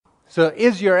So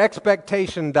is your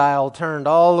expectation dial turned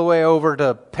all the way over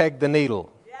to peg the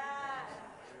needle? Yes.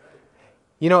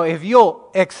 You know, if you'll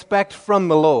expect from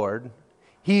the Lord,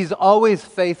 He's always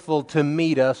faithful to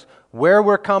meet us where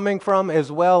we're coming from,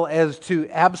 as well as to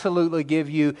absolutely give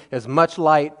you as much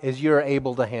light as you're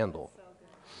able to handle.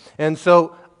 And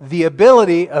so the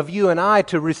ability of you and I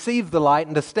to receive the light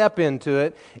and to step into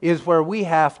it is where we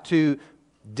have to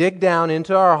dig down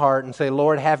into our heart and say,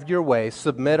 Lord, have your way.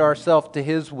 Submit ourselves to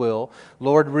His will.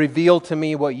 Lord, reveal to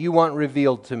me what you want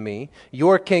revealed to me.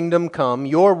 Your kingdom come.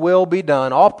 Your will be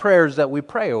done. All prayers that we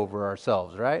pray over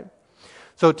ourselves, right?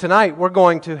 So tonight we're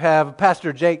going to have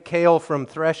Pastor Jake Kale from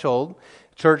Threshold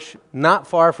Church, not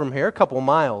far from here, a couple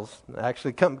miles.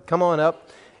 Actually, come on up.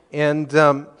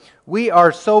 And we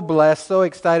are so blessed, so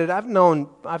excited. I've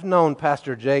known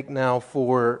Pastor Jake now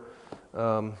for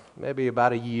maybe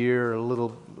about a year,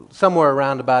 somewhere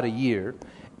around about a year.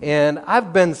 And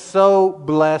I've been so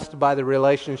blessed by the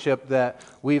relationship that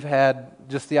we've had,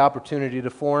 just the opportunity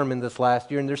to form in this last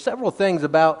year. And there's several things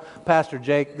about Pastor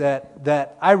Jake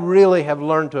that I really have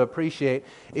learned to appreciate.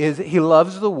 Is he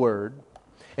loves the Word,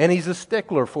 and he's a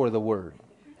stickler for the Word.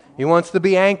 He wants to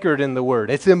be anchored in the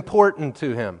Word. It's important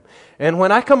to him. And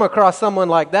when I come across someone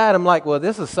like that, I'm like, well,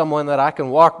 this is someone that I can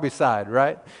walk beside,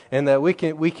 right? And that we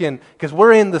can, because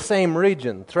we're in the same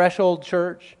region, Threshold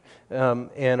Church,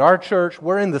 and our church,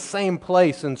 we're in the same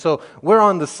place, and so we're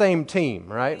on the same team,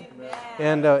 right?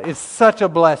 Amen. And it's such a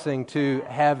blessing to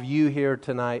have you here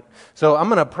tonight. So I'm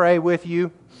going to pray with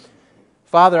you.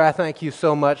 Father, I thank you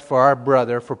so much for our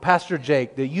brother, for Pastor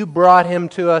Jake, that you brought him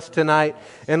to us tonight.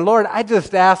 And Lord, I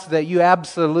just ask that you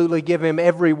absolutely give him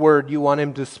every word you want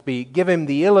him to speak. Give him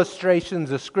the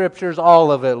illustrations, the scriptures,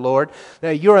 all of it, Lord.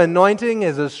 That your anointing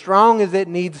is as strong as it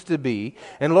needs to be.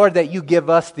 And Lord, that you give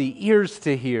us the ears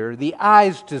to hear, the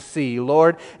eyes to see,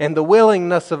 Lord, and the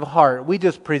willingness of heart. We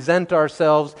just present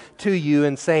ourselves to you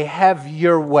and say, have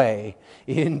your way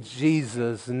in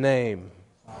Jesus' name.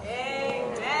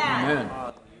 Amen.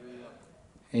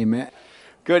 Amen.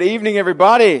 Good evening,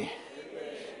 everybody.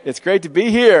 It's great to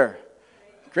be here.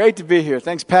 Great to be here.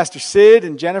 Thanks, Pastor Sid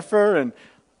and Jennifer and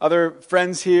other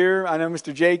friends here. I know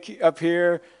Mr. Jake up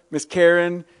here, Miss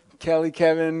Karen, Kelly,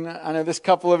 Kevin. I know this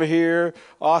couple over here.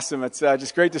 Awesome. It's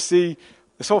just great to see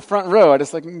this whole front row.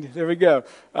 There we go.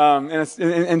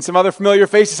 And some other familiar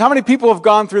faces. How many people have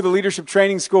gone through the leadership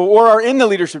training school or are in the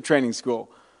leadership training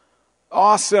school?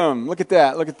 Awesome. Look at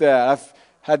that. I've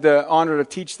had the honor to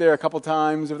teach there a couple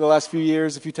times over the last few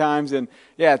years, a few times, and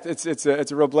yeah, it's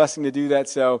a real blessing to do that.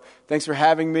 So thanks for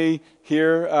having me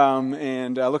here,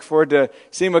 and I look forward to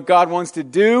seeing what God wants to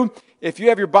do. If you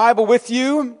have your Bible with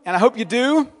you, and I hope you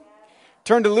do,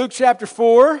 turn to Luke chapter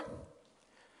 4.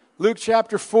 Luke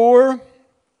chapter 4.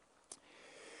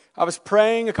 I was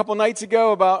praying a couple nights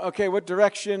ago about what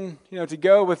direction to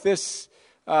go with this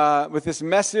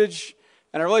message,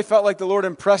 and I really felt like the Lord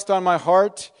impressed on my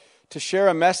heart to share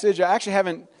a message. I actually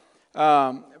haven't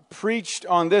preached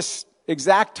on this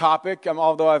exact topic,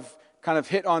 although I've kind of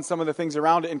hit on some of the things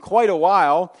around it in quite a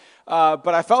while. But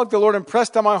I felt like the Lord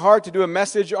impressed on my heart to do a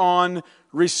message on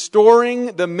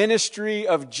restoring the ministry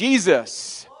of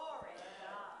Jesus.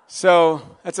 So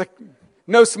that's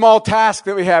no small task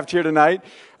that we have here tonight.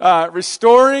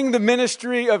 Restoring the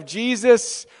ministry of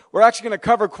Jesus. We're actually going to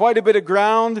cover quite a bit of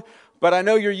ground. But I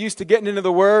know you're used to getting into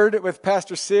the Word with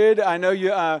Pastor Sid. I know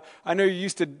you're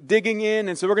used to digging in,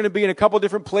 and so we're going to be in a couple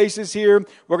different places here.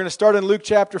 We're going to start in Luke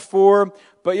chapter 4.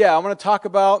 But yeah, I want to talk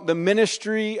about the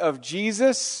ministry of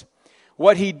Jesus,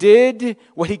 what He did,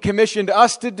 what He commissioned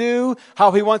us to do,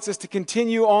 how He wants us to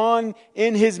continue on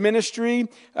in His ministry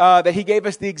that He gave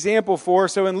us the example for.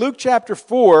 So in Luke chapter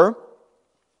 4,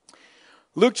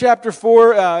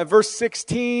 verse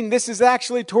 16, this is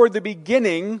actually toward the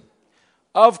beginning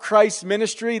of Christ's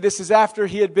ministry. This is after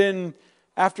he had been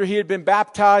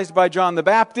baptized by John the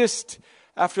Baptist,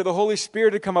 after the Holy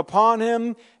Spirit had come upon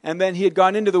him, and then he had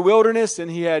gone into the wilderness,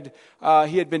 and he had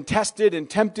been tested and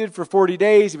tempted for 40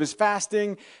 days. He was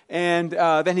fasting, and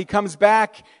then he comes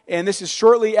back, and this is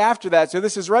shortly after that. So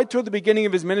this is right toward the beginning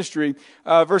of his ministry.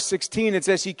 Verse 16, it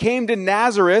says, he came to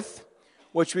Nazareth,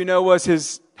 which we know was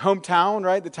his hometown,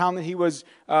 right? The town that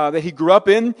he grew up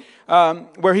in,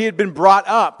 where he had been brought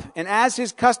up. And as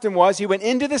his custom was, he went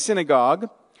into the synagogue.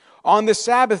 On the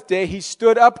Sabbath day, he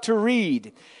stood up to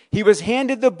read. He was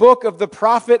handed the book of the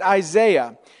prophet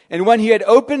Isaiah. And when he had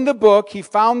opened the book, he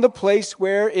found the place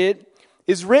where it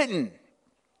is written.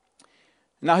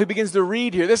 Now he begins to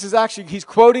read here. He's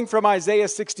quoting from Isaiah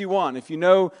 61. If you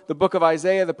know the book of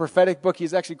Isaiah, the prophetic book,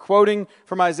 he's actually quoting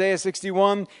from Isaiah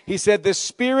 61. He said, "The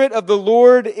Spirit of the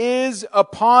Lord is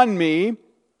upon me,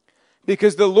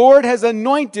 because the Lord has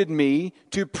anointed me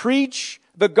to preach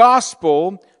the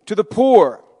gospel to the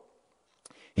poor.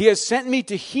 He has sent me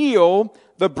to heal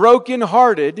the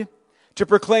brokenhearted, to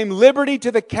proclaim liberty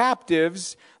to the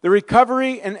captives, the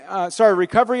recovery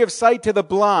of sight to the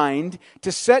blind,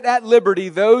 to set at liberty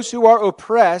those who are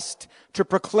oppressed, to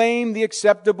proclaim the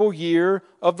acceptable year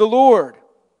of the Lord."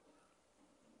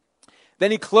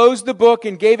 Then he closed the book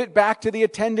and gave it back to the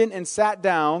attendant and sat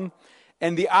down.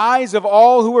 And the eyes of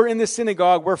all who were in the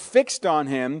synagogue were fixed on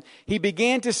him. He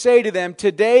began to say to them,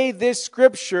 "Today this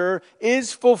scripture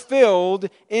is fulfilled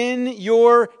in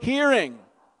your hearing."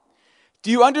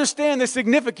 Do you understand the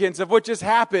significance of what just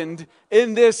happened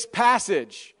in this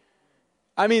passage?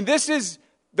 I mean, this is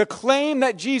the claim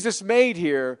that Jesus made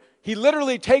here. He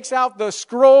literally takes out the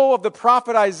scroll of the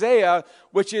prophet Isaiah,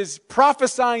 which is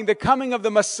prophesying the coming of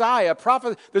the Messiah.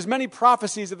 There's many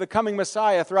prophecies of the coming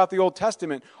Messiah throughout the Old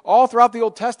Testament. All throughout the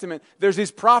Old Testament, there's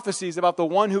these prophecies about the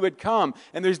one who would come.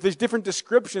 And there's different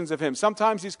descriptions of him.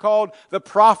 Sometimes he's called the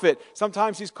prophet.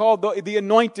 Sometimes he's called the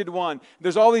anointed one.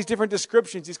 There's all these different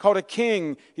descriptions. He's called a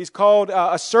king. He's called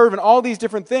a servant. All these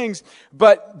different things.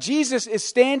 But Jesus is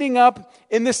standing up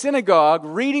in the synagogue,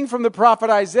 reading from the prophet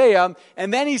Isaiah,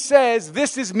 and then he says,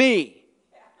 "This is me."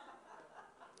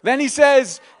 Then he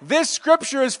says, "This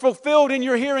scripture is fulfilled in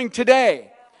your hearing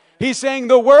today." He's saying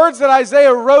the words that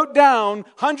Isaiah wrote down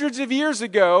hundreds of years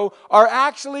ago are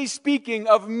actually speaking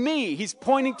of me. He's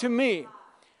pointing to me.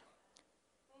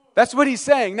 That's what he's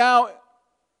saying. Now,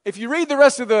 if you read the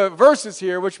rest of the verses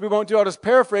here, which we won't do, I'll just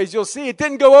paraphrase, you'll see it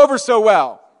didn't go over so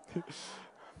well.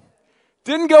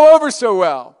 Didn't go over so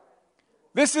well.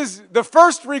 This is the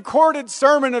first recorded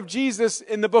sermon of Jesus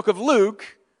in the book of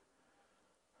Luke.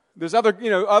 There's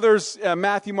others,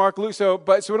 Matthew, Mark, Luke, so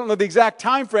we don't know the exact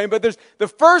time frame, but there's the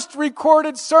first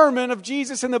recorded sermon of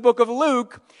Jesus in the book of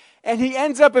Luke, and he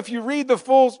ends up, if you read the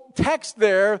full text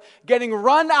there, getting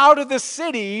run out of the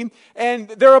city, and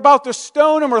they're about to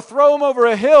stone him or throw him over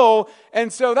a hill,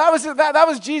 and so that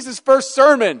was Jesus' first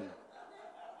sermon.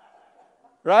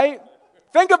 Right?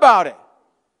 Think about it.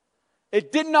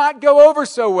 It did not go over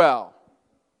so well.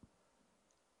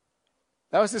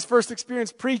 That was his first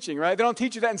experience preaching, right? They don't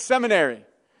teach you that in seminary,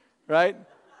 right?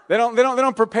 They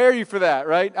don't prepare you for that,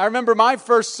 right? I remember my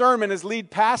first sermon as lead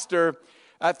pastor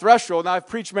at Threshold. Now, I've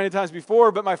preached many times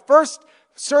before, but my first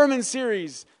sermon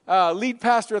series, lead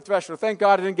pastor at Threshold. Thank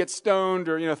God I didn't get stoned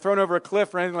or thrown over a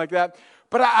cliff or anything like that.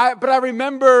 But I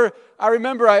remember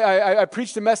I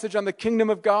preached a message on the kingdom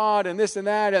of God and this and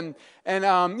that, and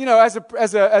as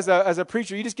a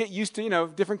preacher, you just get used to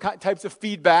different types of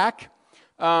feedback,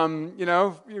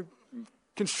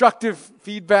 constructive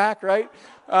feedback, right?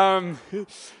 But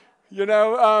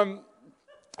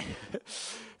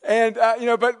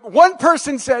one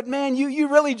person said, "Man, you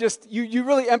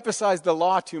really emphasized the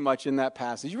law too much in that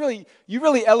passage. You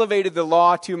really elevated the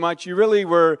law too much. You really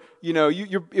were,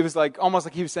 it was like almost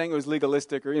like he was saying it was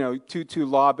legalistic or too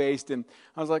law based." And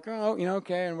I was like, "Oh,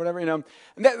 okay, and whatever, And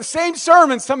that same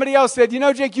sermon, somebody else said,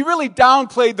 Jake, you really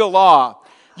downplayed the law.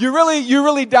 You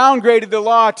really downgraded the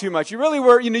law too much. You really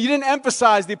were, you didn't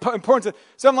emphasize the importance of."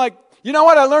 So I'm like, you know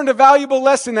what? I learned a valuable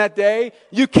lesson that day.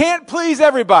 You can't please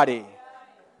everybody.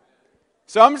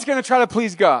 So I'm just going to try to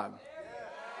please God.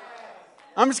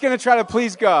 I'm just going to try to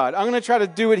please God. I'm going to try to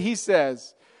do what he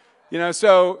says.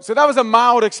 So that was a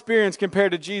mild experience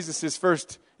compared to Jesus'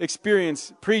 first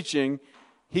experience preaching.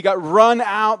 He got run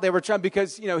out. They were trying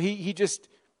because, he just,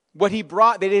 what he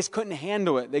brought, they just couldn't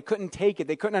handle it. They couldn't take it.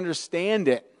 They couldn't understand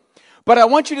it. But I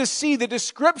want you to see the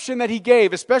description that he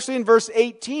gave, especially in verse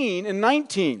 18 and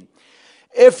 19.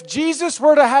 If Jesus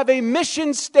were to have a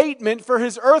mission statement for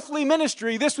his earthly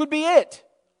ministry, this would be it.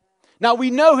 Now,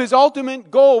 we know his ultimate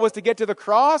goal was to get to the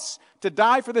cross, to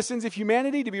die for the sins of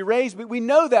humanity, to be raised. We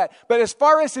know that. But as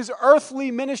far as his earthly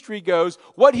ministry goes,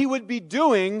 what he would be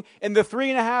doing in the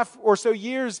 3.5 or so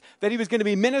years that he was going to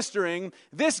be ministering,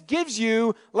 this gives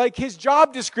you like his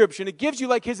job description. It gives you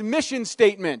like his mission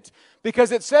statement.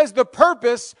 Because it says the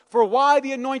purpose for why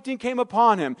the anointing came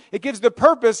upon him. It gives the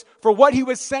purpose for what he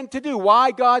was sent to do,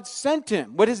 why God sent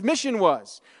him, what his mission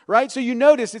was, right? So you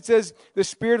notice it says, the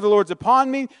Spirit of the Lord's upon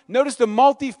me. Notice the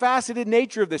multifaceted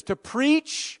nature of this. To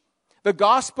preach the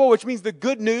gospel, which means the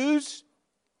good news,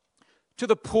 to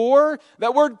the poor.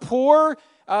 That word poor,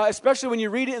 especially when you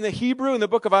read it in the Hebrew in the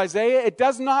book of Isaiah, it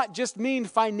does not just mean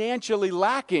financially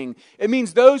lacking. It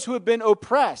means those who have been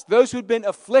oppressed, those who have been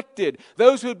afflicted,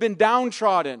 those who have been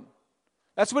downtrodden.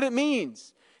 That's what it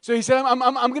means. So he said, I'm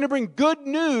going to bring good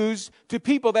news to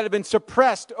people that have been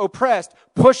suppressed, oppressed,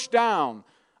 pushed down.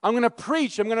 I'm going to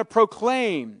preach, I'm going to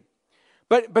proclaim.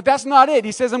 But that's not it.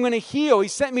 He says, I'm going to heal. He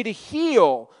sent me to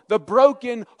heal the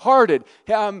brokenhearted.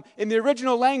 In the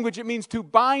original language, it means to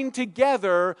bind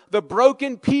together the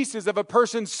broken pieces of a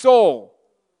person's soul.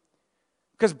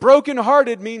 Because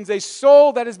brokenhearted means a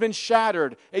soul that has been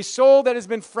shattered, a soul that has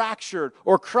been fractured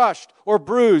or crushed or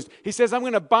bruised. He says, I'm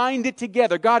going to bind it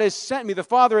together. God has sent me. The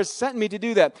Father has sent me to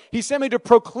do that. He sent me to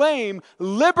proclaim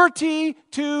liberty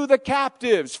to the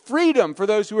captives, freedom for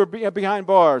those who are behind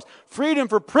bars, freedom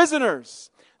for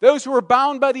prisoners, those who are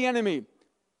bound by the enemy,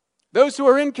 those who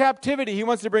are in captivity. He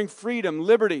wants to bring freedom,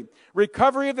 liberty,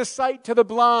 recovery of the sight to the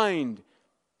blind,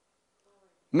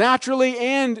 naturally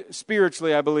and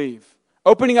spiritually, I believe.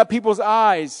 Opening up people's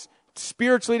eyes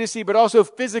spiritually to see, but also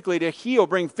physically to heal,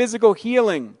 bring physical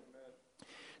healing.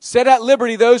 Set at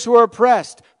liberty those who are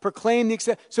oppressed. Proclaim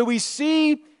the So we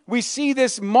see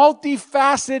this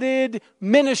multifaceted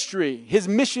ministry, his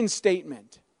mission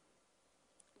statement.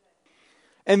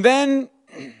 And then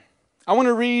I want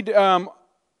to read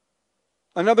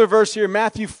another verse here,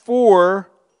 Matthew 4,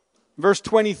 verse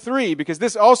 23, because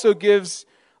this also gives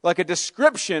like a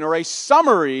description or a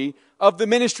summary of the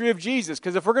ministry of Jesus.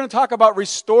 Because if we're going to talk about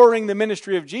restoring the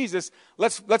ministry of Jesus,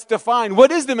 let's define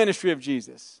what is the ministry of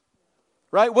Jesus,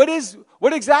 right? What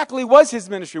exactly was his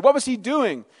ministry? What was he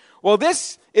doing? Well,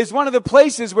 this is one of the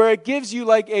places where it gives you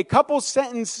like a couple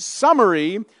sentence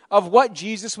summary of what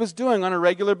Jesus was doing on a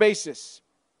regular basis.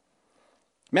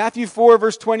 Matthew 4,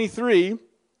 verse 23,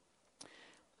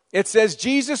 it says,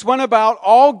 Jesus went about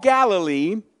all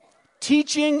Galilee,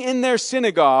 teaching in their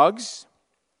synagogues,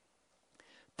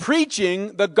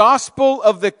 preaching the gospel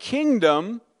of the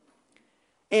kingdom,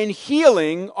 and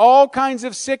healing all kinds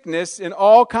of sickness and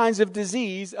all kinds of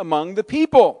disease among the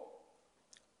people.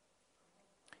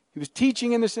 He was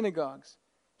teaching in the synagogues,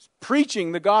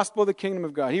 preaching the gospel of the kingdom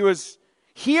of God. He was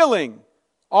healing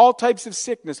all types of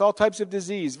sickness, all types of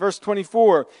disease. Verse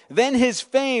 24, then his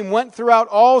fame went throughout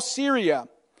all Syria,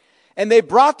 and they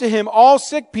brought to him all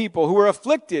sick people who were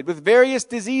afflicted with various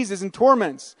diseases and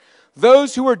torments,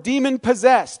 those who were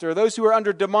demon-possessed, or those who were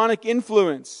under demonic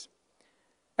influence,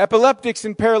 epileptics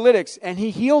and paralytics, and he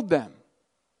healed them.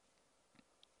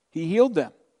 He healed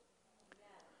them.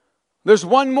 There's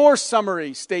one more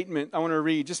summary statement I want to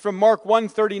read, just from Mark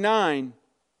 1:39.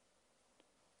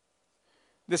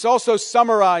 This also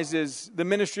summarizes the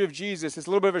ministry of Jesus. It's a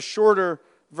little bit of a shorter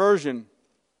version.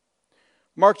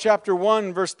 Mark chapter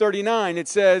 1, verse 39, it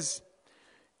says,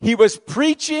 he was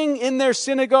preaching in their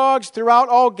synagogues throughout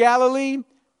all Galilee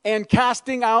and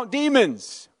casting out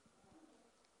demons.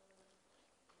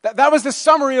 That was the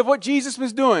summary of what Jesus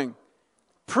was doing.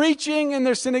 Preaching in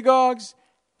their synagogues,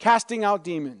 casting out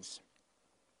demons.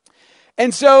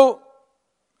 And so,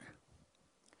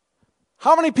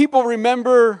 how many people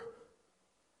remember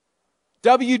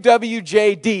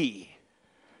WWJD? You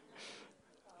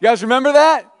guys remember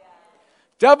that?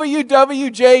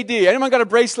 WWJD. Anyone got a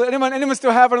bracelet? Anyone still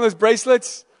have one of those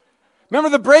bracelets? Remember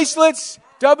the bracelets?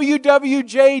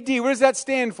 WWJD. What does that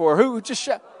stand for? Who just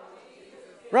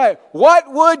right.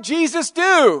 What would Jesus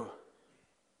do?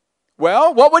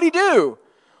 Well, what would he do?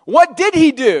 What did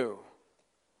he do?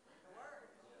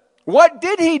 What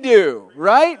did he do?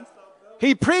 Right?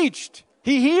 He preached.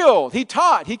 He healed, he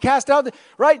taught, he cast out,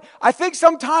 right? I think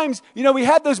sometimes, we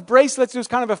had those bracelets. It was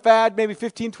kind of a fad maybe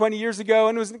 15, 20 years ago.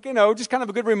 And it was, just kind of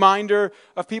a good reminder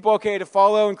of people, to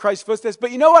follow in Christ's footsteps.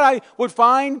 But you know what I would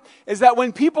find is that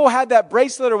when people had that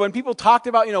bracelet or when people talked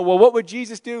about, what would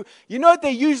Jesus do? You know what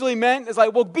they usually meant is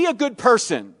like, well, be a good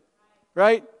person,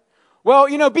 right? Well,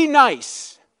 be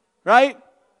nice, right?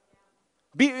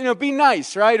 Be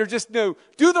nice, right? Or just, do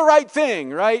the right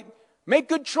thing, right? Make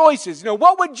good choices.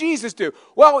 What would Jesus do?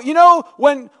 Well,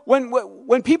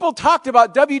 when people talked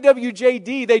about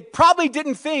WWJD, they probably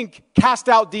didn't think cast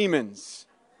out demons.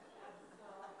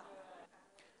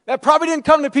 That probably didn't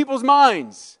come to people's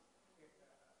minds.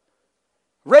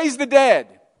 Raise the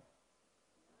dead.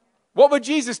 What would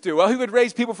Jesus do? Well, he would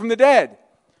raise people from the dead.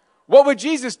 What would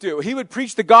Jesus do? He would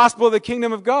preach the gospel of the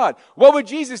kingdom of God. What would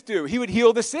Jesus do? He would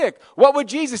heal the sick. What would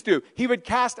Jesus do? He would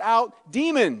cast out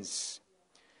demons.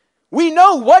 We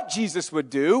know what Jesus would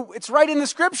do. It's right in the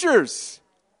scriptures.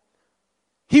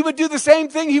 He would do the same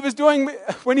thing he was doing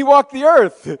when he walked the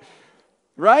earth.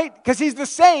 Right? Because he's the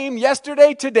same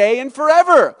yesterday, today, and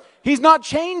forever. He's not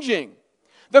changing.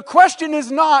 The question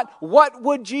is not, what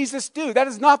would Jesus do? That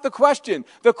is not the question.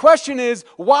 The question is,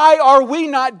 why are we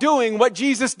not doing what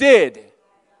Jesus did?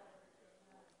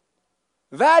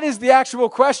 That is the actual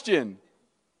question.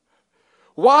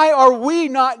 Why are we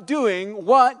not doing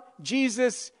what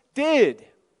Jesus did?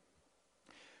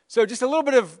 So just a little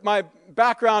bit of my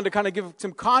background to kind of give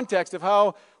some context of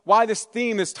how why this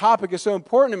theme, this topic is so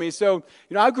important to me. So,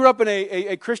 I grew up in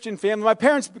a Christian family. My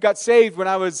parents got saved when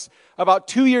I was about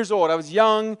 2 years old. I was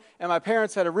young, and my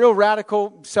parents had a real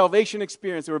radical salvation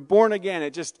experience. They were born again.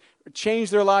 It just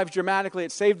changed their lives dramatically.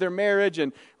 It saved their marriage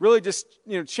and really just,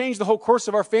 changed the whole course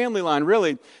of our family line,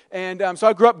 really. And so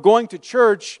I grew up going to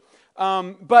church,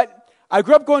 but I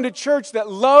grew up going to church that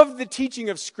loved the teaching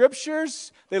of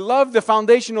scriptures. They loved the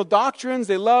foundational doctrines.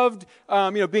 They loved,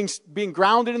 being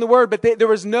grounded in the Word. But there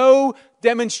was no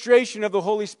demonstration of the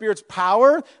Holy Spirit's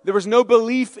power. There was no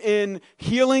belief in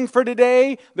healing for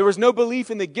today. There was no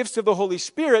belief in the gifts of the Holy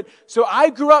Spirit. So I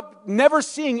grew up never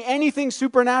seeing anything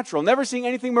supernatural, never seeing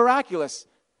anything miraculous,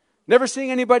 never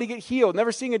seeing anybody get healed,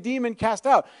 never seeing a demon cast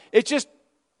out. It just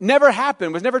never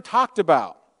happened, was never talked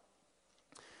about.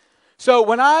 So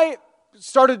when I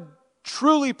started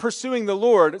truly pursuing the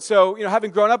Lord, so,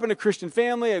 having grown up in a Christian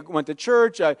family, I went to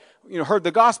church, I, heard the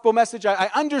gospel message,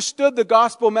 I understood the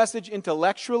gospel message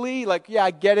intellectually, like, yeah, I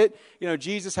get it,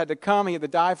 Jesus had to come, He had to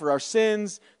die for our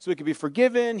sins, so we could be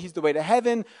forgiven, He's the way to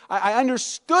heaven. I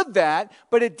understood that,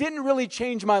 but it didn't really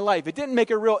change my life. It didn't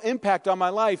make a real impact on my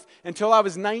life until I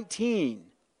was 19.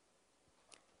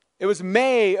 It was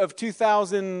May of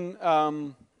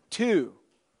 2002,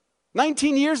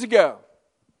 19 years ago.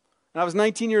 And I was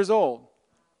 19 years old.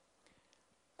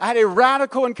 I had a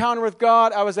radical encounter with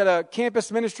God. I was at a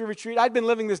campus ministry retreat. I'd been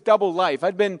living this double life.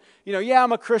 I'd been,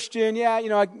 I'm a Christian. Yeah,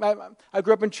 I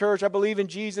grew up in church. I believe in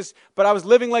Jesus. But I was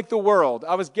living like the world.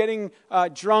 I was getting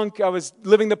drunk. I was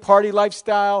living the party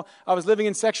lifestyle. I was living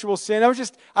in sexual sin.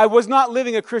 I was not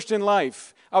living a Christian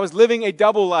life. I was living a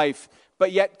double life,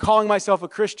 but yet calling myself a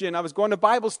Christian. I was going to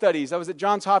Bible studies. I was at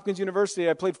Johns Hopkins University.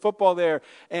 I played football there.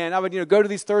 And I would, go to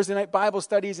these Thursday night Bible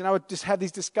studies, and I would just have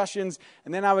these discussions.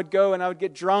 And then I would go and I would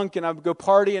get drunk, and I would go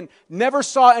party, and never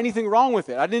saw anything wrong with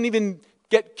it. I didn't even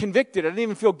get convicted. I didn't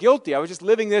even feel guilty. I was just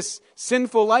living this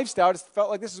sinful lifestyle. I just felt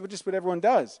like this is just what everyone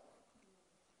does.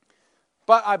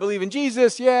 But I believe in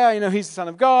Jesus. Yeah, He's the Son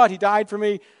of God. He died for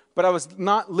me. But I was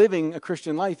not living a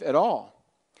Christian life at all.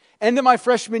 End of my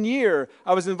freshman year,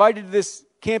 I was invited to this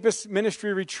campus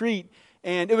ministry retreat,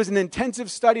 and it was an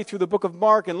intensive study through the book of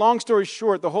Mark. And long story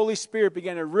short, the Holy Spirit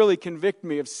began to really convict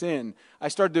me of sin. I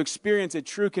started to experience a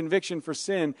true conviction for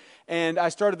sin, and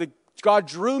God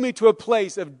drew me to a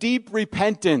place of deep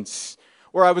repentance,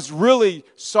 where I was really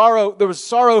there was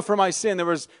sorrow for my sin. There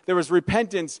was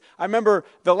repentance. I remember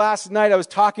the last night I was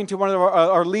talking to one of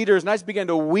our leaders, and I just began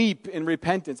to weep in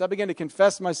repentance. I began to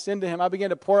confess my sin to him. I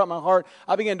began to pour out my heart.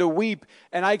 I began to weep,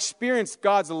 and I experienced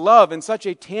God's love in such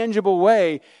a tangible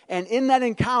way. And in that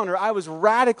encounter, I was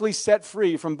radically set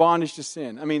free from bondage to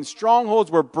sin. I mean, strongholds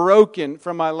were broken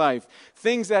from my life.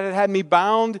 Things that had me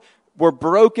bound were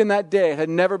broken that day. It had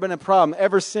never been a problem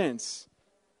ever since.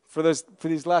 For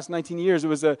these last 19 years, it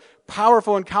was a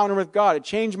powerful encounter with God. It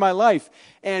changed my life.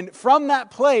 And from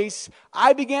that place,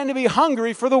 I began to be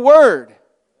hungry for the Word.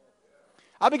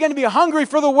 I began to be hungry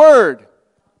for the Word.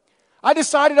 I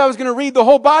decided I was going to read the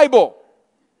whole Bible.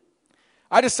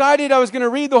 I decided I was going to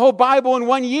read the whole Bible in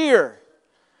 1 year.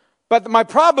 But my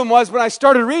problem was when I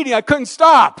started reading, I couldn't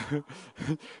stop.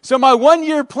 So my 1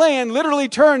 year plan literally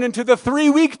turned into the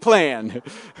 3-week plan.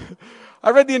 I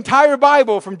read the entire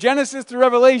Bible from Genesis to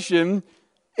Revelation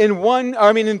in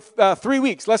 3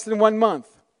 weeks, less than 1 month.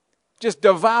 Just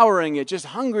devouring it, just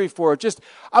hungry for it.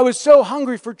 I was so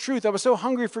hungry for truth. I was so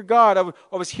hungry for God.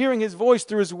 I was hearing His voice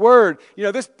through His Word.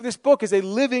 This book is a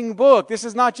living book. This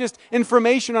is not just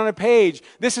information on a page.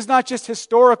 This is not just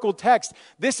historical text.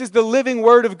 This is the living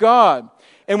Word of God.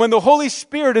 And when the Holy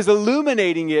Spirit is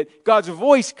illuminating it, God's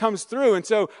voice comes through. And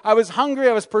so I was hungry.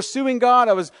 I was pursuing God.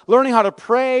 I was learning how to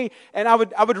pray. And I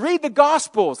would read the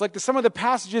Gospels, like some of the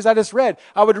passages I just read.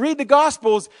 I would read the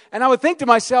Gospels, and I would think to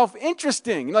myself,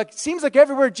 interesting. It seems like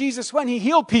everywhere Jesus went, He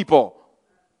healed people.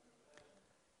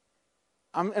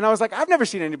 And I was like, I've never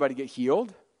seen anybody get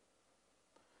healed.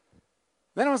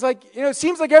 Then I was like, it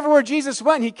seems like everywhere Jesus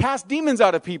went, He cast demons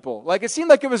out of people. It seemed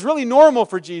like it was really normal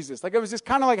for Jesus. It was just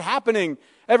kind of happening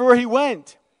everywhere He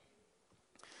went.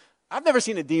 I've never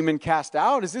seen a demon cast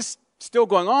out. Is this still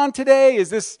going on today? Is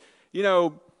this,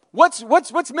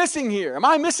 what's missing here? Am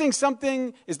I missing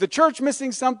something? Is the church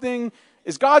missing something?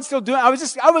 Is God still doing?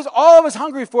 All I was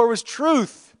hungry for was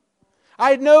truth.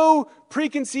 I had no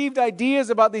preconceived ideas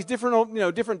about these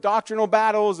different doctrinal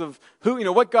battles of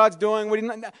what God's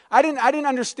doing. I didn't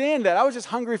understand that. I was just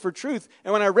hungry for truth.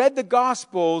 And when I read the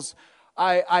Gospels,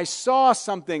 I saw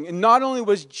something. And not only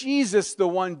was Jesus the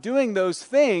one doing those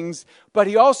things, but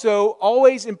He also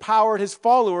always empowered His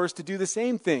followers to do the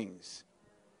same things.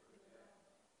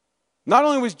 Not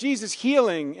only was Jesus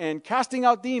healing and casting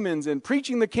out demons and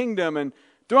preaching the kingdom and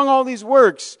doing all these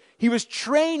works, he was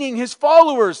training his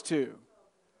followers to.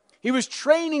 He was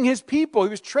training his people. He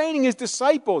was training his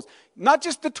disciples. Not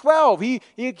just the 12. He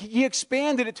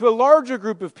expanded it to a larger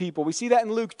group of people. We see that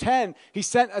in Luke 10. He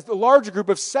sent a larger group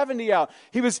of 70 out.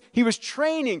 He was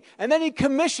training. And then he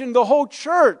commissioned the whole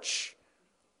church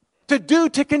to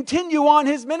continue on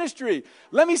his ministry.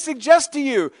 Let me suggest to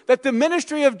you that the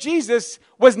ministry of Jesus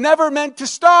was never meant to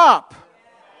stop.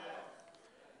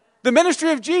 The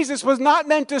ministry of Jesus was not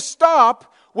meant to stop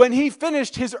when he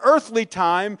finished his earthly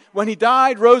time, when he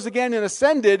died, rose again, and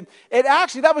ascended.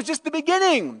 That was just the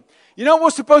beginning. You know what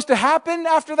was supposed to happen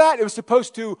after that? It was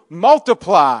supposed to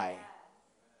multiply.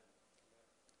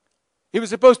 He was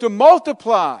supposed to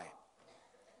multiply.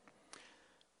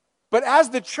 But as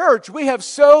the church, we have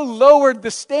so lowered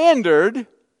the standard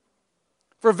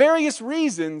for various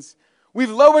reasons.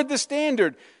 We've lowered the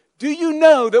standard. Do you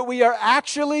know that we are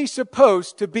actually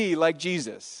supposed to be like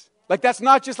Jesus? Like, that's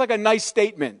not just like a nice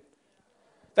statement.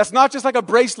 That's not just like a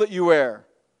bracelet you wear.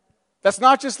 That's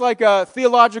not just like a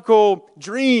theological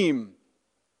dream.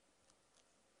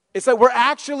 It's that we're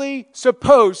actually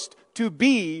supposed to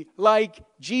be like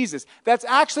Jesus. That's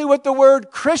actually what the word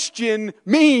Christian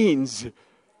means.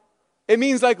 It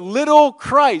means like little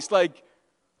Christ, like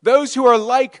those who are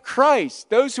like Christ,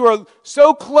 those who are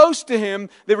so close to him,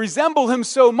 they resemble him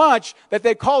so much that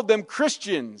they called them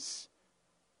Christians.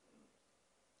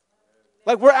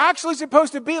 Like, we're actually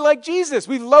supposed to be like Jesus.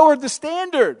 We've lowered the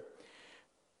standard.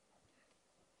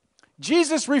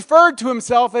 Jesus referred to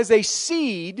himself as a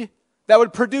seed that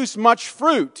would produce much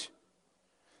fruit.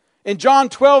 In John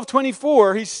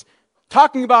 12:24, he's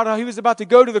talking about how he was about to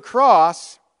go to the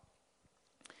cross,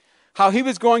 how he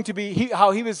was going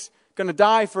to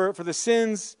die for the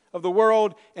sins of the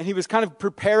world, and he was kind of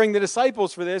preparing the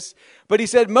disciples for this. But he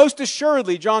said, most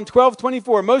assuredly, John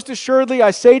 12:24, most assuredly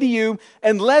I say to you,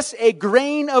 unless a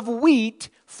grain of wheat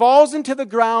falls into the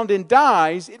ground and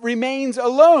dies, it remains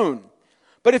alone.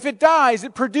 But if it dies,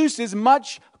 it produces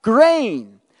much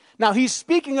grain. Now he's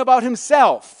speaking about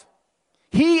himself.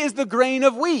 He is the grain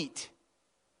of wheat.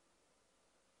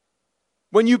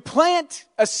 When you plant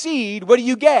a seed, what do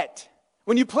you get?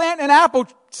 When you plant an apple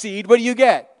seed, what do you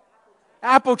get?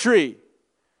 Apple tree.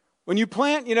 When you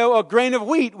plant, a grain of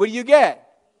wheat, what do you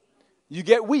get? You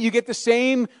get wheat. You get the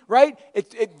same, right?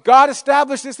 God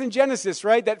established this in Genesis,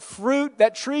 right?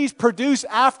 That trees produce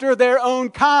after their own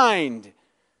kind.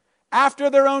 After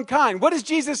their own kind. What is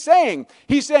Jesus saying?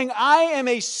 He's saying, I am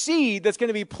a seed that's going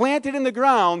to be planted in the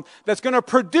ground that's going to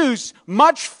produce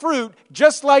much fruit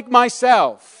just like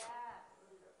myself.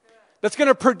 That's going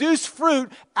to produce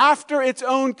fruit after its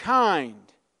own kind.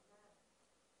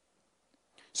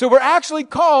 So we're actually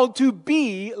called to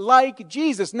be like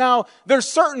Jesus. Now, there's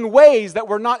certain ways that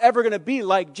we're not ever going to be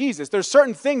like Jesus. There's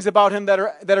certain things about him that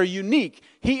are unique.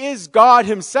 He is God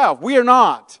himself. We are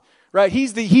not, right?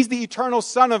 He's the eternal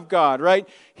Son of God, right?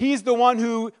 He's the one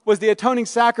who was the atoning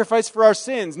sacrifice for our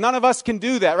sins. None of us can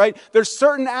do that, right? There's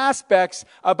certain aspects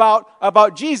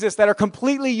about Jesus that are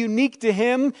completely unique to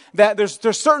him, that there's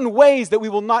certain ways that we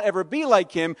will not ever be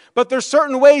like him, but there's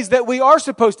certain ways that we are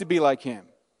supposed to be like him.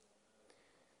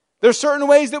 There's certain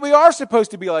ways that we are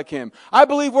supposed to be like him. I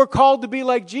believe we're called to be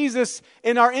like Jesus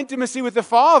in our intimacy with the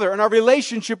Father and our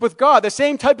relationship with God. The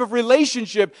same type of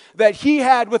relationship that he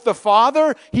had with the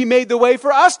Father, he made the way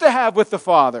for us to have with the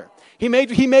Father. He made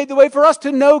the way for us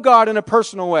to know God in a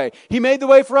personal way. He made the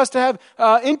way for us to have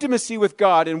intimacy with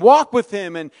God and walk with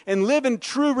him and live in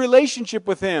true relationship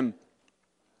with him.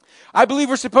 I believe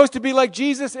we're supposed to be like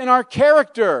Jesus in our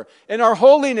character, in our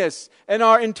holiness, in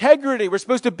our integrity. We're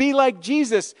supposed to be like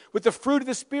Jesus with the fruit of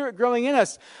the Spirit growing in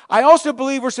us. I also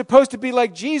believe we're supposed to be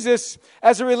like Jesus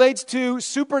as it relates to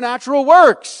supernatural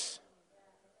works.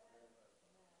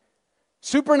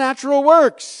 Supernatural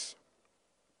works.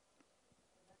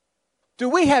 Do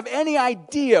we have any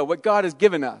idea what God has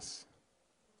given us?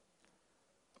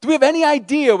 Do we have any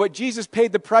idea what Jesus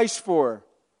paid the price for?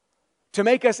 To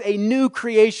make us a new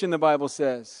creation, the Bible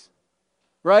says.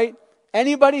 Right?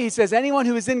 He says, anyone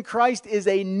who is in Christ is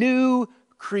a new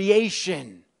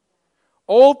creation.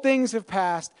 Old things have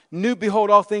passed. Behold,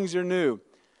 all things are new.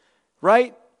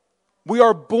 Right? We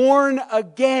are born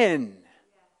again.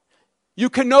 You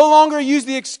can no longer use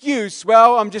the excuse,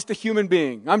 well, I'm just a human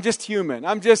being. I'm just human.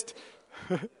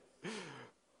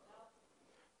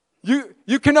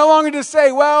 You can no longer just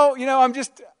say, well, I'm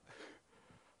just...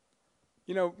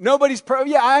 nobody's perfect.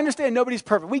 Yeah, I understand nobody's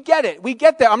perfect. We get it. We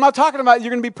get that. I'm not talking about you're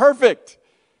going to be perfect.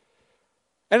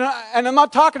 And I'm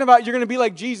not talking about you're going to be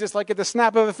like Jesus, like at the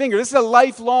snap of a finger. This is a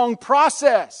lifelong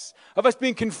process of us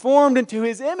being conformed into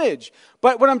his image.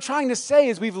 But what I'm trying to say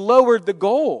is we've lowered the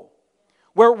goal.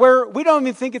 where we don't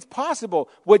even think it's possible.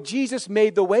 What Jesus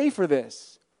made the way for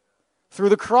this. Through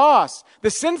the cross. The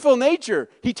sinful nature,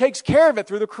 he takes care of it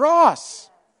through the cross.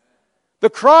 The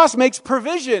cross makes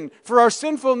provision for our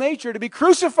sinful nature to be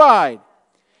crucified.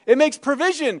 It makes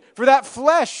provision for that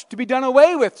flesh to be done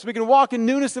away with so we can walk in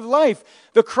newness of life.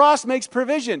 The cross makes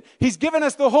provision. He's given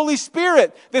us the Holy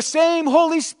Spirit, the same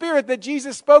Holy Spirit that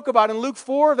Jesus spoke about in Luke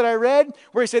 4 that I read,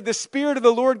 where he said, the Spirit of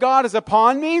the Lord God is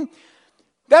upon me.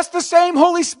 That's the same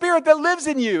Holy Spirit that lives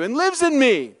in you and lives in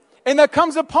me and that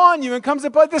comes upon you and comes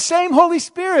upon the same Holy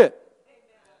Spirit.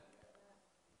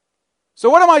 So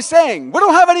what am I saying? We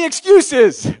don't have any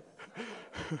excuses.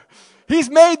 He's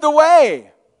made the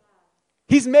way.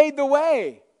 He's made the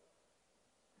way.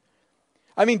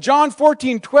 I mean, John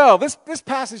 14:12, this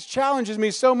passage challenges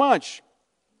me so much.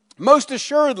 Most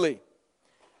assuredly.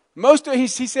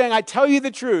 He's saying, I tell you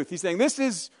the truth. He's saying, this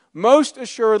is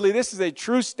a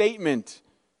true statement.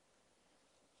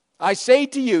 I say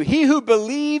to you, he who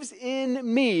believes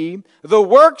in me, the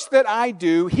works that I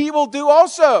do, he will do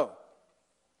also.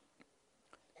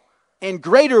 And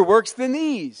greater works than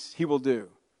these he will do,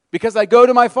 because I go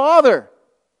to my Father.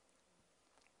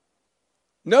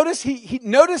 Notice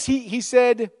he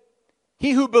said,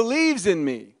 he who believes in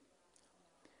me.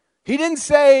 He didn't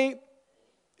say,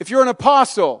 if you're an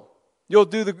apostle, you'll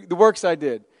do the works I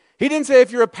did. He didn't say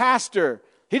if you're a pastor.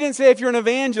 He didn't say if you're an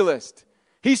evangelist.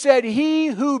 He said, he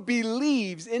who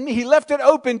believes in me. He left it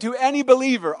open to any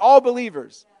believer, all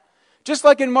believers. Just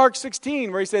like in Mark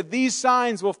 16, where he said, these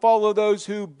signs will follow those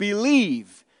who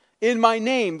believe in my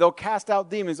name. They'll cast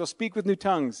out demons. They'll speak with new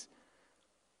tongues.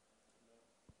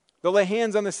 They'll lay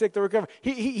hands on the sick, they'll recover.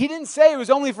 He didn't say it was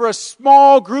only for a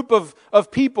small group of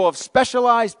people, of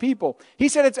specialized people. He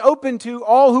said it's open to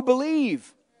all who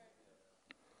believe.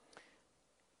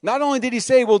 Not only did he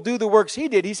say we'll do the works he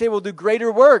did, he said we'll do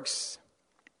greater works.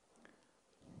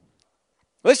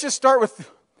 Let's just start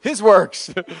with his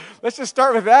works. Let's just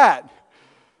start with that.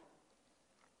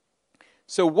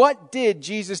 So what did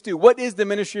Jesus do? What is the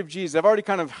ministry of Jesus? I've already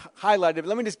kind of highlighted it, but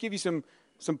let me just give you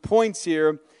some points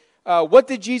here. What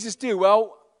did Jesus do?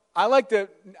 Well, I like to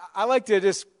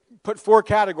just put 4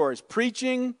 categories: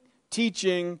 preaching,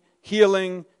 teaching,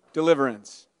 healing,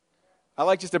 deliverance. I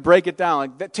like just to break it down.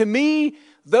 Like that, to me,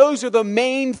 those are the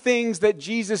main things that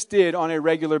Jesus did on a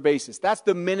regular basis. That's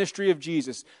the ministry of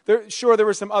Jesus. There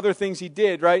were some other things he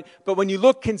did, right? But when you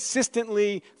look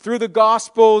consistently through the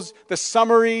Gospels, the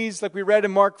summaries, like we read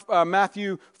in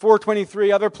Matthew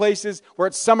 4:23, other places where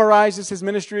it summarizes his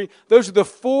ministry, those are the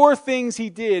 4 things he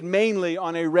did mainly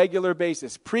on a regular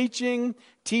basis: preaching,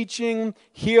 teaching,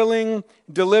 healing,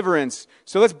 deliverance.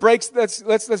 So let's break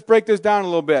those down a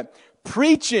little bit.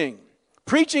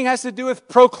 Preaching has to do with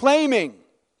proclaiming.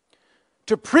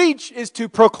 To preach is to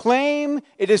proclaim,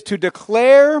 it is to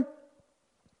declare,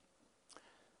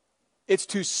 it's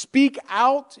to speak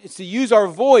out, it's to use our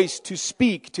voice to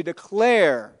speak, to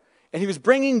declare. And he was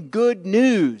bringing good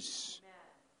news.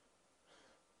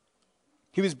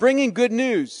 He was bringing good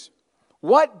news.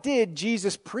 What did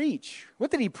Jesus preach?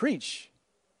 What did he preach?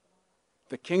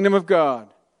 The kingdom of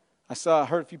God. I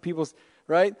heard a few people,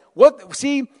 right?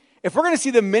 If we're going to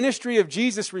see the ministry of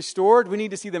Jesus restored, we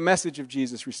need to see the message of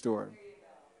Jesus restored.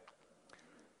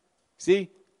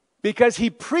 See? Because he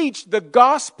preached the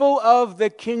gospel of the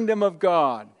kingdom of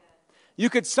God. You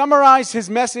could summarize his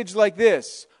message like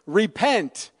this: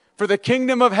 repent, for the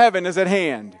kingdom of heaven is at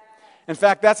hand. In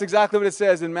fact, that's exactly what it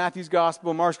says in Matthew's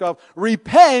gospel, Mark's gospel.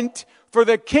 Repent, for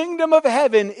the kingdom of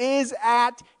heaven is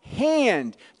at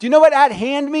hand. Do you know what at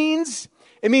hand means?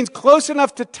 It means close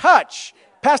enough to touch.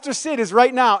 Pastor Sid is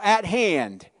right now at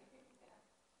hand.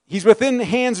 He's within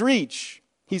hand's reach.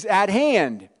 He's at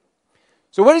hand.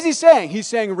 So what is he saying? He's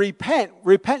saying repent.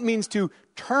 Repent means to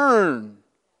turn.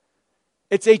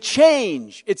 It's a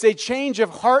change. It's a change of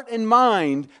heart and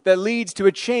mind that leads to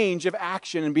a change of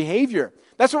action and behavior.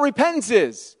 That's what repentance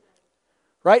is.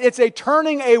 Right? It's a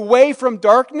turning away from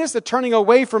darkness, a turning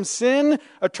away from sin,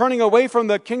 a turning away from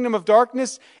the kingdom of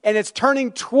darkness, and it's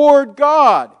turning toward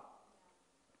God.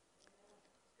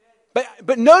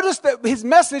 But notice that his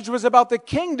message was about the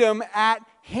kingdom at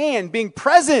hand, being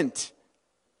present.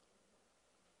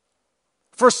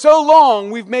 For so long,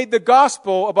 we've made the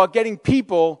gospel about getting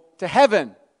people to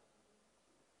heaven.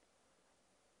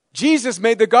 Jesus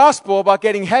made the gospel about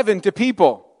getting heaven to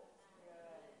people.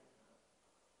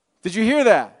 Did you hear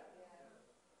that?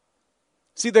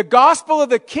 See, the gospel of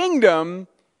the kingdom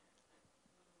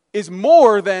is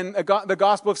more than the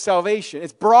gospel of salvation.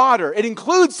 It's broader. It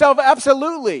includes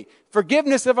absolutely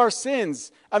forgiveness of our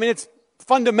sins. I mean, it's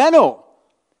fundamental.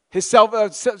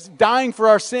 dying for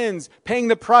our sins, paying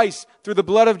the price through the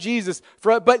blood of Jesus.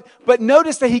 But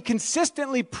notice that he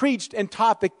consistently preached and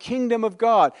taught the kingdom of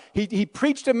God. He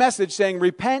preached a message saying,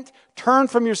 repent, turn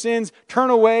from your sins, turn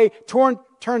away, turn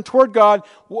toward God.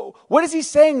 What is he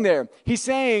saying there? He's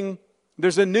saying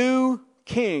there's a new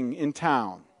king in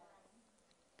town.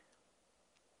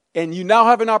 And you now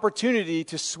have an opportunity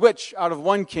to switch out of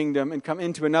one kingdom and come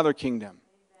into another kingdom.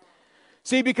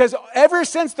 See, because ever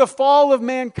since the fall of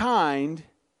mankind,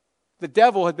 the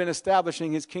devil had been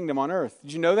establishing his kingdom on earth.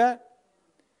 Did you know that?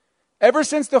 Ever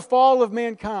since the fall of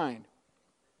mankind.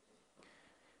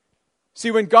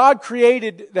 See, when God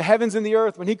created the heavens and the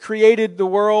earth, when he created the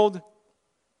world,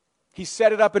 he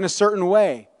set it up in a certain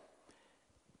way.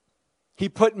 He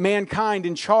put mankind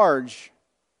in charge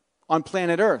on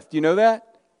planet earth. Do you know that?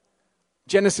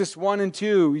 Genesis 1 and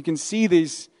 2, you can see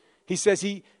these. He says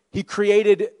he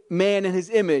created man in his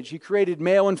image. He created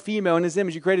male and female in his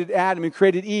image. He created Adam. He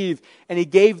created Eve. And he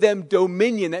gave them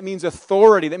dominion. That means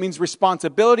authority. That means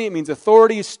responsibility. It means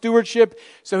authority, stewardship.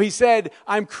 So he said,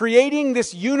 I'm creating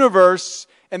this universe,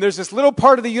 and there's this little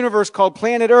part of the universe called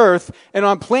planet Earth. And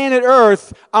on planet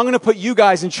Earth, I'm going to put you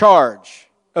guys in charge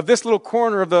of this little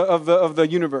corner of the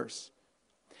universe.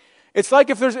 It's like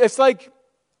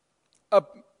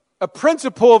a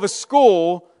principal of a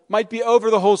school might be over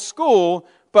the whole school,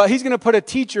 but he's going to put a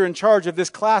teacher in charge of this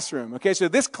classroom. Okay, so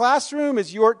this classroom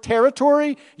is your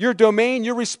territory, your domain.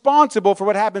 You're responsible for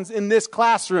what happens in this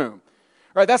classroom.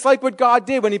 Right? That's like what God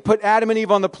did when he put Adam and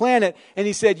Eve on the planet, and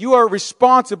he said, you are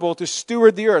responsible to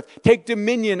steward the earth. Take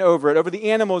dominion over it, over the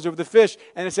animals, over the fish,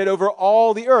 and it said over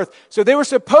all the earth. So they were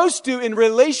supposed to, in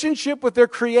relationship with their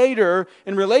Creator,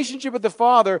 in relationship with the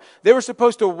Father, they were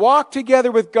supposed to walk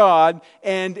together with God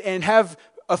and have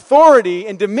authority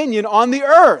and dominion on the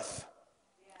earth.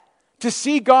 To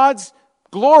see God's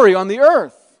glory on the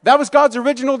earth. That was God's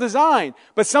original design.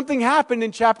 But something happened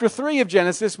in chapter 3 of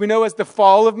Genesis, we know as the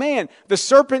fall of man. The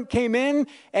serpent came in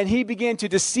and he began to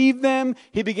deceive them.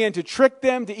 He began to trick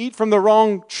them to eat from the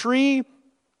wrong tree.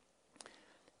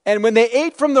 And when they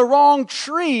ate from the wrong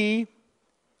tree,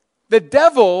 the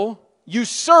devil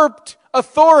usurped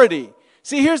authority.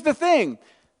 See, here's the thing.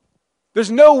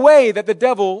 There's no way that the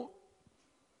devil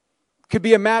could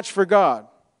be a match for God.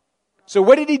 So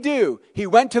what did he do? He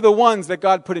went to the ones that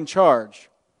God put in charge.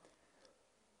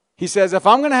 He says, if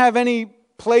I'm going to have any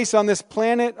place on this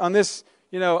planet, on this,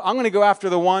 I'm going to go after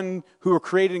the one who were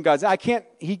created in God's.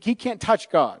 He can't touch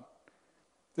God.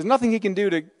 There's nothing he can do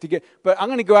to get, but I'm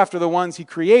going to go after the ones he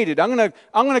created. I'm going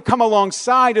to come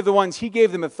alongside of the ones he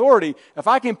gave them authority. If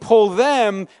I can pull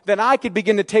them, then I could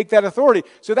begin to take that authority.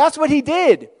 So that's what he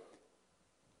did.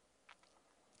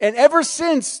 And ever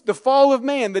since the fall of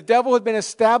man, the devil had been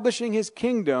establishing his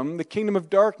kingdom, the kingdom of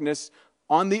darkness,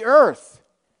 on the earth.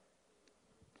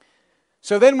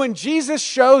 So then when Jesus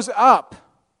shows up,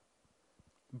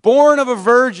 born of a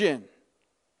virgin,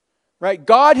 right,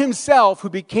 God himself who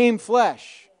became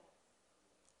flesh,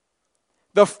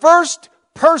 the first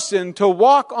person to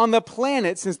walk on the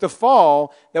planet since the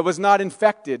fall that was not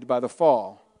infected by the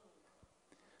fall.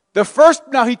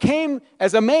 Now he came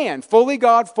as a man, fully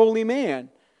God, fully man.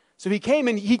 So he came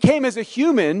as a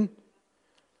human.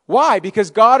 Why?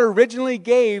 Because God originally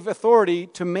gave authority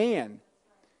to man.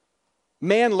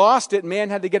 Man lost it, man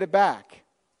had to get it back.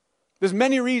 There's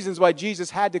many reasons why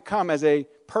Jesus had to come as a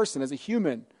person, as a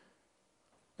human.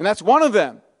 And that's one of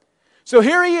them. So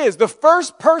here he is, the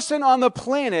first person on the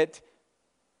planet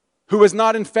who was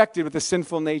not infected with the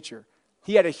sinful nature.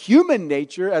 He had a human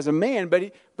nature as a man,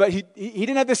 but he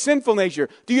didn't have the sinful nature.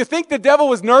 Do you think the devil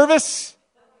was nervous?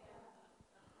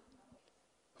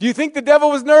 Do you think the devil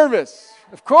was nervous?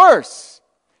 Of course.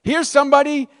 Here's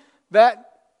somebody that,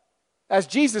 as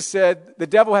Jesus said, the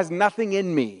devil has nothing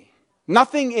in me.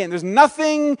 There's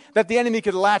nothing that the enemy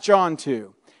could latch on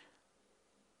to.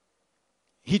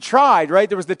 He tried, right?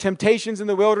 There was the temptations in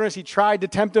the wilderness. He tried to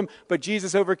tempt him, but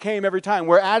Jesus overcame every time.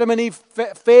 Where Adam and Eve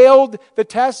failed the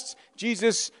tests,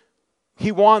 Jesus,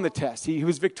 he won the test. He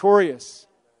was victorious.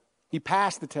 He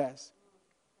passed the test.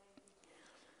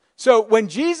 So when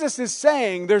Jesus is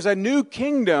saying there's a new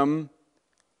kingdom,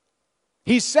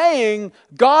 he's saying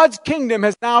God's kingdom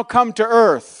has now come to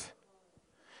earth.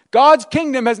 God's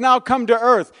kingdom has now come to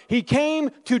earth. He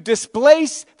came to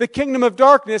displace the kingdom of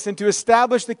darkness and to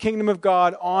establish the kingdom of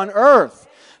God on earth.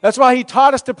 That's why he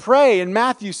taught us to pray in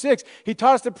Matthew 6. He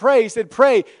taught us to pray. He said,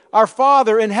 pray, our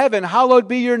Father in heaven, hallowed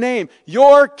be your name.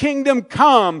 Your kingdom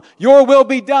come, your will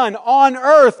be done on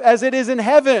earth as it is in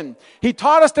heaven. He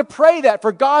taught us to pray that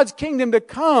for God's kingdom to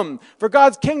come, for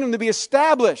God's kingdom to be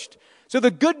established. So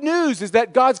the good news is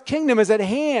that God's kingdom is at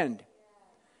hand.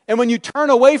 And when you turn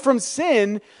away from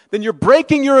sin, then you're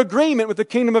breaking your agreement with the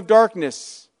kingdom of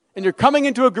darkness. And you're coming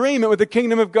into agreement with the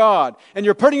kingdom of God. And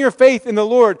you're putting your faith in the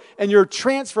Lord, and you're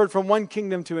transferred from one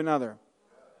kingdom to another.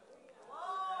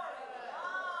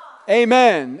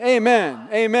 Amen, amen,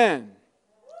 amen.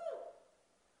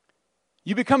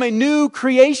 You become a new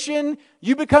creation.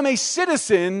 You become a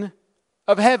citizen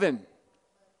of heaven.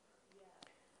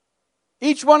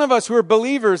 Each one of us who are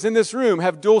believers in this room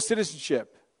have dual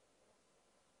citizenship.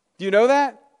 Do you know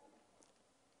that?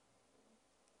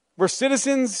 We're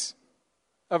citizens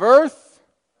of earth,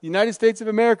 the United States of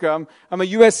America. I'm a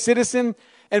U.S. citizen.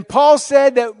 And Paul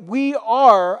said that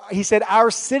he said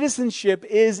our citizenship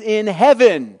is in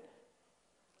heaven.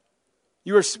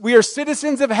 We are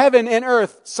citizens of heaven and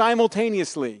earth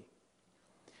simultaneously.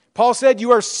 Paul said you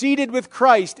are seated with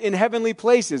Christ in heavenly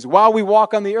places while we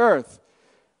walk on the earth.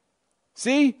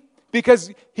 See?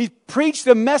 Because he preached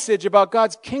the message about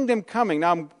God's kingdom coming.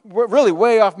 Now, I'm really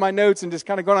way off my notes and just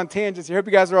kind of going on tangents here. I hope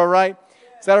you guys are all right.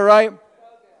 Is that all right?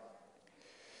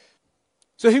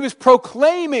 So he was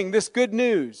proclaiming this good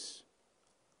news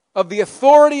of the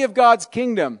authority of God's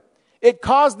kingdom. It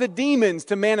caused the demons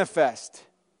to manifest.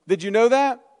 Did you know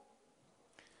that?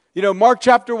 You know, Mark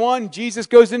chapter 1, Jesus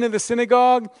goes into the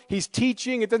synagogue. He's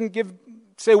teaching. It doesn't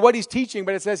say what he's teaching,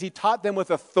 but it says he taught them with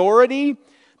authority.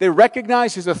 They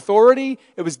recognized his authority.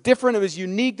 It was different. It was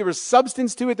unique. There was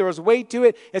substance to it. There was weight to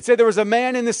it. It said there was a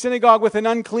man in the synagogue with an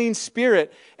unclean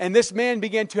spirit, and this man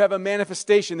began to have a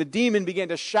manifestation. The demon began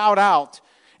to shout out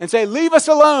and say, "Leave us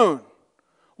alone.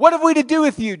 What have we to do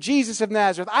with you, Jesus of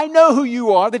Nazareth? I know who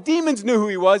you are." The demons knew who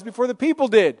he was before the people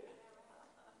did.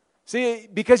 See,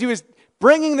 because he was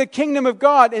bringing the kingdom of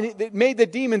God, and it made the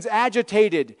demons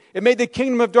agitated. It made the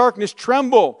kingdom of darkness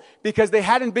tremble because they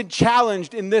hadn't been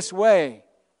challenged in this way.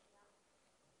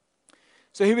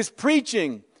 So he was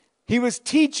preaching. He was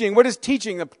teaching. What is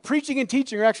teaching? Preaching and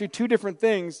teaching are actually two different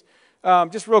things.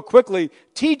 Just real quickly,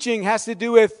 teaching has to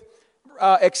do with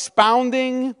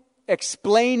expounding,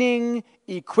 explaining,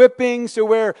 equipping. So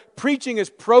where preaching is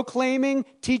proclaiming,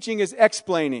 teaching is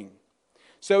explaining.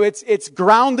 So it's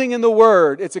grounding in the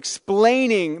Word. It's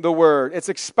explaining the Word. It's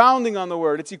expounding on the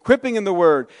Word. It's equipping in the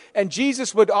Word. And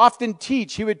Jesus would often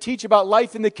teach. He would teach about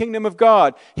life in the kingdom of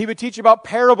God. He would teach about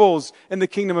parables in the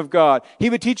kingdom of God. He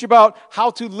would teach about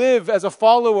how to live as a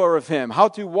follower of Him, how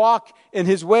to walk in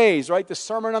His ways, right? The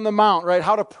Sermon on the Mount, right?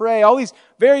 How to pray. All these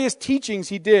various teachings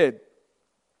He did.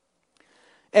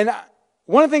 And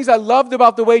one of the things I loved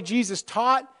about the way Jesus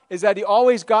taught is that He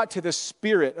always got to the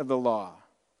spirit of the law.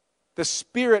 The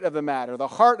spirit of the matter, the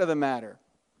heart of the matter.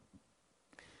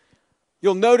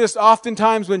 You'll notice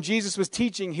oftentimes when Jesus was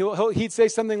teaching, he'd say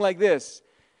something like this.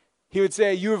 He would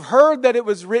say, "You have heard that it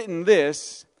was written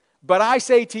this, but I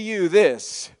say to you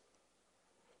this."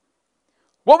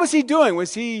 What was he doing?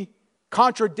 Was he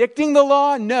contradicting the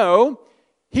law? No.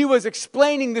 He was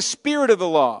explaining the spirit of the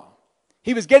law.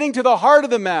 He was getting to the heart of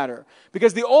the matter.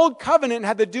 Because the old covenant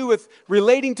had to do with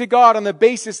relating to God on the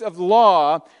basis of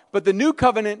law, but the new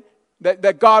covenant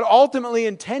that God ultimately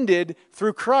intended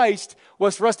through Christ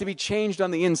was for us to be changed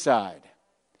on the inside.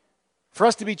 For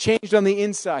us to be changed on the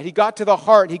inside. He got to the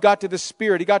heart. He got to the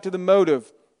spirit. He got to the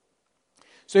motive.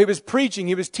 So he was preaching.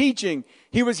 He was teaching.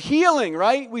 He was healing,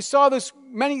 right? We saw this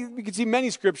we could see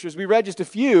many scriptures. We read just a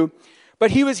few.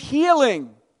 But he was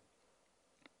healing.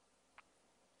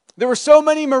 There were so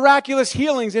many miraculous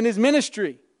healings in his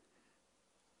ministry.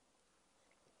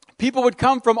 People would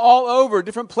come from all over,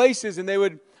 different places, and they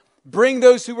would bring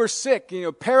those who were sick,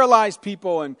 paralyzed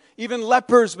people, and even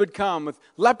lepers would come with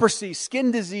leprosy,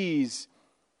 skin disease,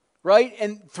 right?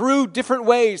 And through different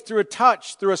ways, through a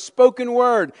touch, through a spoken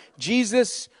word,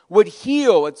 Jesus would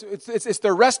heal. It's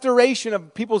the restoration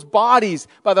of people's bodies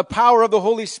by the power of the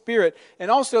Holy Spirit,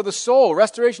 and also the soul,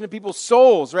 restoration of people's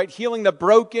souls, right? Healing the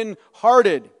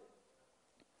broken-hearted.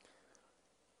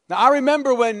 Now, I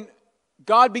remember when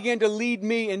God began to lead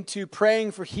me into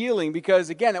praying for healing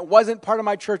because, again, it wasn't part of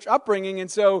my church upbringing.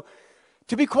 And so,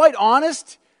 to be quite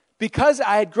honest, because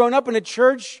I had grown up in a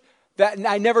church that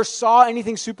I never saw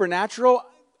anything supernatural,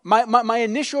 my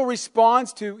initial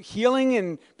response to healing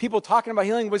and people talking about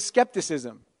healing was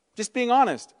skepticism. Just being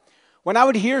honest. When I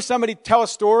would hear somebody tell a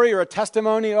story or a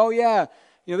testimony, "Oh yeah,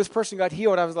 this person got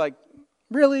healed," I was like,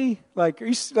 "Really? Are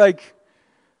you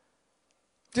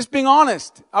just being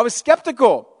honest?" I was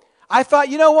skeptical. I thought,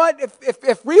 you know what?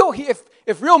 If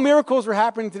real miracles were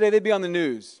happening today, they'd be on the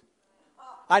news.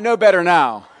 I know better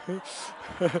now.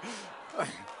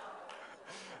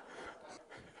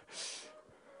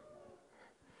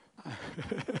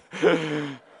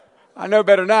 I know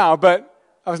better now, but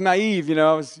I was naive,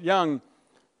 I was young.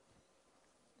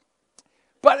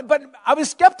 But I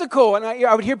was skeptical, and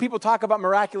I would hear people talk about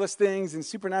miraculous things and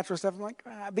supernatural stuff. I'm like,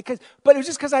 but it was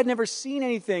just because I'd never seen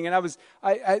anything, and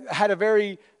I had a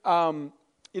very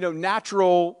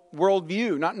natural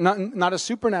worldview, not a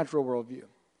supernatural worldview.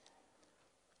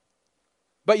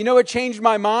 But you know what changed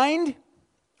my mind?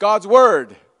 God's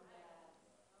Word.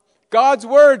 God's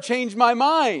Word changed my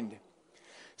mind.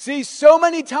 See, so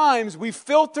many times we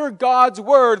filter God's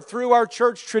Word through our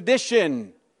church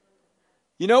tradition.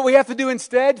 You know what we have to do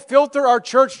instead? Filter our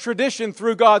church tradition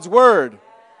through God's Word.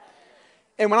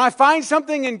 And when I find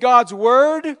something in God's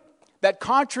Word that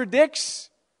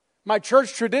contradicts my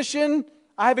church tradition,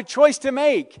 I have a choice to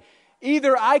make.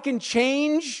 Either I can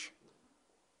change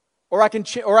or I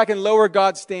can lower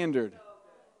God's standard.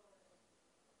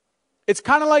 It's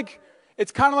kind of like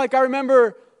I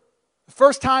remember the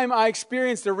first time I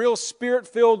experienced a real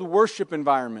spirit-filled worship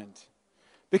environment.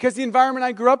 Because the environment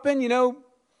I grew up in,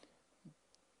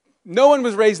 no one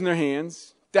was raising their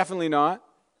hands. Definitely not.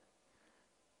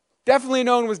 Definitely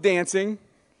no one was dancing.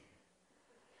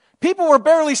 People were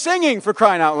barely singing, for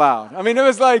crying out loud. I mean, it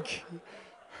was like...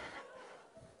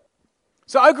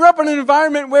 So I grew up in an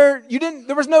environment where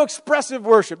there was no expressive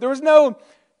worship. There was no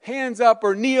hands up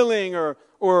or kneeling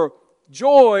or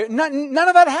joy. None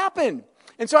of that happened.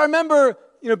 And so I remember,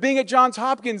 being at Johns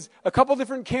Hopkins, a couple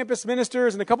different campus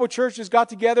ministers and a couple churches got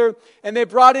together and they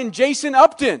brought in Jason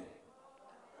Upton.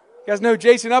 You guys know who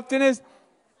Jason Upton is?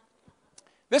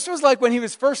 This was like when he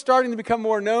was first starting to become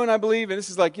more known, I believe. And this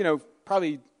is like,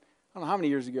 probably, I don't know how many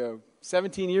years ago,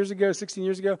 17 years ago, 16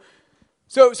 years ago.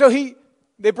 So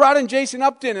they brought in Jason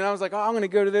Upton, and I was like, I'm going to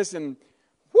go to this, and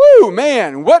whoo,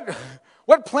 man,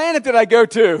 what planet did I go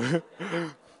to?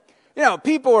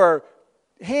 People are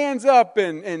hands up,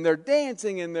 and they're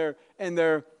dancing, and that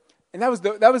was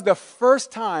the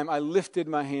first time I lifted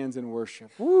my hands in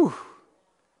worship. Woo!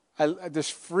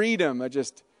 This freedom, I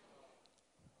just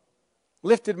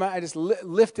lifted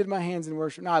my hands in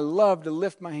worship. Now I love to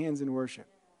lift my hands in worship.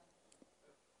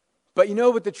 But you know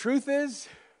what the truth is?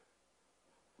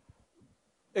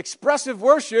 Expressive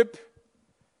worship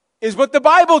is what the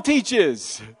Bible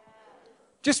teaches.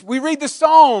 We read the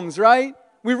Psalms, right?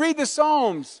 We read the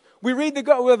Psalms. We read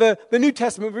the New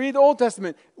Testament. We read the Old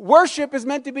Testament. Worship is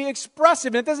meant to be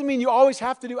expressive. And it doesn't mean you always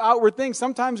have to do outward things.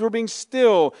 Sometimes we're being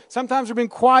still. Sometimes we're being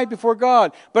quiet before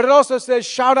God. But it also says,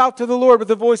 shout out to the Lord with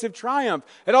a voice of triumph.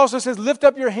 It also says, lift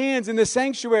up your hands in the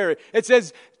sanctuary. It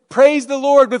says, praise the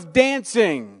Lord with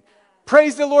dancing.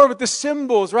 Praise the Lord with the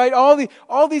cymbals, right?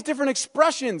 All these different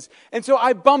expressions. And so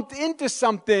I bumped into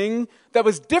something that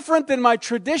was different than my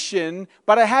tradition,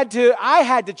 but I had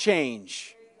to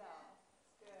change.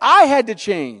 I had to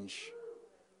change.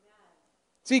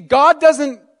 See, God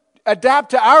doesn't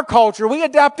adapt to our culture. We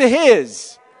adapt to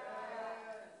His.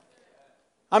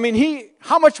 I mean,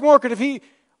 how much more could have He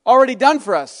already done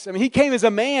for us? I mean, He came as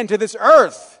a man to this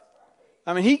earth.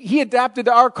 I mean, he adapted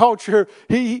to our culture.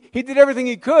 He did everything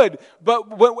He could. But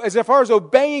as far as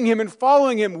obeying Him and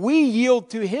following Him, we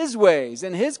yield to His ways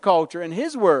and His culture and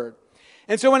His word.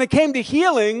 And so when it came to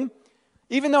healing,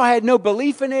 even though I had no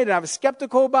belief in it and I was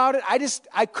skeptical about it,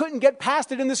 I couldn't get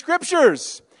past it in the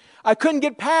Scriptures. I couldn't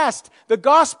get past the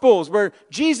Gospels where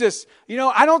Jesus,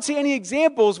 I don't see any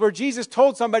examples where Jesus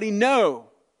told somebody no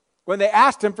when they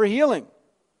asked Him for healing.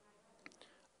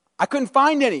 I couldn't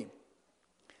find any.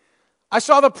 I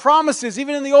saw the promises,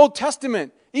 even in the Old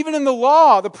Testament, even in the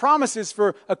law, the promises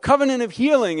for a covenant of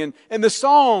healing. And in the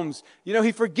Psalms,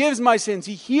 He forgives my sins.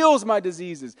 He heals my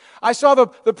diseases. I saw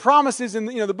the promises in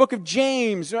the book of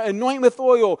James, anoint with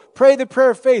oil, pray the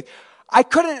prayer of faith.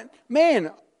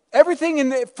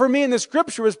 Everything for me in the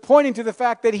Scripture was pointing to the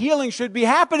fact that healing should be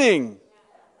happening.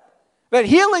 That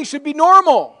healing should be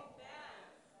normal.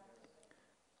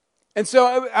 And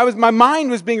so my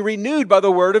mind was being renewed by the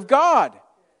Word of God.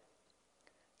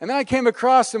 And then I came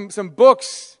across some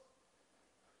books,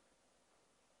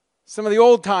 some of the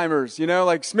old timers,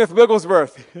 like Smith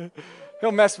Wigglesworth.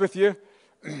 He'll mess with you.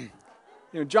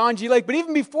 John G. Lake. But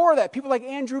even before that, people like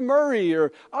Andrew Murray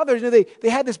or others, they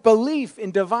had this belief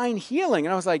in divine healing.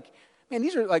 And I was like, man,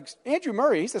 these are like Andrew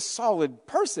Murray. He's a solid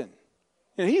person.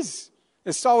 He's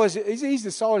as solid he's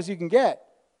as solid as you can get.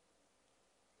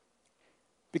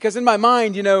 Because in my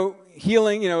mind,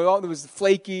 healing, it was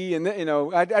flaky, and,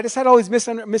 I just had all these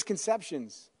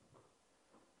misconceptions.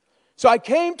 So I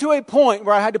came to a point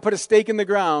where I had to put a stake in the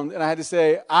ground, and I had to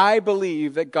say, I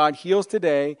believe that God heals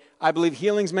today. I believe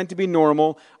healing's meant to be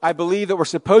normal. I believe that we're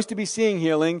supposed to be seeing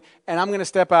healing, and I'm going to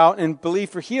step out and believe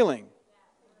for healing.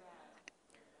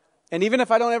 And even if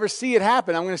I don't ever see it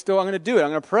happen, I'm going to do it. I'm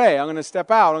going to pray. I'm going to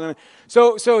step out.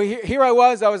 So here I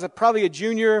was probably a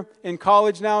junior in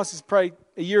college now. This is probably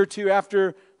a year or two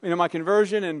after my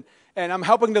conversion, and I'm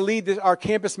helping to lead our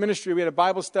campus ministry. We had a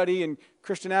Bible study and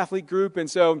Christian athlete group, and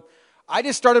so I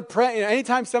just started praying.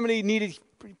 Anytime somebody needed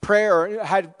prayer or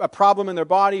had a problem in their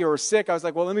body or was sick, I was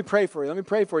like, well, let me pray for you. Let me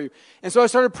pray for you. And so I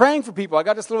started praying for people. I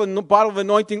got this little bottle of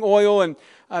anointing oil, and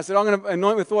I said, I'm going to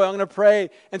anoint with oil. I'm going to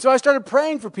pray. And so I started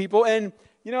praying for people, and,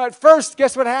 at first,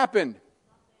 guess what happened?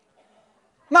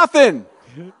 Nothing.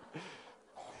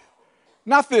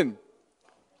 Nothing.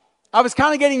 I was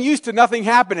kind of getting used to nothing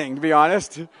happening, to be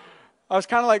honest. I was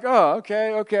kind of like, oh,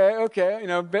 okay.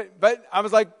 But I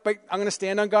was like, but I'm going to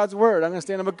stand on God's word. I'm going to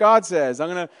stand on what God says.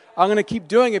 I'm going to keep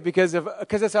doing it because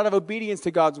it's out of obedience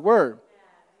to God's word.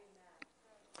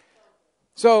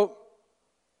 So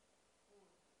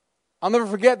I'll never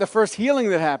forget the first healing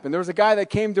that happened. There was a guy that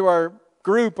came to our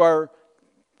group, our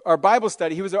Bible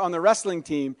study. He was on the wrestling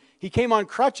team. He came on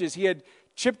crutches. He had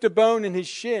chipped a bone in his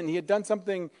shin. He had done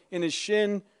something in his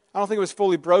shin. I don't think it was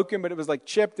fully broken, but it was like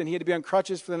chipped, and he had to be on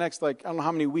crutches for the next, I don't know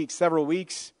how many weeks, several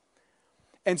weeks.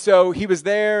 And so he was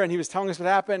there, and he was telling us what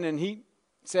happened, and he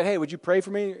said, hey, would you pray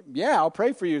for me? Yeah, I'll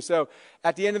pray for you. So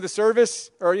at the end of the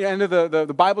service, or the end of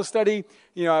the Bible study,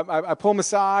 I pull him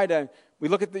aside, and we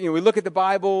look at the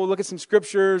Bible, look at some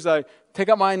scriptures. I take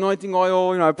out my anointing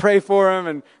oil, I pray for him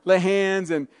and lay hands,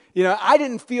 and I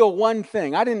didn't feel one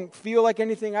thing. I didn't feel like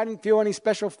anything. I didn't feel any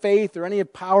special faith or any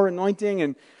power, anointing,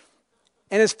 and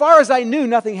as far as I knew,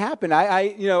 nothing happened.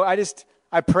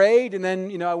 I prayed, and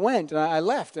then I went and I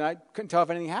left, and I couldn't tell if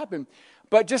anything happened.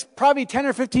 But just probably 10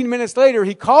 or 15 minutes later,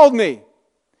 he called me.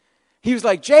 He was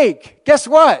like, Jake, guess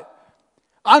what?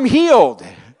 I'm healed.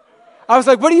 I was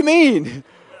like, what do you mean?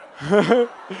 I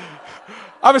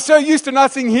was so used to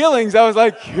not seeing healings. I was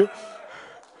like,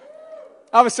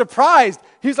 I was surprised.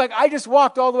 He was like, I just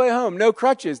walked all the way home, no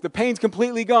crutches. The pain's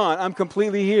completely gone. I'm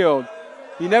completely healed.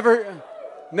 He never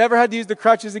had to use the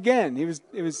crutches again. He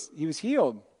was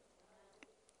healed.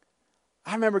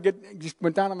 I remember just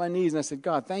went down on my knees and I said,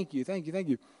 God, thank you.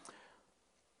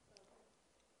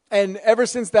 And ever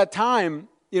since that time,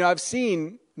 I've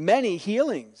seen many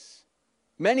healings,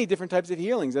 many different types of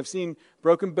healings. I've seen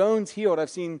broken bones healed. I've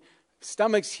seen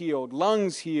stomachs healed,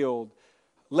 lungs healed,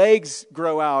 legs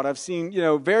grow out. I've seen,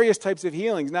 various types of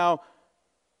healings. Now,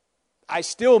 I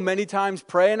still many times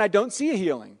pray and I don't see a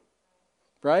healing,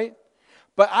 right?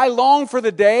 But I long for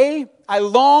the day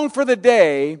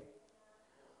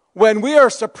when we are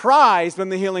surprised when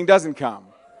the healing doesn't come,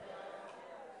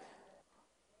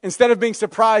 instead of being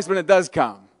surprised when it does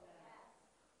come.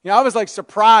 I was like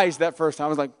surprised that first time. I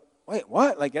was like, wait,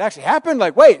 what? Like, it actually happened?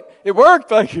 Like, wait, it worked?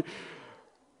 Like,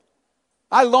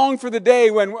 I long for the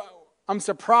day when I'm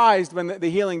surprised when the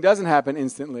healing doesn't happen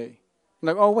instantly. I'm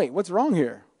like, oh, wait, what's wrong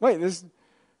here? Wait,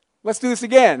 let's do this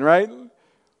again, right?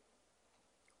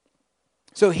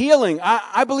 So healing,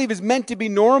 I believe, is meant to be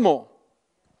normal.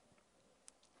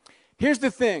 Here's the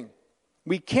thing.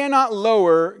 We cannot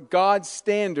lower God's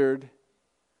standard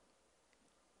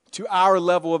to our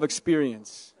level of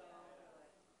experience.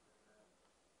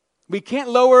 We can't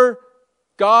lower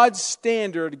God's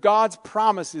standard, God's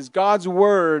promises, God's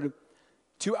word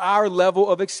to our level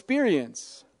of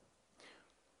experience.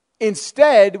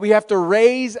 Instead, we have to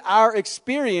raise our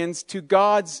experience to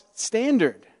God's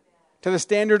standard, to the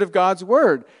standard of God's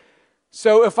word.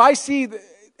 So if I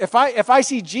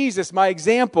see Jesus, my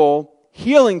example,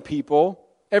 healing people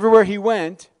everywhere he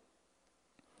went,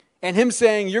 and him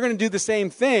saying, you're going to do the same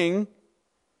thing,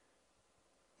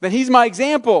 then he's my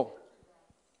example.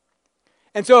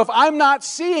 And so if I'm not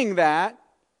seeing that,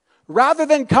 rather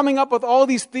than coming up with all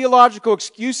these theological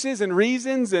excuses and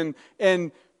reasons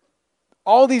and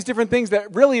all these different things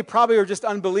that really probably are just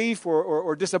unbelief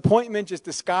or disappointment just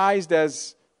disguised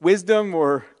as wisdom,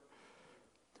 or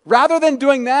rather than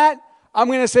doing that, I'm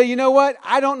going to say, you know what?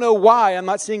 I don't know why I'm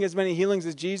not seeing as many healings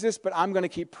as Jesus, but I'm going to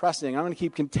keep pressing. I'm going to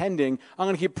keep contending. I'm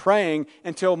going to keep praying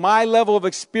until my level of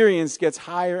experience gets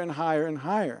higher and higher and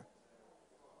higher.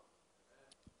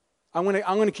 I'm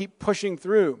going to keep pushing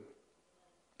through.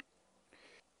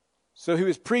 So he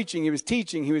was preaching, he was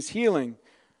teaching, he was healing.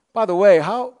 By the way,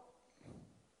 how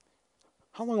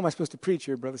long am I supposed to preach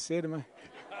here, Brother Sid? Am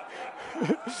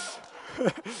I?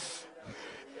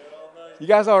 You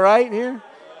guys all right here?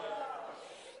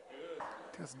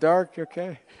 It's dark,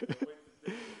 okay?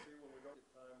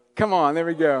 Come on, there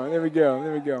we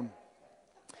go.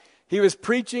 He was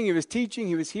preaching, he was teaching,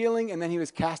 he was healing, and then he was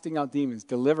casting out demons,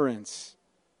 deliverance.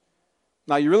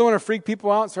 Now, you really want to freak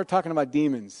people out? Start talking about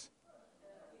demons.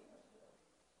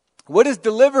 What is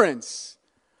deliverance?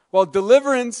 Well,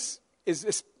 deliverance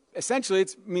is essentially,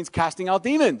 it means casting out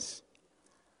demons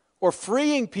or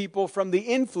freeing people from the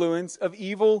influence of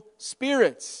evil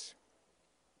spirits.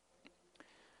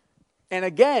 And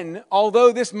again,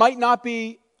 although this might not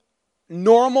be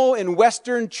normal in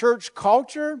Western church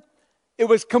culture, it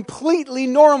was completely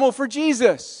normal for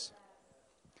Jesus.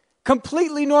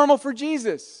 Completely normal for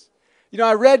Jesus. You know,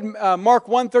 I read Mark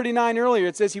 1:39 earlier.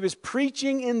 It says he was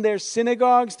preaching in their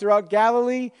synagogues throughout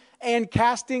Galilee and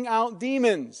casting out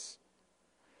demons.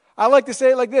 I like to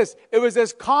say it like this. It was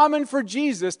as common for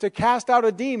Jesus to cast out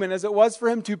a demon as it was for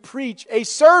him to preach a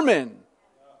sermon.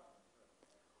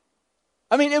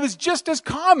 I mean, it was just as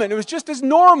common. It was just as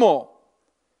normal.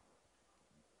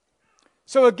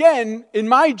 So again, in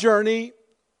my journey,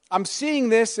 I'm seeing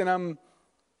this and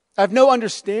I have no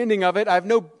understanding of it. I have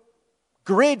no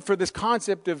grid for this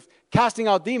concept of casting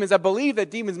out demons. I believe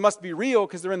that demons must be real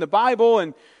because they're in the Bible,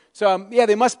 and so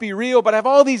they must be real, but I have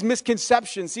all these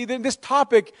misconceptions. See, this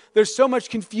topic, there's so much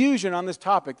confusion on this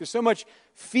topic. There's so much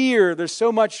fear. There's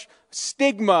so much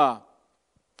stigma,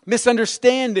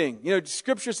 misunderstanding. You know,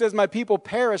 Scripture says, my people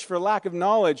perish for lack of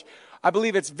knowledge. I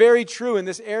believe it's very true in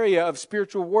this area of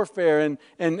spiritual warfare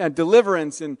and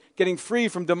deliverance and getting free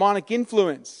from demonic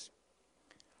influence.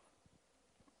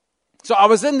 So I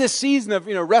was in this season of,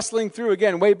 wrestling through,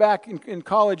 again, way back in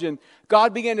college, and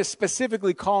God began to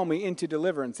specifically call me into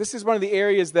deliverance. This is one of the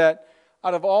areas that,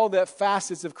 out of all the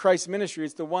facets of Christ's ministry,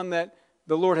 it's the one that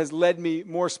the Lord has led me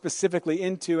more specifically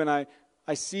into, and I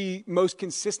see most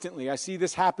consistently. I see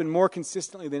this happen more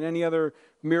consistently than any other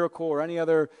miracle or any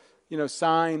other,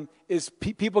 sign, is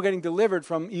people getting delivered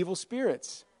from evil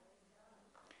spirits.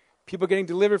 People getting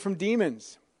delivered from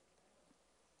demons.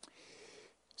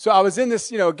 So I was in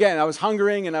this, again, I was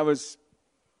hungering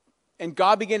and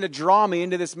God began to draw me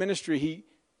into this ministry.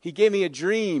 He gave me a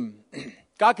dream.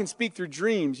 God can speak through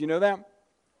dreams, you know that?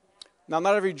 Now,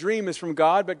 not every dream is from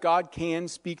God, but God can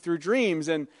speak through dreams.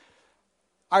 And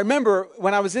I remember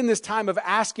when I was in this time of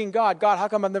asking God, how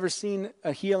come I've never seen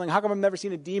a healing? How come I've never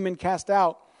seen a demon cast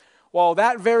out? Well,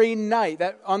 that very night,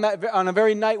 on a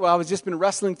very night while I was just been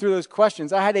wrestling through those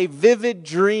questions, I had a vivid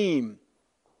dream.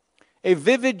 A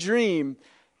vivid dream.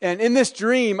 And in this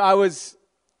dream, I was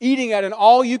eating at an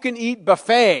all-you-can-eat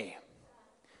buffet.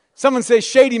 Someone say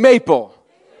Shady Maple.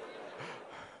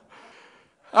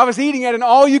 I was eating at an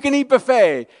all-you-can-eat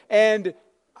buffet, and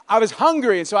I was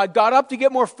hungry, and so I got up to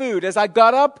get more food. As I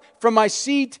got up from my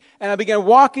seat and I began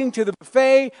walking to the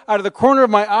buffet, out of the corner of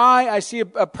my eye, I see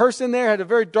a person there, had a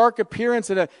very dark appearance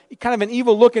and a kind of an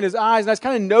evil look in his eyes. And I just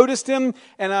kind of noticed him,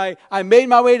 and I made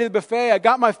my way to the buffet. I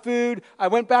got my food. I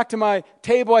went back to my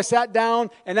table. I sat down,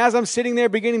 and as I'm sitting there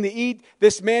beginning to eat,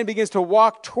 this man begins to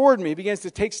walk toward me. He begins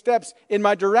to take steps in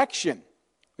my direction.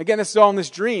 Again, this is all in this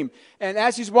dream. And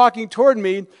as he's walking toward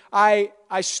me, I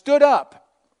stood up.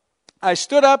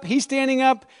 He's standing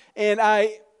up, and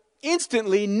I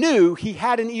instantly knew he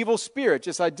had an evil spirit.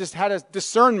 I just had a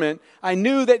discernment. I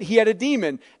knew that he had a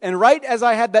demon. And right as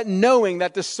I had that knowing,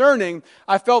 that discerning,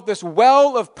 I felt this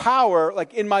well of power,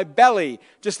 like in my belly,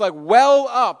 just like well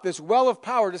up, this well of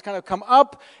power just kind of come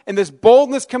up, and this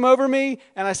boldness come over me.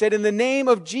 And I said, in the name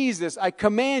of Jesus, I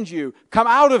command you, come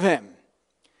out of him.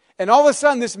 And all of a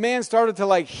sudden, this man started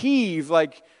to heave,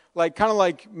 kind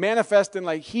of manifest and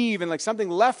heave, and something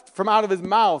left from out of his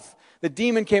mouth. The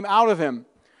demon came out of him.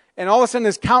 And all of a sudden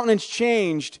his countenance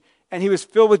changed, and he was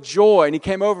filled with joy. And he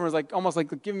came over and was almost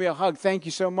giving me a hug. Thank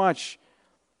you so much.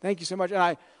 Thank you so much.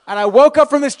 And I woke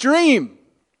up from this dream.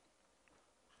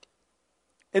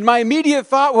 And my immediate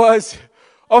thought was,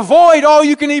 avoid all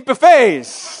you can eat buffets.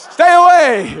 Stay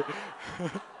away.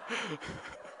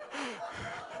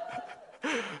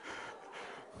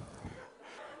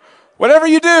 Whatever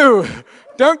you do,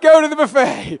 don't go to the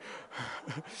buffet.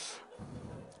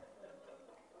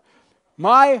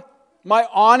 My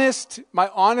honest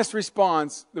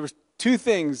response, there was two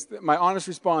things. My honest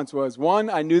response was,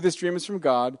 one, I knew this dream was from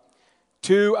God.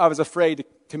 Two, I was afraid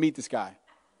to meet this guy.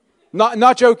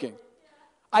 Not joking.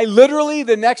 I literally,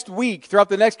 the next week, throughout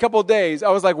the next couple of days, I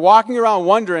was walking around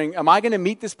wondering, am I going to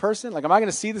meet this person? Am I going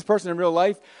to see this person in real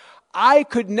life? I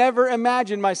could never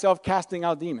imagine myself casting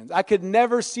out demons. I could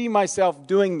never see myself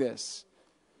doing this.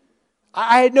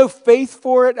 I had no faith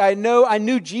for it. I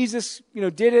knew Jesus,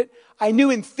 did it. I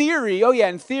knew in theory,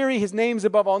 his name's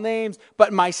above all names.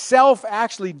 But myself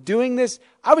actually doing this,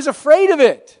 I was afraid of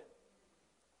it.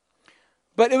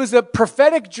 But it was a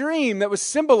prophetic dream that was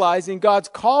symbolizing God's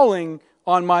calling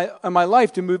on my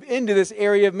life to move into this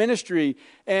area of ministry.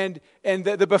 And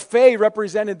the buffet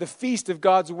represented the feast of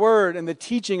God's word and the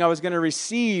teaching I was going to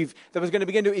receive that was going to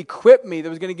begin to equip me, that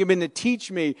was going to begin to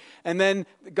teach me. And then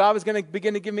God was going to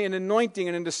begin to give me an anointing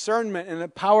and a discernment and the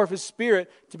power of his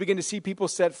spirit to begin to see people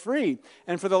set free.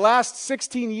 And for the last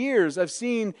 16 years, I've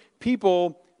seen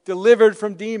people delivered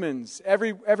from demons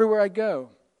everywhere I go.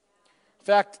 In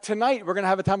fact, tonight we're going to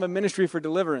have a time of ministry for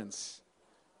deliverance.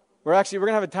 We're going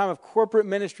to have a time of corporate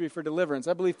ministry for deliverance.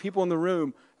 I believe people in the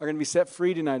room are going to be set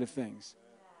free tonight of things.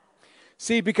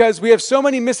 See, because we have so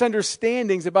many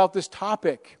misunderstandings about this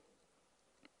topic.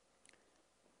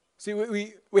 See,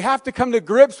 we have to come to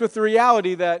grips with the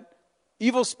reality that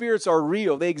evil spirits are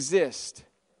real. They exist.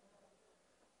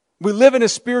 We live in a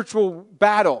spiritual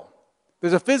battle.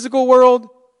 There's a physical world.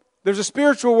 There's a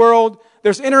spiritual world.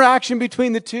 There's interaction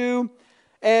between the two.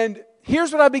 And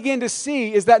here's what I began to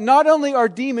see is that not only are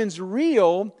demons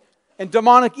real and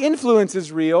demonic influence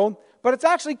is real, but it's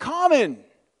actually common.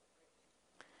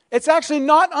 It's actually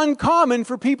not uncommon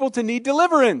for people to need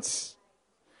deliverance.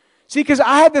 See, because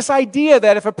I had this idea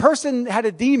that if a person had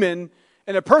a demon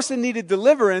and a person needed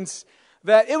deliverance,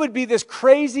 that it would be this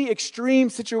crazy, extreme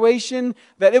situation,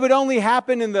 that it would only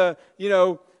happen in the,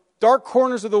 dark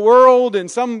corners of the world in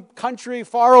some country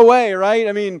far away, right?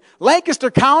 I mean, Lancaster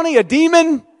County, a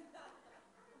demon?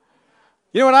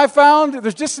 You know what I found?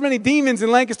 There's just as many demons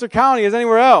in Lancaster County as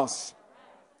anywhere else.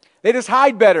 They just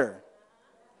hide better.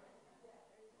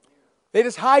 They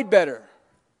just hide better.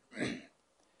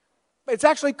 It's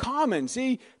actually common,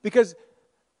 see, because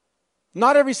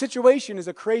not every situation is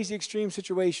a crazy, extreme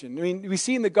situation. I mean, we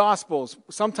see in the Gospels,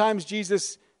 sometimes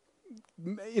Jesus,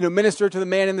 ministered to the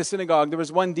man in the synagogue. There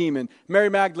was one demon. Mary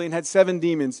Magdalene had 7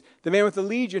 demons. The man with the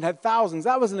legion had thousands.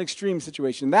 That was an extreme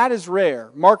situation. That is rare.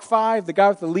 Mark 5, the guy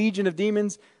with the legion of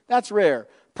demons, that's rare.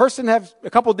 Person have a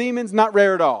couple demons, not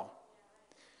rare at all.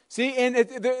 See, and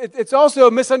it's also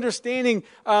a misunderstanding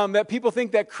that people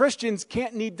think that Christians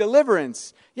can't need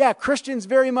deliverance. Yeah, Christians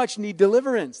very much need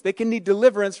deliverance. They can need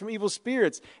deliverance from evil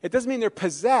spirits. It doesn't mean they're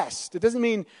possessed. It doesn't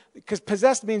mean, because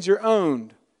possessed means you're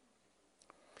owned.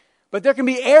 But there can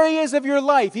be areas of your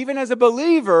life, even as a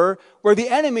believer, where the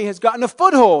enemy has gotten a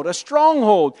foothold, a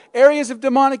stronghold, areas of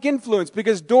demonic influence,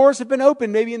 because doors have been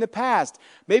opened maybe in the past.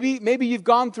 Maybe you've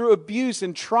gone through abuse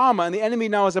and trauma, and the enemy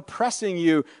now is oppressing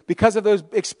you because of those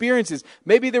experiences.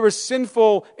 Maybe there were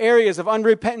sinful areas of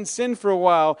unrepentant sin for a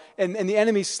while, and the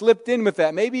enemy slipped in with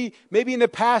that. Maybe in the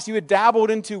past you had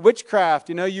dabbled into witchcraft.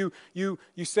 You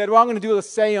said, well, I'm going to do a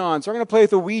seance, or I'm going to play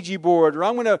with a Ouija board, or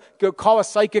I'm going to go call a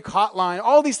psychic hotline.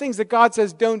 All these things that God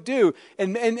says don't do.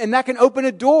 And that can open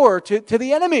a door to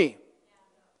the enemy.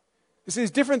 This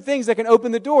is different things that can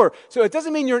open the door. So it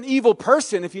doesn't mean you're an evil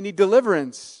person if you need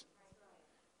deliverance.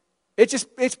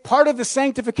 It's part of the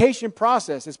sanctification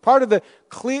process. It's part of the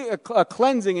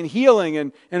cleansing and healing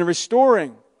and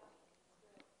restoring.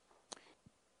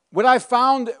 What I've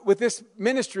found with this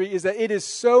ministry is that it is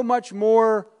so much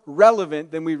more relevant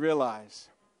than we realize.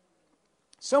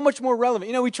 So much more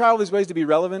relevant. We try all these ways to be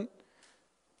relevant.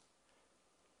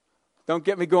 Don't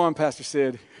get me going, Pastor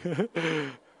Sid.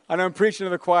 I know I'm preaching to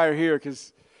the choir here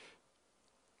because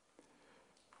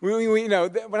we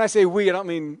when I say we, I don't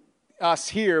mean us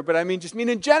here, but I mean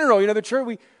in general. The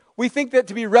church, we think that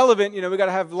to be relevant, we got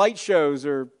to have light shows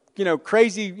or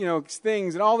crazy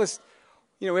things and all this.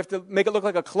 We have to make it look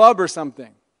like a club or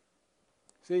something.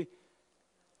 See,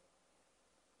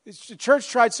 the church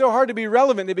tried so hard to be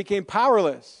relevant, they became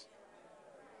powerless.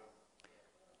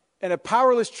 And a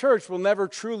powerless church will never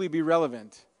truly be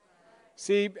relevant.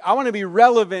 See, I want to be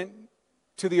relevant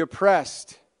to the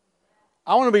oppressed.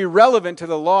 I want to be relevant to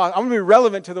the lost. I want to be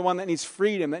relevant to the one that needs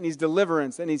freedom, that needs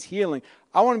deliverance, that needs healing.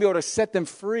 I want to be able to set them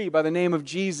free by the name of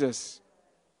Jesus.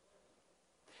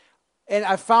 And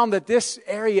I found that this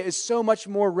area is so much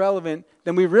more relevant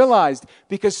than we realized,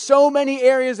 because so many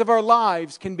areas of our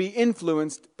lives can be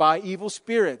influenced by evil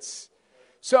spirits.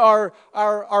 So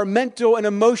our mental and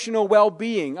emotional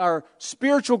well-being, our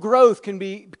spiritual growth can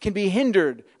be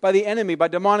hindered by the enemy, by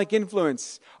demonic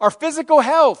influence. Our physical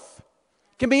health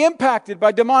can be impacted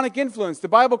by demonic influence. The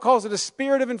Bible calls it a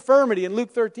spirit of infirmity in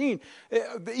Luke 13.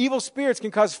 The evil spirits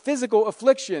can cause physical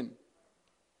affliction.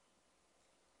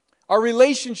 Our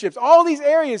relationships, all these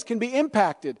areas can be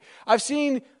impacted. I've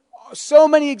seen so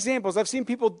many examples. I've seen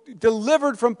people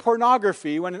delivered from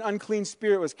pornography when an unclean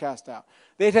spirit was cast out.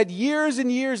 They'd had years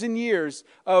and years and years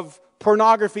of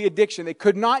pornography addiction. They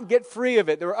could not get free of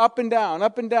it. They were up and down,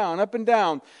 up and down, up and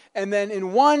down. And then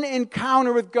in one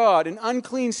encounter with God, an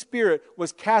unclean spirit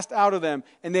was cast out of them,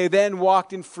 and they then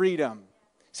walked in freedom.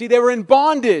 See, they were in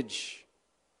bondage.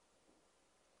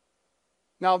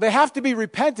 Now, they have to be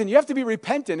repentant. You have to be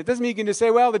repentant. It doesn't mean you can just say,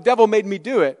 well, the devil made me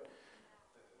do it.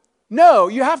 No,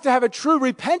 you have to have a true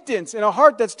repentance and a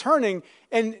heart that's turning.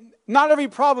 And not every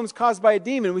problem is caused by a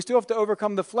demon. We still have to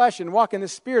overcome the flesh and walk in the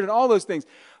spirit and all those things.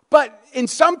 But in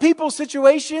some people's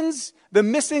situations, the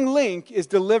missing link is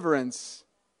deliverance.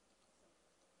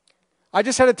 I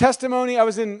just had a testimony. I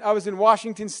was in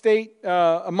Washington State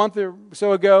a month or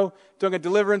so ago doing a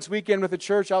deliverance weekend with a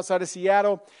church outside of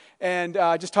Seattle. And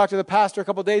I just talked to the pastor a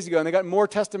couple days ago, and they got more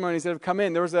testimonies that have come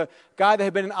in. There was a guy that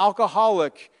had been an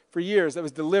alcoholic for years that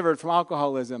was delivered from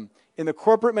alcoholism in the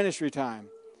corporate ministry time.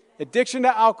 Addiction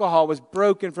to alcohol was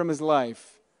broken from his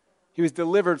life. He was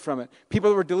delivered from it. People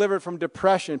that were delivered from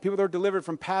depression. People that were delivered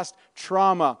from past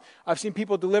trauma. I've seen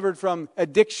people delivered from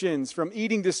addictions, from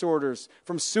eating disorders,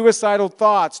 from suicidal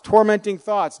thoughts, tormenting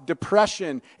thoughts,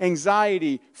 depression,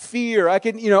 anxiety, fear.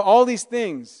 All these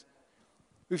things.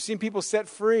 We've seen people set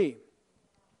free.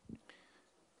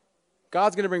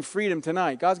 God's going to bring freedom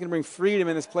tonight. God's going to bring freedom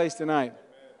in this place tonight.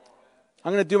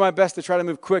 I'm going to do my best to try to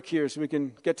move quick here so we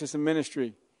can get to some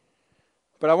ministry.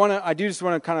 But I do just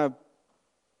want to kind of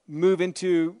move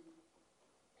into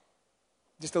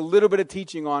just a little bit of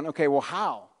teaching on, okay, well,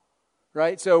 how?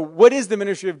 Right? So what is the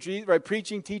ministry of Jesus, right?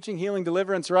 Preaching, teaching, healing,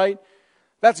 deliverance, right?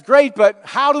 That's great, but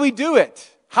how do we do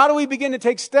it? How do we begin to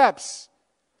take steps?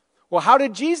 Well, how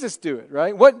did Jesus do it,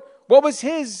 right? What was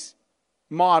his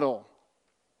model?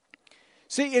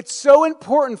 See, it's so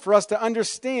important for us to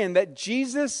understand that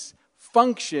Jesus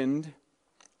functioned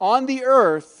on the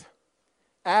earth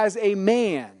as a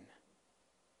man.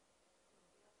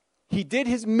 He did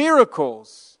his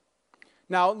miracles.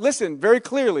 Now, listen very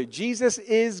clearly. Jesus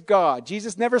is God.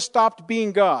 Jesus never stopped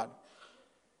being God.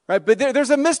 Right? But there's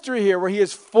a mystery here where he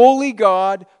is fully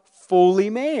God, fully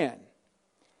man.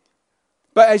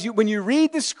 But when you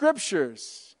read the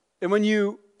scriptures, and when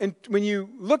you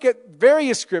look at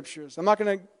various scriptures, I'm not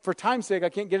going to, for time's sake, I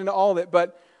can't get into all of it,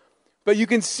 but you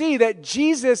can see that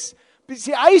Jesus,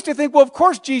 I used to think, well, of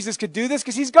course Jesus could do this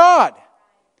because he's God.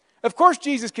 Of course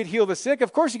Jesus could heal the sick.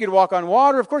 Of course he could walk on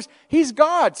water. Of course he's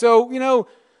God. So,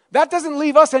 that doesn't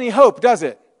leave us any hope, does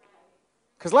it?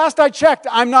 Because last I checked,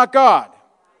 I'm not God.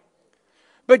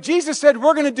 But Jesus said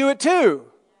we're going to do it too.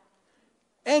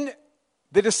 And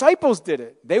the disciples did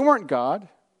it. They weren't God.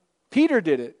 Peter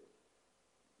did it.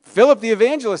 Philip the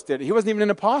evangelist did it. He wasn't even an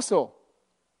apostle.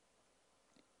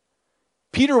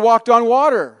 Peter walked on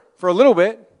water for a little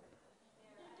bit.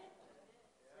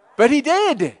 But he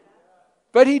did.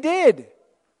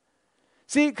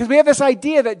 See, because we have this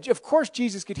idea that, of course,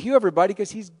 Jesus could heal everybody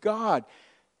because he's God.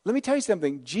 Let me tell you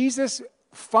something. Jesus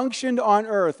functioned on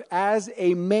earth as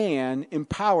a man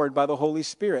empowered by the Holy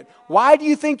Spirit. Why do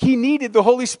you think he needed the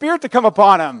Holy Spirit to come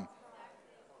upon him?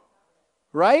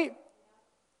 Right?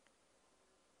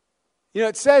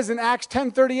 It says in Acts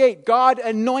 10:38, God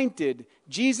anointed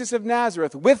Jesus of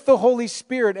Nazareth with the Holy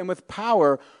Spirit and with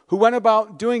power, who went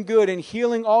about doing good and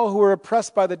healing all who were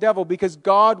oppressed by the devil, because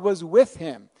God was with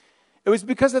him. It was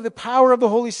because of the power of the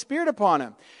Holy Spirit upon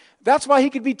him. That's why he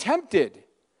could be tempted.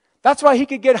 That's why he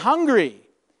could get hungry.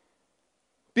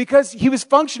 Because he was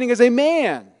functioning as a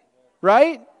man,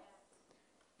 right?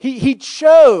 He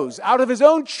chose, out of his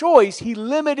own choice, he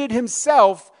limited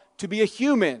himself to be a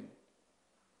human.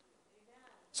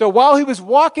 So while he was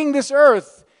walking this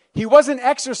earth, he wasn't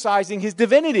exercising his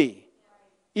divinity.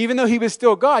 Even though he was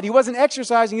still God, he wasn't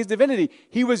exercising his divinity.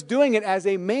 He was doing it as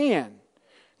a man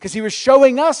because he was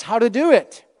showing us how to do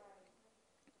it.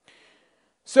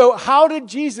 So how did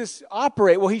Jesus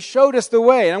operate? Well, he showed us the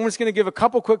way. And I'm just going to give a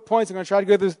couple quick points. I'm going to try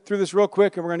to go through this real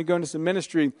quick, and we're going to go into some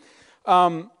ministry.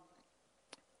 The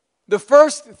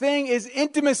first thing is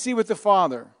intimacy with the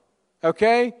Father.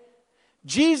 Okay?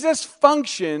 Jesus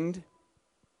functioned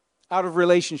out of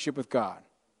relationship with God.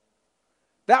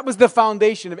 That was the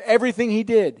foundation of everything he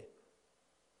did.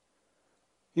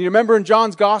 You remember in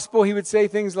John's gospel, he would say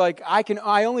things like,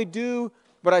 I only do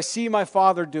what I see my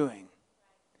Father doing.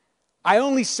 I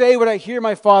only say what I hear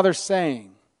my Father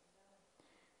saying.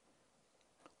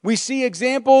 We see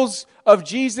examples of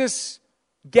Jesus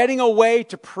getting away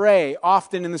to pray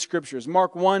often in the scriptures.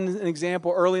 Mark 1, an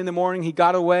example, early in the morning, he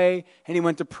got away and he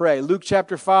went to pray. Luke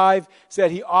chapter 5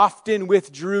 said he often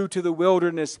withdrew to the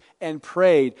wilderness and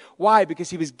prayed. Why?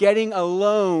 Because he was getting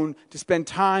alone to spend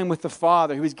time with the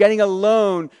Father. He was getting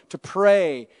alone to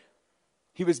pray.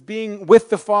 He was being with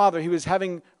the Father. He was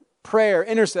having prayer,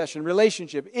 intercession,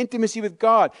 relationship, intimacy with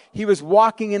God. He was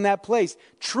walking in that place.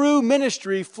 True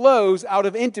ministry flows out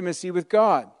of intimacy with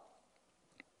God.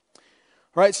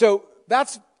 Right, so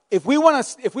if we want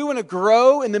to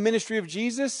grow in the ministry of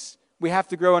Jesus, we have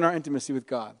to grow in our intimacy with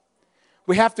God.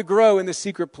 We have to grow in the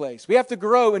secret place. We have to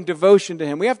grow in devotion to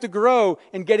him. We have to grow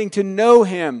in getting to know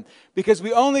him, because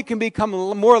we only can become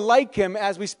more like him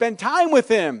as we spend time with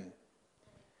him.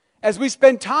 As we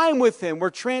spend time with him,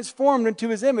 we're transformed into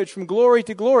his image from glory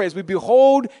to glory. As we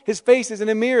behold his face as in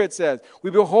a mirror, it says.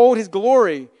 We behold his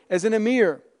glory as in a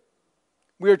mirror.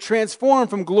 We are transformed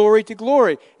from glory to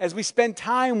glory as we spend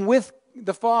time with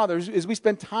the Father, as we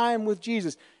spend time with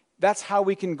Jesus, that's how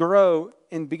we can grow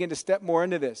and begin to step more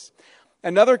into this.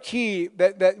 Another key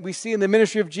that we see in the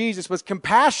ministry of Jesus was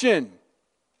compassion.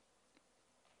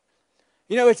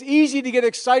 You know, it's easy to get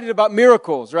excited about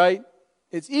miracles, right?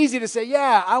 It's easy to say,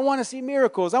 yeah, I want to see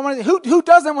miracles. Who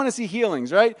doesn't want to see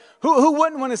healings, right? Who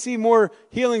wouldn't want to see more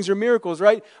healings or miracles,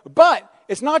 right? But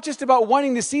it's not just about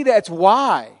wanting to see that, it's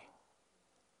why.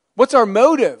 What's our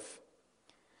motive?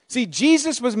 See,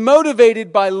 Jesus was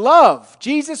motivated by love.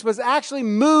 Jesus was actually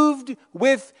moved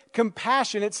with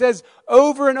compassion. It says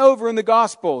over and over in the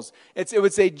Gospels, it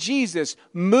would say Jesus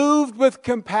moved with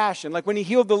compassion. Like when he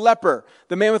healed the leper,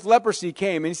 the man with leprosy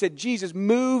came and he said, Jesus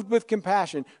moved with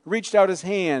compassion, reached out his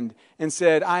hand and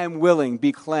said, I am willing,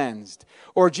 be cleansed.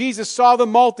 Or Jesus saw the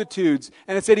multitudes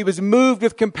and it said he was moved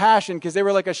with compassion because they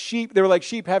were like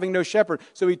sheep having no shepherd.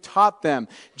 So he taught them.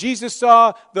 Jesus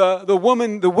saw the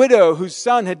woman, the widow whose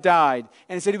son had died,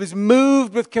 and it said he was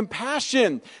moved with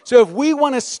compassion. So if we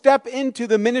want to step into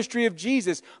the ministry of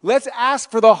Jesus, let's ask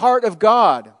for the heart of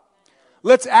God.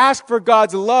 Let's ask for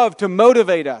God's love to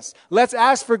motivate us. Let's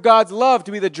ask for God's love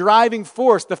to be the driving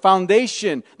force, the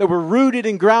foundation, that we're rooted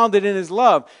and grounded in his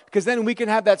love, because then we can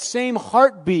have that same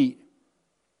heartbeat.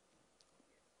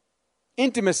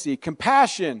 Intimacy,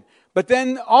 compassion, but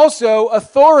then also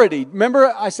authority.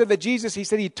 Remember I said that Jesus, he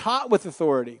said he taught with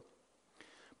authority.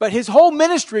 But his whole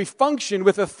ministry functioned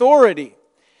with authority.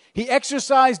 He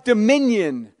exercised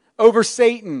dominion over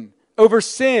Satan, over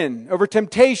sin, over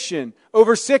temptation,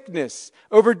 over sickness,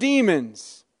 over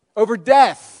demons, over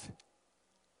death.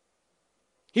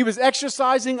 He was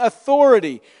exercising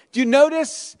authority. Do you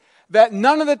notice that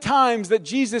none of the times that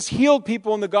Jesus healed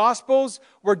people in the Gospels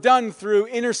were done through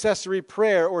intercessory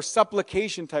prayer or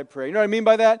supplication type prayer? You know what I mean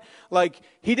by that? Like,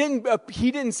 he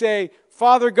didn't say,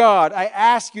 Father God, I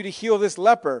ask you to heal this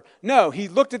leper. No, he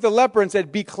looked at the leper and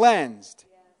said, be cleansed.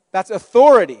 That's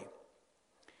authority.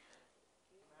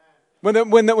 When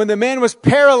the man was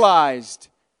paralyzed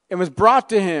and was brought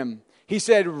to him, he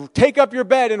said, take up your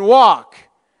bed and walk.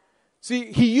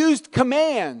 See, he used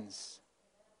commands.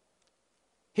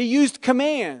 He used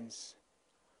commands.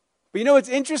 But you know what's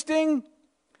interesting?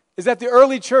 Is that the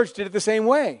early church did it the same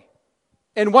way.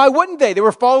 And why wouldn't they? They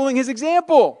were following his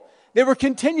example. They were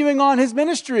continuing on his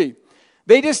ministry.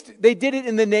 They did it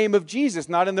in the name of Jesus,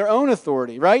 not in their own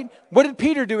authority, right? What did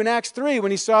Peter do in Acts 3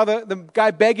 when he saw the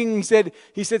guy begging?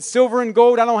 He said, silver and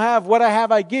gold I don't have, what I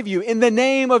have I give you. In the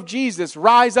name of Jesus,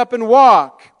 rise up and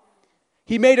walk.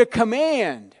 He made a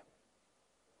command.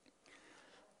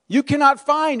 You cannot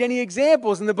find any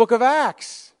examples in the book of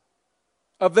Acts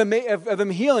of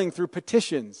them healing through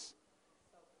petitions.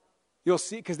 You'll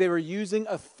see, because they were using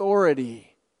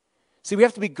authority. See, we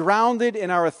have to be grounded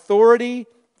in our authority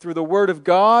through the Word of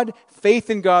God, faith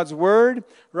in God's Word,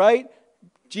 right?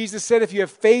 Jesus said if you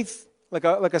have faith like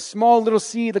a small little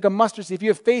seed, like a mustard seed, if you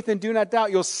have faith and do not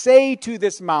doubt, you'll say to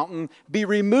this mountain, be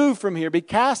removed from here, be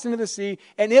cast into the sea,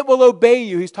 and it will obey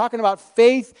you. He's talking about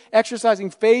faith, exercising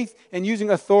faith, and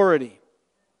using authority.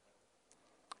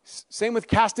 Same with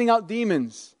casting out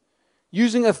demons,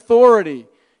 using authority.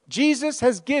 Jesus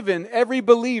has given every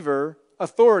believer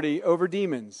authority over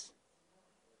demons.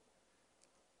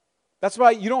 That's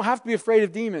why you don't have to be afraid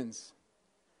of demons.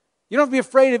 You don't have to be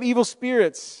afraid of evil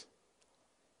spirits.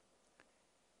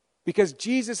 Because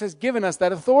Jesus has given us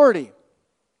that authority.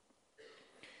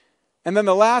 And then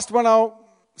the last one I'll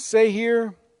say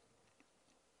here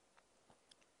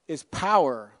is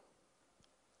power,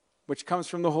 which comes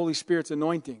from the Holy Spirit's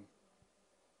anointing.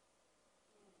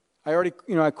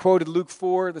 I quoted Luke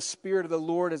 4, the Spirit of the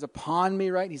Lord is upon me,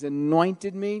 right? He's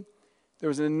anointed me. There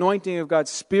was an anointing of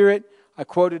God's Spirit. I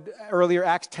quoted earlier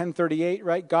Acts 10:38,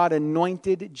 right? God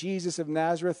anointed Jesus of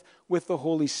Nazareth with the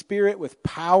Holy Spirit, with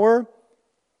power.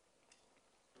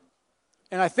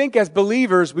 And I think as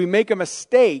believers, we make a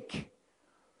mistake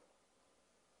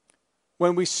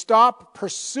when we stop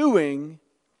pursuing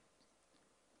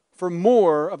for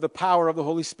more of the power of the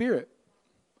Holy Spirit.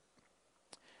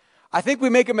 I think we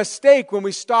make a mistake when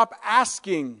we stop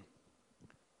asking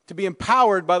to be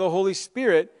empowered by the Holy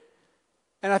Spirit.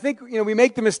 And I think, we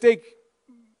make the mistake,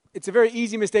 it's a very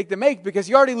easy mistake to make because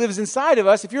He already lives inside of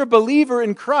us. If you're a believer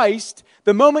in Christ,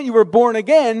 the moment you were born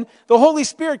again, the Holy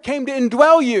Spirit came to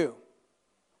indwell you.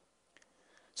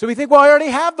 So we think, well, I already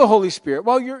have the Holy Spirit.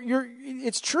 Well,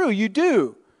 it's true, you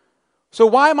do. So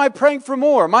why am I praying for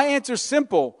more? My answer is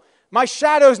simple. My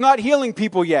shadow's not healing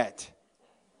people yet.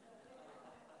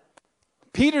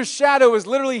 Peter's shadow was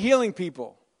literally healing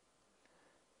people.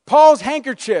 Paul's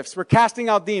handkerchiefs were casting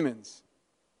out demons.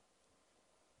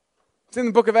 It's in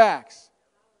the book of Acts.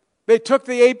 They took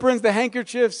the aprons, the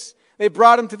handkerchiefs, They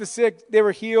brought him to the sick. They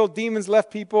were healed. Demons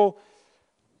left people.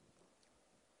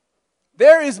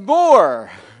 There is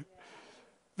more.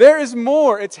 There is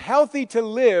more. It's healthy to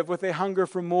live with a hunger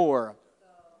for more.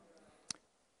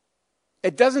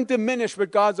 It doesn't diminish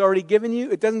what God's already given you.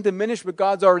 It doesn't diminish what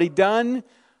God's already done.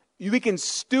 We can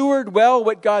steward well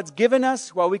what God's given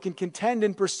us while we can contend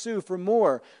and pursue for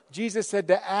more. Jesus said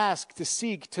to ask, to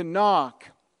seek, to knock.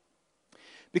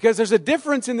 Because there's a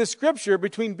difference in the Scripture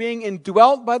between being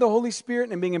indwelt by the Holy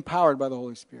Spirit and being empowered by the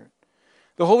Holy Spirit.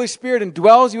 The Holy Spirit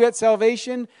indwells you at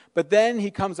salvation, but then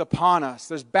He comes upon us.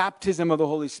 There's baptism of the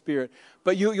Holy Spirit.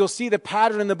 But you'll see the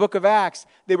pattern in the book of Acts.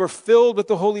 They were filled with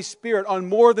the Holy Spirit on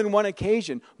more than one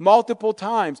occasion, multiple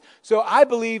times. So I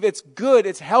believe it's good,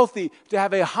 it's healthy to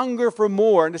have a hunger for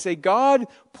more and to say, God,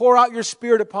 pour out your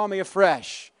Spirit upon me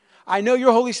afresh. I know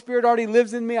your Holy Spirit already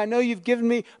lives in me. I know you've given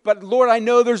me, but Lord, I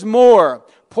know there's more.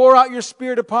 Pour out your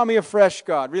Spirit upon me afresh,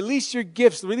 God. Release your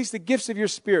gifts. Release the gifts of your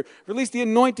Spirit. Release the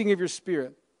anointing of your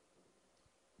Spirit.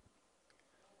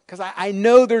 Because I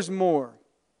know there's more.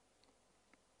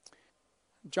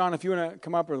 John, if you want to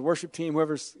come up, or the worship team,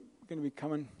 whoever's going to be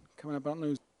coming up, I don't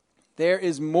know. There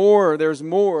is more. There's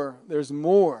more. There's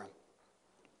more.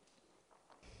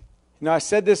 Now, I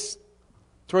said this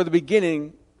toward the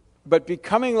beginning, but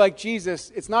becoming like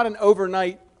Jesus, it's not an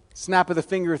overnight snap of the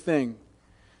finger thing.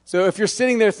 So if you're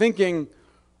sitting there thinking,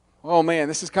 oh man,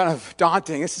 this is kind of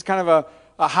daunting. This is kind of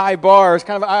a high bar. It's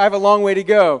kind of, I have a long way to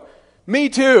go. Me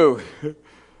too.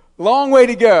 Long way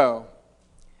to go.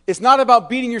 It's not about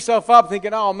beating yourself up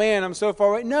thinking, oh man, I'm so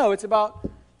far away. No, it's about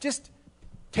just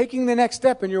taking the next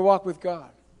step in your walk with God.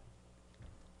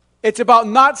 It's about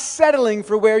not settling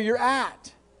for where you're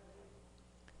at.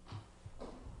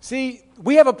 See,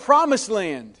 we have a promised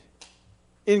land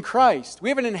in Christ. We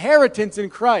have an inheritance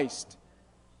in Christ.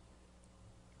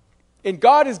 And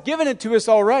God has given it to us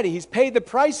already. He's paid the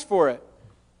price for it.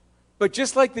 But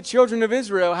just like the children of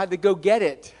Israel had to go get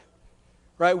it,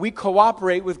 right? We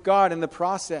cooperate with God in the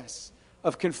process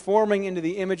of conforming into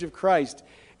the image of Christ.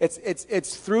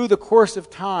 It's through the course of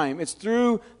time. It's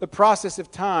through the process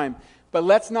of time. But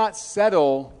let's not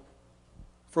settle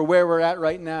for where we're at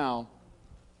right now.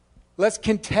 Let's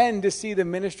contend to see the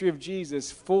ministry of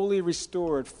Jesus fully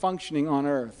restored, functioning on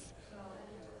earth.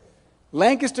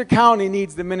 Lancaster County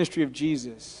needs the ministry of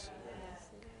Jesus.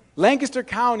 Lancaster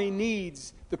County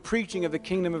needs the preaching of the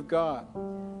kingdom of God,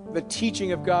 the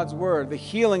teaching of God's word, the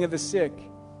healing of the sick.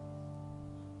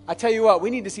 I tell you what, we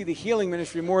need to see the healing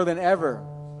ministry more than ever.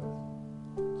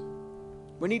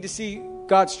 We need to see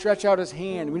God stretch out His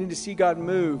hand. We need to see God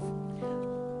move.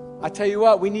 I tell you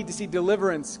what, we need to see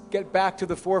deliverance get back to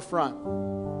the forefront.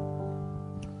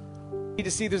 We need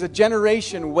to see there's a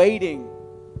generation waiting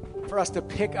for us to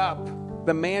pick up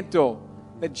the mantle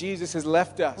that Jesus has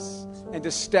left us and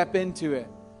to step into it.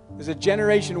 There's a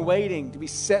generation waiting to be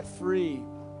set free.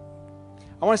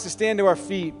 I want us to stand to our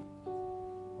feet.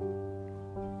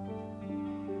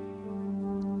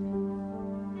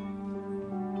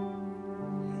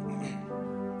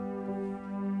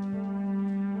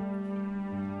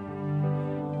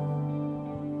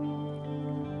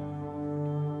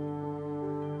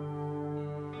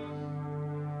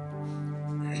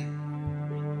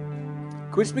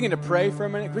 Can we just begin to pray for a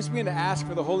minute? Can we just begin to ask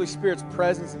for the Holy Spirit's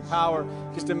presence and power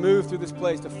just to move through this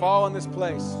place, to fall in this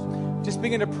place? Just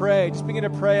begin to pray. Just begin to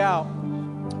pray out.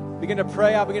 Begin to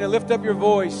pray out. Begin to lift up your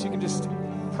voice. You can just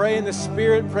pray in the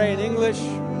Spirit, pray in English,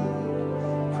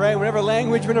 pray in whatever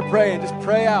language you want to pray in. Just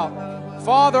pray out.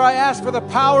 Father, I ask for the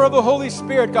power of the Holy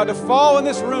Spirit, God, to fall in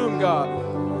this room, God.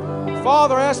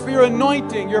 Father, I ask for your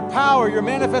anointing, your power, your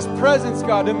manifest presence,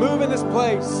 God, to move in this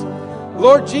place.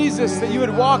 Lord Jesus, that you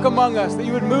would walk among us, that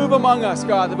you would move among us,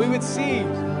 God, that we would see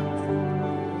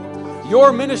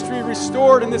your ministry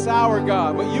restored in this hour,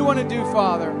 God. What you want to do,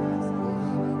 Father.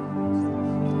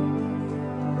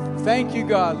 Thank you,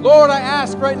 God. Lord, I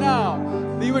ask right now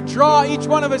that you would draw each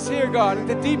one of us here, God,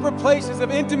 into deeper places of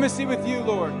intimacy with you,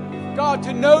 Lord. God,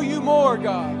 to know you more,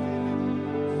 God.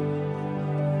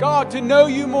 God, to know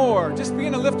you more. Just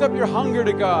begin to lift up your hunger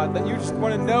to God, that you just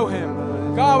want to know Him.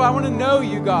 God, I want to know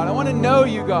you, God. I want to know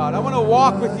you, God. I want to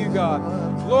walk with you, God.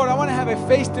 Lord, I want to have a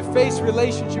face-to-face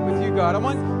relationship with you, God. I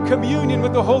want communion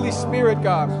with the Holy Spirit,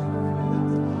 God.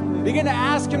 Begin to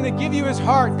ask Him to give you His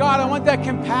heart. God, I want that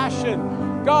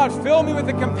compassion. God, fill me with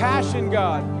the compassion,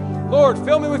 God. Lord,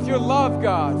 fill me with your love,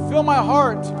 God. Fill my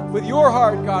heart with your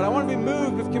heart, God. I want to be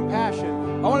moved with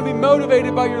compassion. I want to be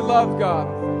motivated by your love, God.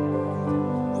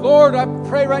 Lord, I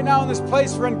pray right now in this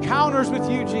place for encounters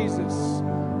with you, Jesus.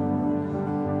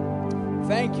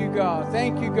 Thank you, God.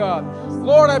 Thank you, God.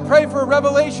 Lord, I pray for a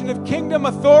revelation of kingdom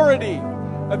authority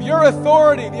of your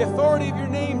authority, the authority of your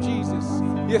name, Jesus,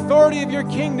 the authority of your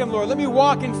kingdom, Lord. Let me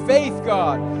walk in faith,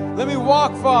 God. Let me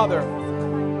walk, Father,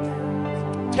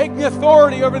 taking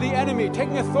authority over the enemy,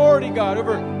 taking authority, God,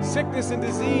 over sickness and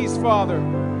disease, Father,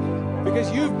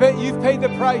 because you've paid the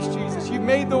price, Jesus. You've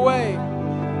made the way.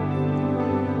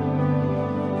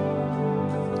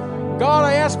 God,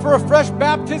 I ask for a fresh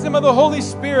baptism of the Holy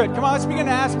Spirit. Come on, let's begin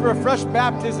to ask for a fresh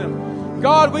baptism.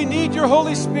 God, we need your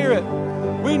Holy Spirit.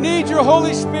 We need your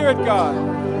Holy Spirit,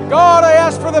 God. God, I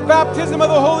ask for the baptism of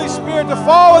the Holy Spirit to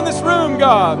fall in this room,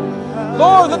 God.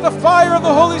 Lord, let the fire of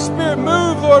the Holy Spirit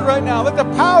move, Lord, right now. Let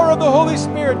the power of the Holy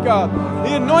Spirit, God,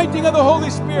 the anointing of the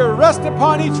Holy Spirit rest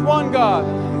upon each one, God.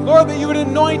 Lord, that you would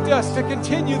anoint us to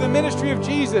continue the ministry of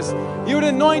Jesus. You would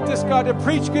anoint us, God, to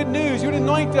preach good news. You would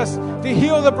anoint us to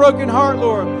heal the broken heart,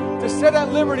 Lord, to set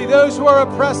at liberty those who are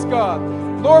oppressed, God.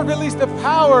 Lord, release the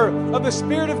power of the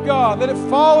Spirit of God. Let it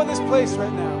fall in this place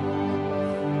right now.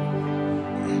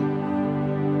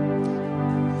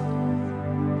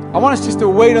 I want us just to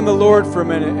wait on the Lord for a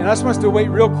minute, and I just want us to wait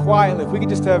real quietly. If we could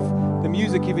just have the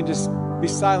music even just be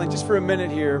silent just for a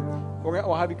minute here.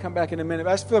 We'll have you come back in a minute. But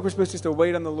I just feel like we're supposed just to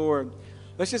wait on the Lord.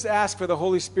 Let's just ask for the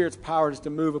Holy Spirit's power just to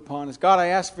move upon us. God, I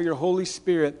ask for your Holy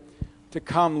Spirit to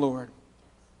come, Lord.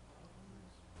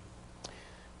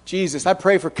 Jesus, I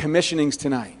pray for commissionings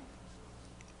tonight.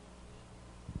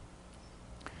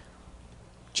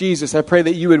 Jesus, I pray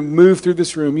that you would move through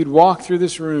this room. You'd walk through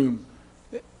this room.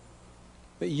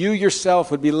 That you yourself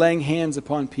would be laying hands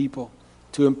upon people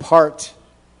to impart,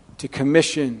 to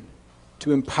commission,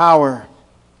 to empower.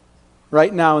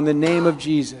 Right now, in the name of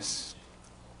Jesus.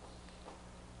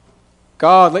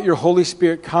 God, let your Holy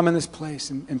Spirit come in this place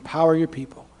and empower your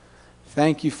people.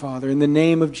 Thank you, Father. In the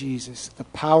name of Jesus, the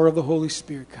power of the Holy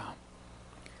Spirit come.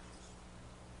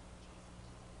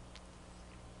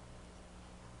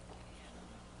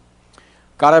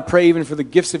 God, I pray even for the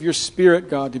gifts of your Spirit,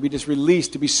 God, to be just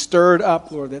released, to be stirred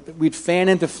up, Lord, that we'd fan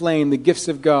into flame the gifts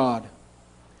of God.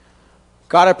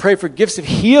 God, I pray for gifts of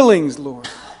healings, Lord.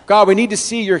 God, we need to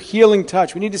see your healing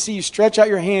touch. We need to see you stretch out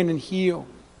your hand and heal.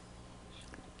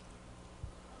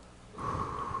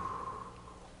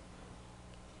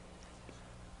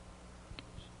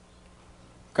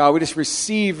 God, we just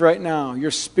receive right now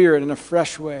your Spirit in a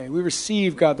fresh way. We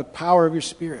receive, God, the power of your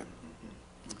Spirit.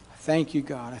 I thank you,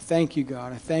 God. I thank you,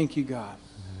 God. I thank you, God.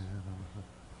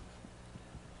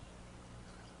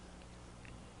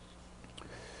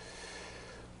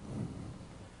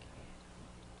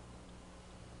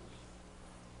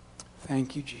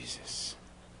 Thank you, Jesus.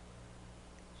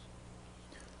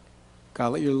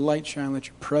 God, let your light shine. Let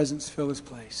your presence fill this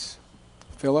place.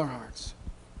 Fill our hearts.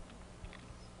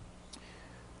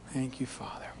 Thank you,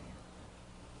 Father.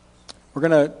 We're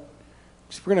gonna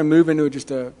move into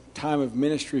just a time of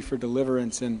ministry for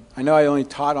deliverance. And I know I only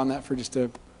taught on that for just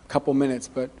a couple minutes,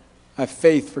 but I have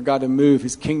faith for God to move.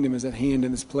 His kingdom is at hand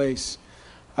in this place.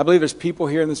 I believe there's people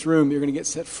here in this room that you're going to get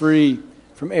set free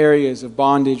from areas of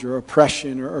bondage or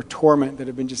oppression or torment that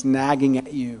have been just nagging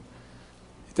at you.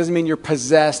 It doesn't mean you're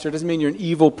possessed or it doesn't mean you're an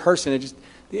evil person.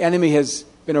 The enemy has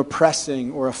been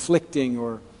oppressing or afflicting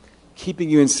or keeping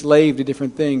you enslaved to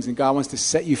different things, and God wants to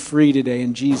set you free today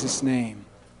in Jesus' name.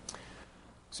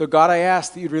 So God, I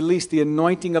ask that you'd release the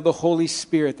anointing of the Holy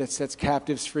Spirit that sets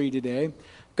captives free today.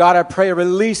 God, I pray a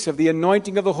release of the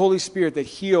anointing of the Holy Spirit that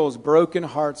heals broken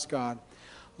hearts, God.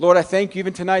 Lord, I thank you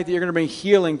even tonight that you're going to bring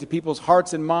healing to people's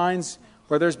hearts and minds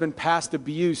where there's been past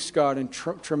abuse, God, and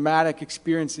traumatic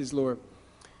experiences, Lord.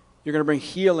 You're going to bring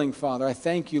healing, Father. I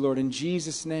thank you, Lord, in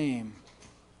Jesus' name.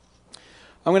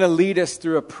 I'm going to lead us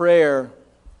through a prayer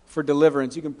for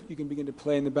deliverance. You can begin to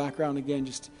play in the background again,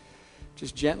 just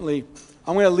gently.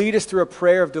 I'm going to lead us through a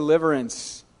prayer of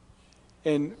deliverance.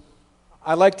 And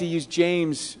I like to use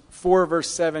James 4, verse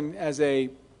 7 as a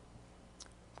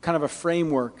kind of a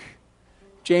framework.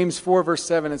 James 4, verse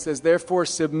 7, it says, "Therefore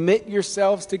submit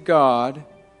yourselves to God,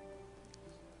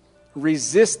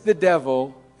 resist the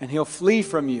devil, and he'll flee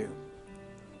from you."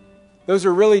 Those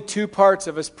are really two parts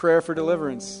of this prayer for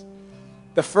deliverance.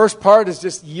 The first part is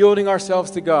just yielding ourselves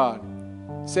to God,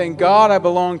 saying, "God, I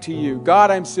belong to you.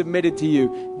 God, I'm submitted to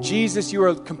you. Jesus, you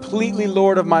are completely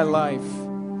Lord of my life."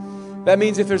 That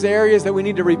means if there's areas that we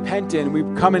need to repent in, we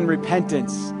come in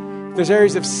repentance. If there's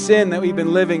areas of sin that we've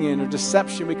been living in or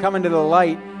deception, we come into the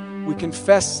light, we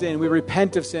confess sin, we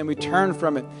repent of sin, we turn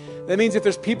from it. That means if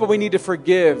there's people we need to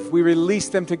forgive, we release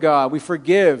them to God, we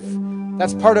forgive.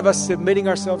 That's part of us submitting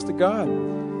ourselves to God,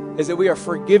 is that we are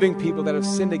forgiving people that have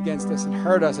sinned against us and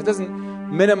hurt us. It doesn't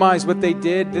minimize what they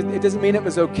did. It doesn't mean it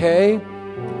was okay.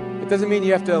 It doesn't mean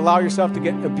you have to allow yourself to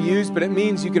get abused, but it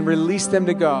means you can release them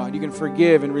to God. You can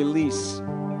forgive and release.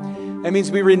 That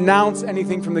means we renounce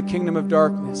anything from the kingdom of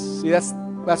darkness. See, that's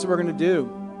what we're going to do.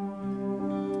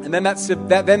 And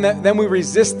then we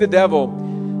resist the devil.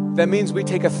 That means we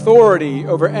take authority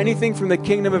over anything from the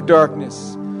kingdom of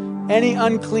darkness. Any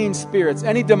unclean spirits,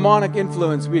 any demonic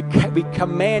influence, we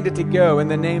command it to go in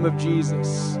the name of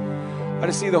Jesus. I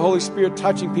just see the Holy Spirit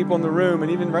touching people in the room,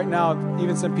 and even right now,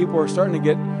 even some people are starting to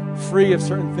get free of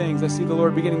certain things. I see the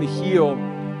Lord beginning to heal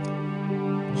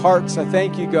hearts. I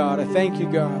thank you, God. I thank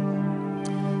you, God.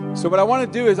 So what I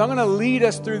want to do is I'm going to lead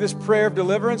us through this prayer of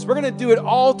deliverance. We're going to do it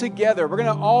all together. We're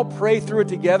going to all pray through it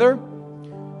together.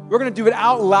 We're going to do it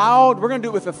out loud. We're going to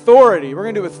do it with authority. We're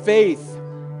going to do it with faith.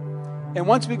 And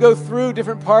once we go through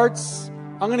different parts,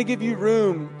 I'm going to give you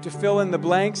room to fill in the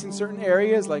blanks in certain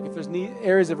areas. Like if there's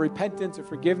areas of repentance or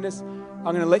forgiveness, I'm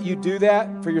going to let you do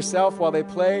that for yourself while they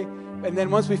play. And then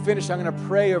once we finish, I'm going to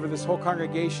pray over this whole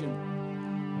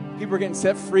congregation. People are getting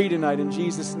set free tonight in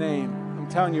Jesus' name. I'm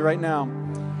telling you right now.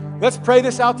 Let's pray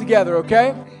this out together,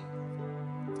 okay?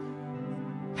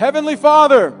 Heavenly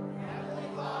Father,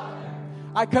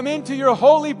 I come into your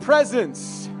holy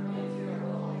presence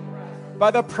by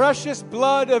the precious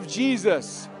blood of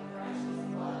Jesus.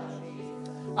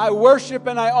 I worship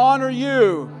and I honor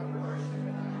you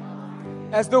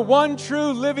as the one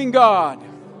true living God.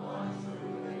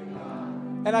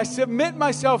 And I submit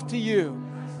myself to you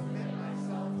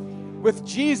with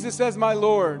Jesus as my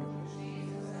Lord.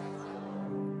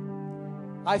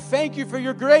 I thank you for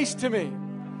your grace to me.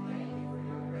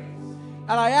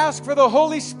 And I ask for the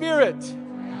Holy Spirit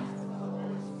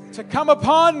to come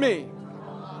upon me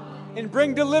and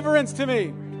bring deliverance to me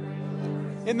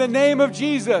in the name of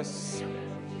Jesus.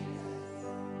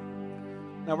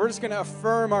 Now we're just going to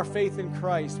affirm our faith in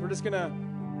Christ. We're just going to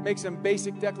make some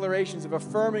basic declarations of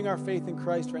affirming our faith in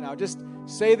Christ right now. Just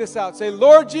say this out. Say,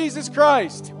 Lord Jesus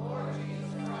Christ,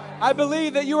 I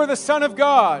believe that you are the Son of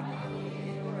God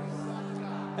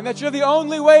and that you're the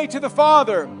only way to the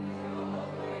Father.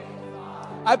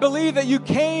 I believe that you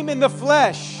came in the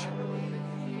flesh,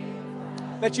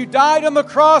 that you died on the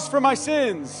cross for my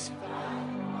sins,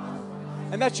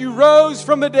 and that you rose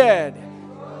from the dead.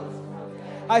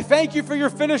 I thank you for your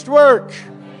finished work,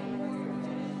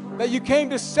 that you came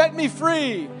to set me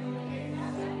free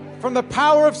from the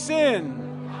power of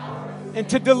sin and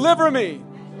to deliver me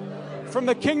from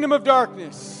the kingdom of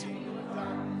darkness.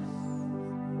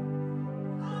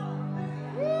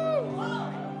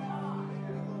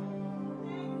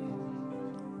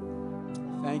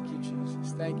 Thank you,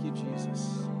 Jesus. Thank you,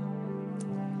 Jesus.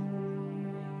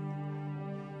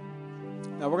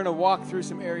 Now we're going to walk through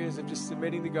some areas of just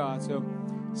submitting to God. So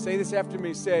say this after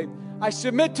me. Say, I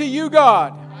submit to you,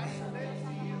 God,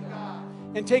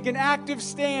 and take an active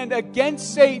stand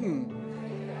against Satan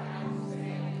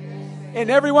and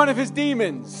every one of his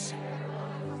demons.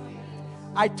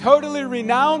 I totally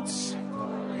renounce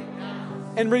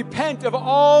and repent of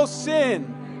all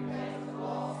sin.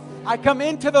 I come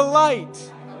into the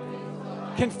light,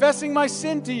 confessing my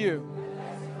sin to you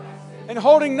and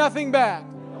holding nothing back.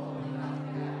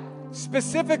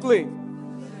 Specifically,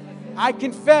 I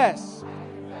confess.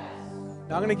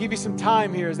 Now I'm going to give you some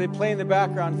time here as they play in the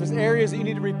background. If there's areas that you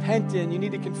need to repent in, you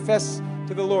need to confess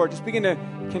to the Lord. Just begin to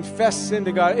confess sin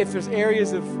to God. If there's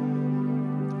areas of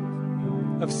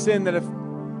sin that have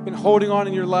been holding on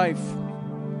in your life,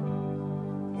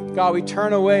 God, we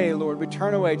turn away, Lord. We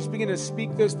turn away. Just begin to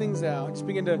speak those things out. Just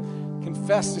begin to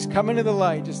confess. Just come into the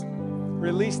light. Just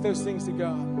release those things to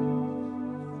God.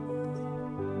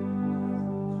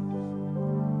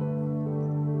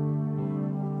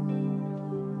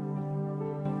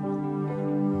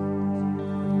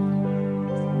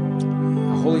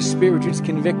 Holy Spirit, would you just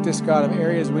convict us, God, of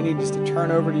areas we need just to turn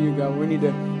over to you, God. We need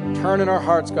to turn in our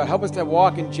hearts, God. Help us to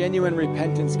walk in genuine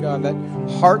repentance, God. That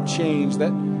heart change,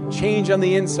 that change on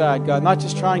the inside, God. Not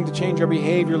just trying to change our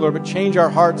behavior, Lord, but change our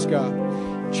hearts, God.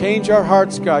 Change our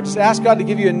hearts, God. Just ask God to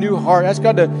give you a new heart. Ask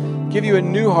God to give you a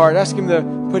new heart. Ask Him to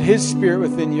put His Spirit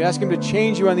within you. Ask Him to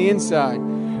change you on the inside.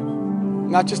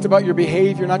 Not just about your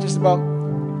behavior, not just about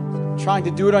trying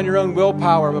to do it on your own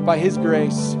willpower, but by His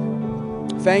grace.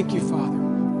 Thank you, Father.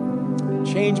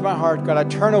 Change my heart, God. I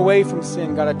turn away from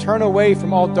sin, God. I turn away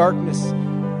from all darkness.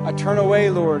 I turn away,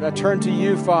 Lord. I turn to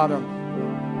you, Father.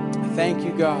 Thank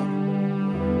you, God.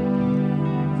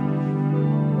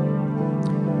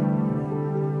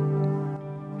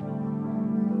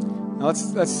 Now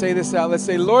let's say this out. Let's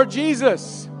say, Lord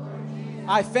Jesus,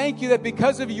 I thank you that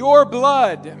because of your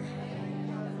blood,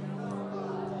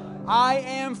 I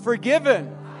am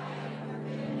forgiven.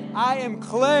 I am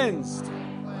cleansed.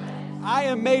 I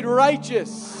am made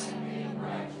righteous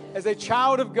as a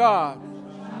child of God.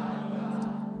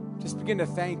 Just begin to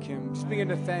thank Him. Just begin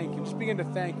to thank Him. Just begin to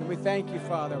thank Him. We thank you,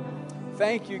 Father.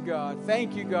 Thank you, God.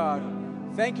 Thank you, God.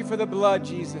 Thank you for the blood,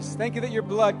 Jesus. Thank you that your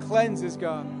blood cleanses,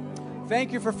 God.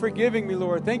 Thank you for forgiving me,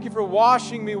 Lord. Thank you for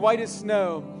washing me white as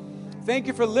snow. Thank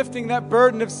you for lifting that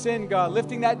burden of sin, God.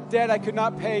 Lifting that debt I could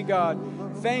not pay, God.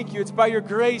 Thank you. It's by your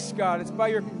grace, God. It's by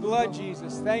your blood,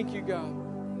 Jesus. Thank you,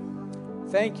 God.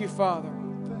 Thank you, Father.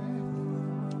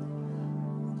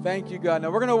 Thank you, God.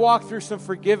 Now we're going to walk through some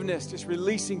forgiveness, just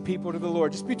releasing people to the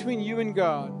Lord, just between you and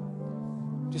God.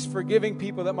 Just forgiving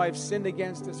people that might have sinned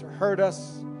against us or hurt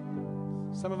us.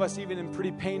 Some of us even in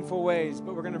pretty painful ways,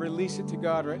 but we're going to release it to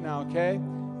God right now, okay?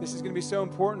 This is going to be so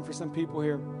important for some people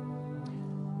here.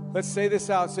 Let's say this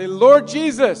out. Say, Lord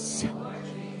Jesus,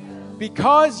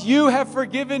 because you have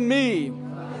forgiven me,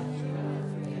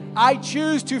 I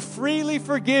choose to freely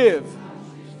forgive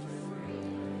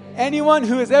anyone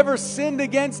who has ever sinned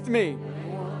against me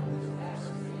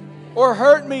or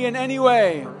hurt me in any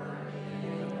way.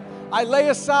 I lay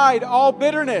aside all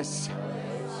bitterness.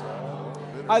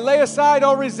 I lay aside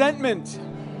all resentment.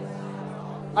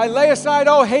 I lay aside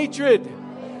all hatred.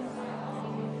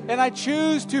 And I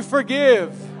choose to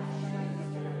forgive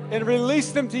and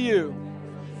release them to you.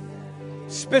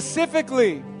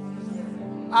 Specifically,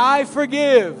 I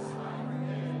forgive.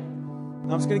 I'm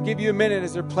just going to give you a minute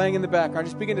as they're playing in the background.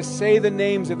 Just begin to say the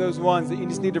names of those ones that you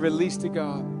just need to release to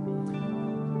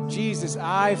God. Jesus,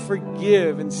 I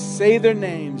forgive, and say their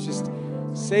names. Just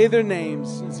say their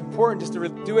names. It's important just to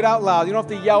do it out loud. You don't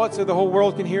have to yell it so the whole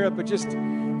world can hear it, but just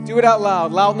do it out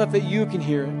loud enough that you can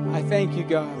hear it. I thank you,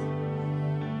 God.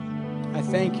 I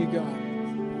thank you,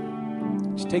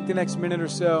 God. Just take the next minute or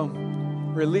so.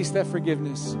 Release that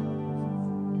forgiveness.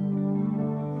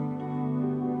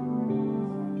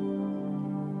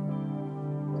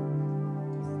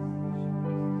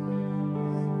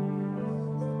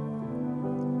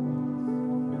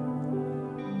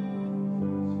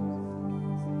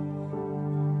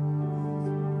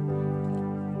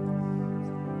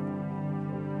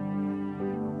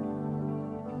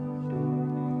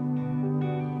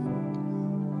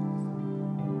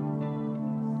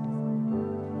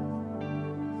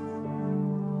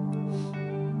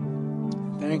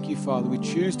 Thank you, Father. We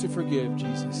choose to forgive,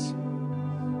 Jesus.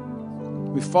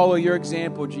 We follow your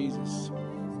example, Jesus.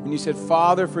 When you said,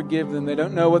 Father, forgive them. They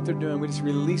don't know what they're doing. We just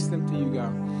release them to you,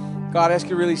 God. God, I ask you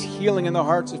to release healing in the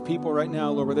hearts of people right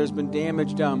now, Lord, where there's been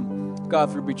damage done,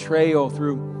 God, through betrayal,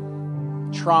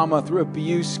 through trauma, through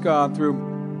abuse, God,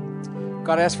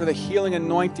 God, I ask for the healing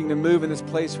anointing to move in this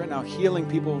place right now, healing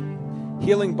people,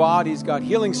 healing bodies, God,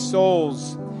 healing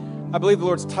souls. I believe the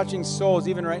Lord's touching souls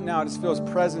even right now. I just feel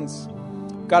His presence.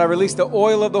 God, I release the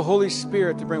oil of the Holy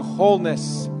Spirit to bring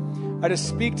wholeness. I just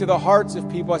speak to the hearts of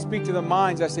people. I speak to the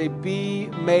minds. I say, be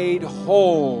made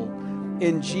whole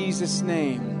in Jesus'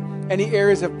 name. Any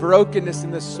areas of brokenness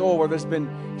in the soul where there's been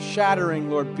shattering,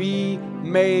 Lord, be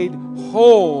made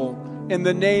whole in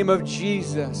the name of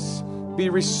Jesus. Be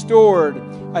restored.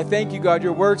 I thank you, God.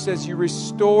 Your word says you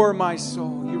restore my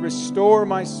soul. You restore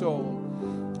my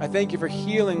soul. I thank you for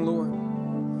healing, Lord.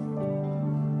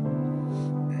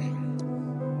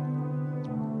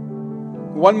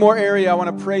 One more area I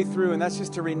want to pray through, and that's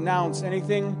just to renounce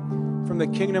anything from the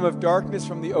kingdom of darkness,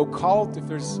 from the occult.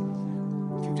 If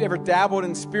you've ever dabbled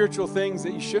in spiritual things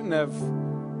that you shouldn't have,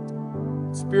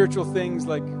 spiritual things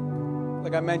like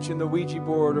I mentioned, the Ouija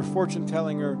board or fortune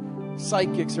telling or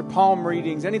psychics or palm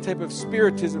readings, any type of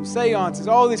spiritism, seances,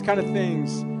 all these kind of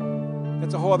things.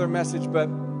 That's a whole other message, but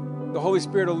the Holy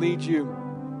Spirit will lead you.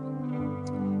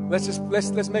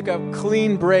 Let's make a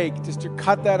clean break just to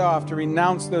cut that off, to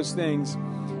renounce those things.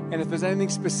 And if there's anything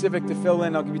specific to fill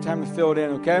in, I'll give you time to fill it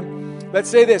in, okay? Let's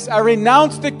say this. I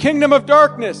renounce the kingdom of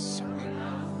darkness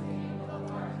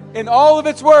in all of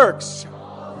its works.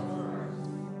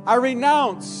 I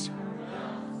renounce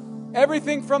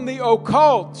everything from the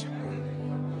occult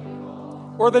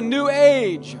or the new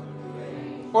age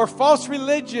or false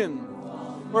religion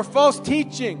or false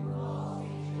teaching.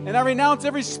 And I renounce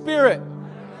every spirit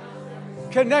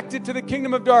connected to the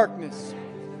kingdom of darkness.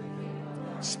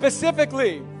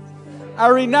 Specifically, I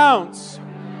renounce.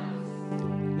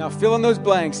 Now fill in those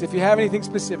blanks. If you have anything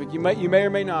specific, you may or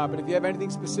may not, but if you have anything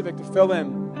specific to fill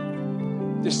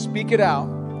in, just speak it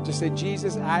out. Just say,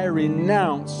 Jesus, I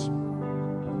renounce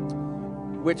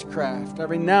witchcraft. I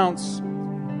renounce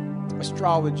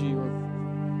astrology or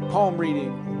palm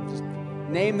reading. Just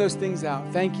name those things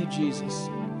out. Thank you, Jesus.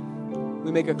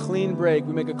 We make a clean break.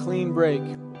 We make a clean break.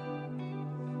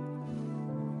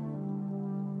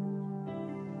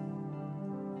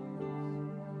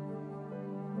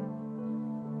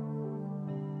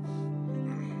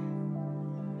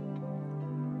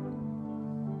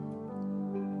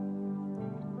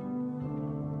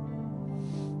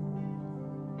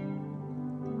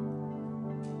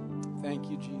 Thank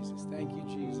you, Jesus. Thank you,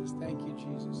 Jesus. Thank you,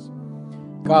 Jesus.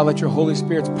 God, let your Holy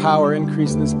Spirit's power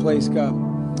increase in this place, God.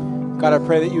 God, I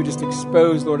pray that you would just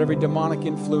expose, Lord, every demonic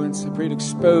influence. I pray to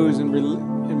expose and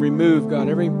remove, God,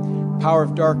 every power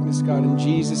of darkness, God, in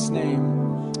Jesus' name.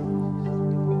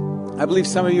 I believe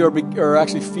some of you are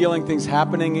actually feeling things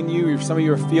happening in you. Some of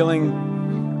you are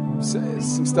feeling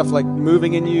some stuff like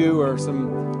moving in you, or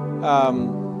some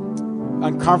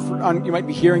you might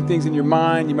be hearing things in your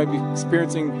mind. You might be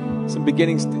experiencing some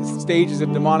beginning stages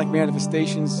of demonic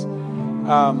manifestations.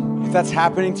 If that's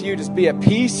happening to you, just be at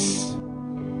peace.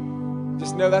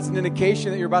 Just know that's an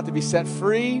indication that you're about to be set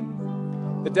free.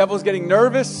 The devil's getting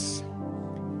nervous.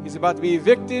 He's about to be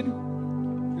evicted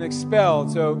and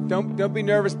expelled. So don't be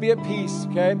nervous. Be at peace,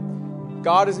 okay?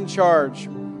 God is in charge.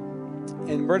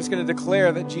 And we're just going to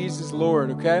declare that Jesus is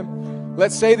Lord, okay?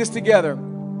 Let's say this together.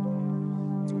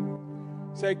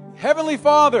 Say, Heavenly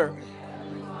Father,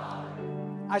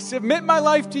 I submit my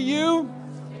life to you,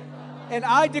 and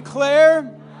I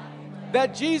declare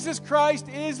that Jesus Christ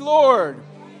is Lord.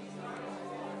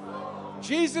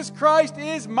 Jesus Christ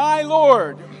is my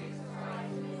Lord.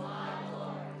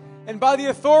 And by the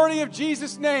authority of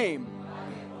Jesus' name,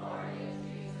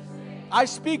 I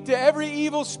speak to every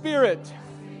evil spirit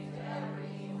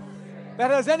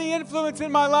that has any influence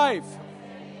in my life.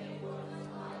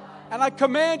 And I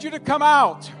command you to come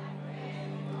out.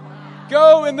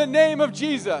 Go in the name of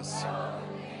Jesus.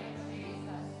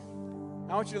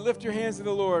 I want you to lift your hands to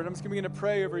the Lord. I'm just going to begin to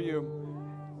pray over you.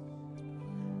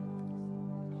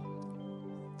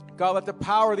 God, let the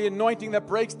power, the anointing that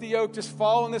breaks the yoke just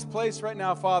fall in this place right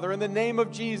now, Father. In the name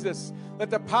of Jesus,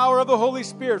 let the power of the Holy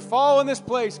Spirit fall in this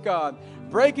place, God.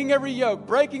 Breaking every yoke,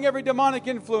 breaking every demonic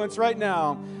influence right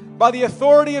now. By the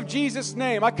authority of Jesus'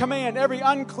 name, I command every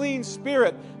unclean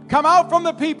spirit, come out from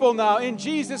the people now in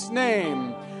Jesus'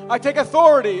 name. I take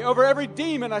authority over every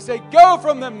demon. I say, go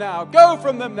from them now, go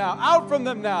from them now, out from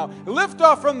them now, lift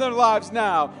off from their lives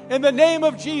now, in the name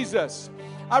of Jesus.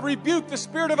 I rebuke the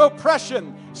spirit of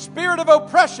oppression. Spirit of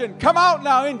oppression, come out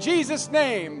now in Jesus'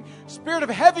 name. Spirit of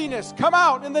heaviness, come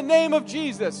out in the name of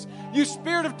Jesus. You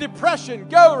spirit of depression,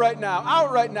 go right now,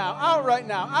 out right now, out right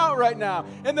now, out right now.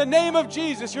 In the name of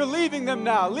Jesus, you're leaving them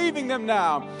now, leaving them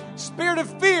now. Spirit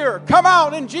of fear, come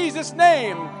out in Jesus'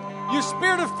 name. You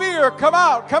spirit of fear, come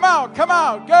out, come out, come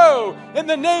out, go in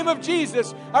the name of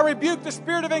Jesus. I rebuke the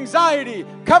spirit of anxiety,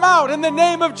 come out in the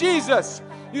name of Jesus.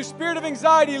 You spirit of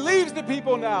anxiety leaves the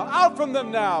people now, out from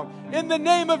them now. In the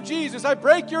name of Jesus, I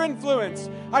break your influence.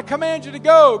 I command you to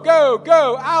go, go,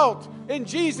 go, out in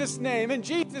Jesus' name, in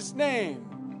Jesus' name.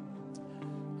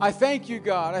 I thank you,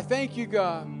 God. I thank you,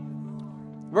 God.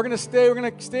 We're going to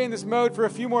stay in this mode for a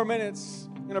few more minutes.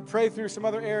 I'm going to pray through some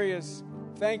other areas.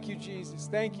 Thank you, Jesus.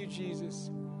 Thank you, Jesus.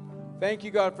 Thank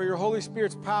you, God, for your Holy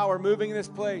Spirit's power moving in this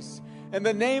place. In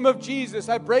the name of Jesus,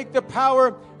 I break the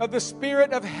power of the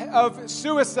spirit of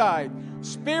suicide.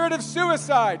 Spirit of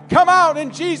suicide, come out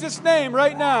in Jesus' name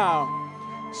right now.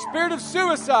 Spirit of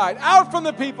suicide, out from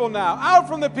the people now. Out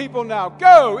from the people now.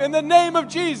 Go in the name of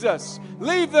Jesus.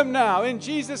 Leave them now in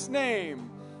Jesus' name.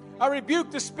 I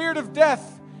rebuke the spirit of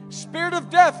death. Spirit of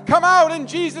death, come out in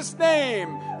Jesus'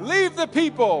 name. Leave the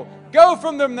people. Go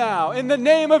from them now in the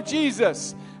name of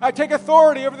Jesus. I take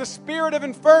authority over the spirit of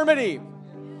infirmity.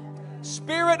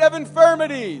 Spirit of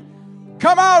infirmity,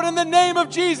 come out in the name of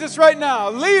Jesus right now.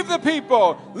 Leave the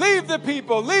people, leave the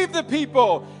people, leave the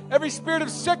people. Every spirit of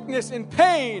sickness and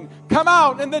pain, come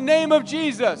out in the name of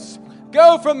Jesus.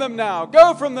 Go from them now,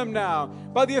 go from them now.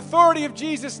 By the authority of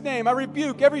Jesus' name, I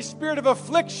rebuke every spirit of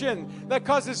affliction that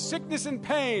causes sickness and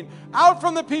pain. Out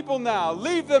from the people now,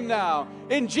 leave them now.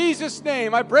 In Jesus'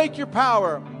 name, I break your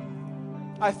power.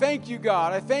 I thank you,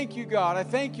 God. I thank you, God. I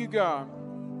thank you, God.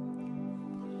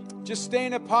 Just stay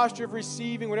in a posture of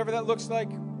receiving, whatever that looks like.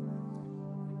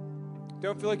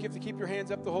 Don't feel like you have to keep your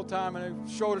hands up the whole time. I know your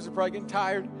shoulders are probably getting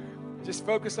tired. Just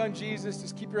focus on Jesus.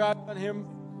 Just keep your eyes on Him.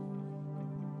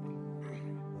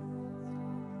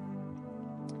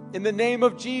 In the name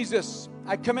of Jesus,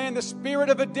 I command the spirit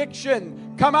of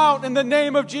addiction, come out in the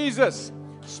name of Jesus.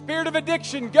 Spirit of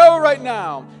addiction, go right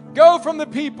now. Go from the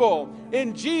people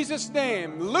in Jesus'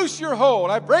 name. Loose your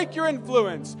hold. I break your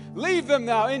influence. Leave them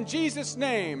now in Jesus'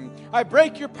 name. I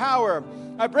break your power.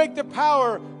 I break the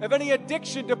power of any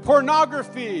addiction to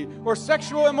pornography or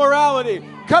sexual immorality.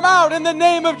 Come out in the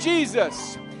name of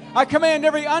Jesus. I command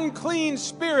every unclean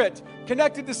spirit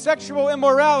connected to sexual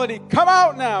immorality, come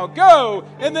out now. Go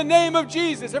in the name of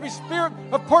Jesus. Every spirit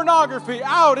of pornography,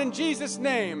 out in Jesus'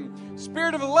 name.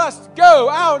 Spirit of lust, go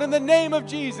out in the name of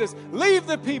Jesus. Leave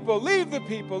the people, leave the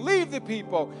people, leave the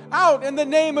people. Out in the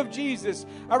name of Jesus.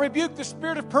 I rebuke the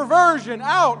spirit of perversion.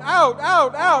 Out, out,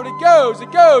 out, out. It goes,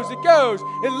 it goes, it goes.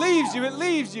 It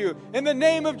leaves you in the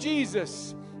name of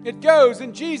Jesus. It goes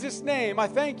in Jesus' name. I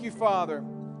thank you, Father.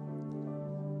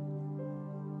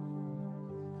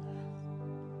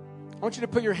 I want you to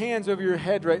put your hands over your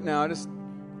head right now. I just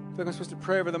feel like I'm supposed to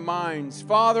pray over the minds.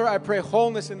 Father, I pray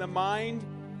wholeness in the mind.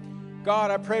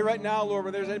 God, I pray right now, Lord,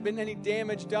 where there's been any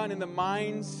damage done in the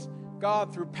minds,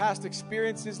 God, through past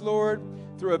experiences, Lord,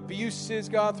 through abuses,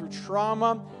 God, through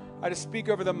trauma. I just speak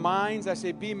over the minds. I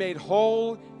say, be made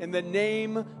whole in the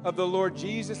name of the Lord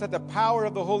Jesus. Let the power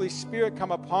of the Holy Spirit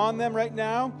come upon them right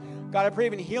now. God, I pray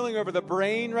even healing over the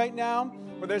brain right now,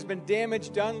 where there's been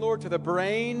damage done, Lord, to the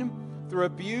brain through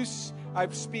abuse. I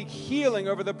speak healing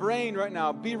over the brain right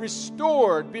now. Be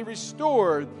restored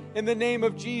in the name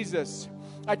of Jesus.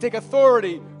 I take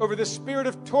authority over the spirit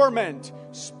of torment.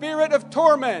 Spirit of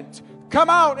torment, come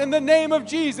out in the name of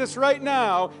Jesus right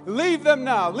now. Leave them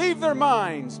now. Leave their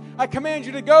minds. I command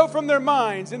you to go from their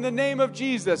minds in the name of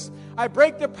Jesus. I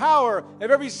break the power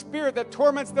of every spirit that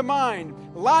torments the mind.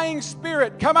 Lying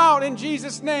spirit, come out in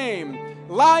Jesus' name.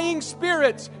 Lying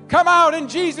spirits, come out in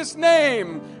Jesus'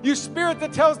 name. You spirit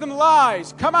that tells them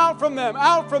lies, come out from them,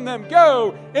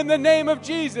 go in the name of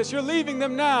Jesus. You're leaving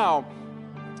them now.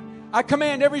 I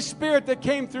command every spirit that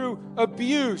came through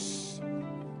abuse.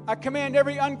 I command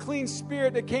every unclean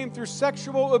spirit that came through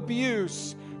sexual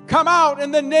abuse. Come out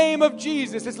in the name of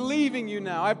Jesus. It's leaving you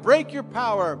now. I break your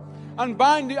power. I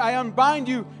unbind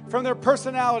you from their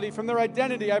personality, from their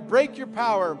identity. I break your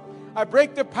power. I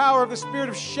break the power of the spirit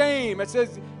of shame. It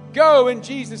says, go in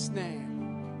Jesus' name.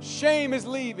 Shame is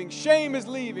leaving. Shame is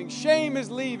leaving. Shame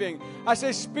is leaving. I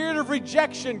say, spirit of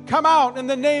rejection, come out in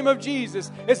the name of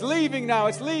Jesus. It's leaving now.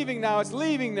 It's leaving now. It's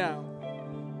leaving now.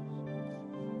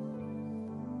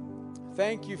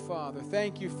 Thank you, Father.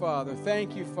 Thank you, Father.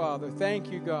 Thank you, Father.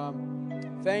 Thank you, God.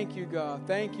 Thank you, God.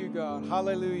 Thank you, God.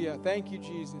 Hallelujah. Thank you,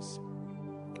 Jesus.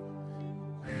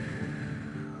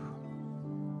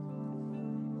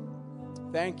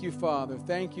 Thank you, Father.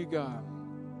 Thank you, God.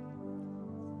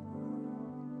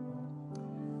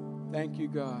 Thank you,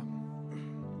 God.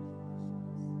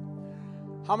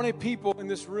 How many people in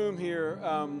this room here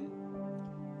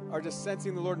are just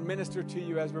sensing the Lord minister to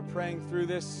you as we're praying through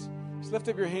this? Just lift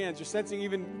up your hands. You're sensing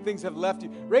even things have left you.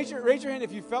 Raise your hand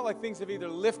if you felt like things have either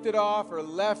lifted off or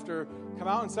left or come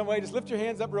out in some way. Just lift your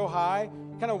hands up real high.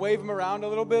 Kind of wave them around a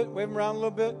little bit. Wave them around a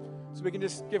little bit so we can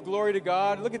just give glory to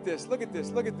God. Look at this. Look at this.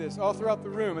 Look at this. All throughout the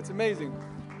room. It's amazing.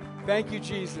 Thank you,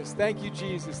 Jesus. Thank you,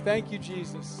 Jesus. Thank you,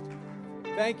 Jesus.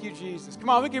 Thank you, Jesus. Come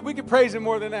on, we can praise Him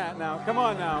more than that now. Come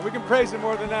on now. We can praise Him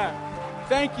more than that.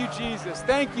 Thank you, Jesus.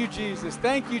 Thank you, Jesus.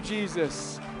 Thank you,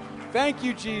 Jesus. Thank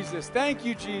you, Jesus. Thank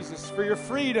you, Jesus, for your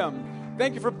freedom.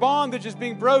 Thank you for bondages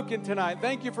being broken tonight.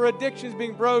 Thank you for addictions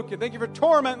being broken. Thank you for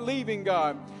torment leaving,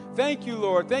 God. Thank you,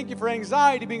 Lord. Thank you for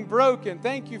anxiety being broken.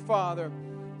 Thank you, Father.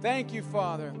 Thank you,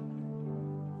 Father.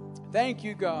 Thank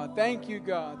you, God. Thank you,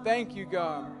 God. Thank you,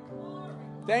 God.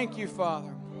 Thank you,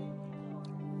 Father.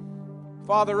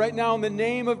 Father, right now in the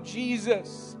name of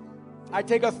Jesus, I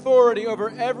take authority over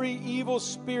every evil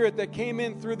spirit that came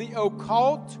in through the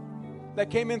occult, that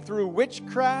came in through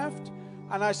witchcraft,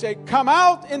 and I say, come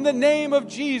out in the name of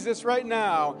Jesus right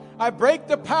now. I break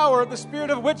the power of the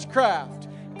spirit of witchcraft.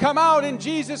 Come out in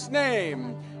Jesus'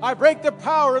 name. I break the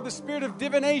power of the spirit of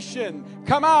divination.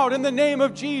 Come out in the name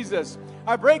of Jesus.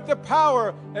 I break the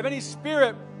power of any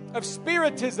spirit of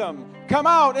spiritism. Come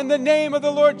out in the name of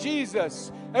the Lord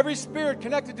Jesus. Every spirit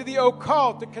connected to the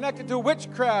occult, connected to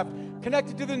witchcraft,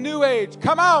 connected to the New Age,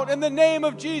 come out in the name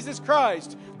of Jesus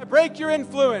Christ. I break your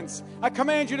influence. I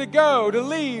command you to go, to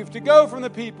leave, to go from the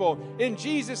people. In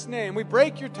Jesus' name, we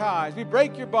break your ties. We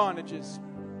break your bondages.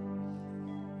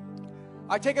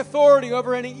 I take authority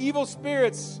over any evil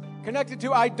spirits connected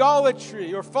to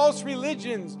idolatry or false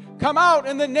religions. Come out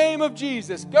in the name of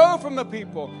Jesus. Go from the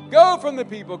people. Go from the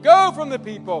people. Go from the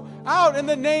people. Out in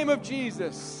the name of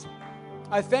Jesus.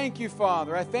 I thank you,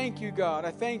 Father. I thank you, God.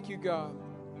 I thank you, God.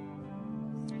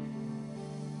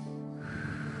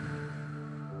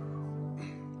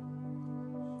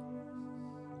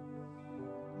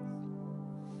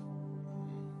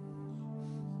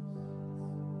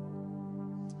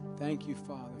 Thank you,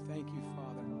 Father. Thank you, Father.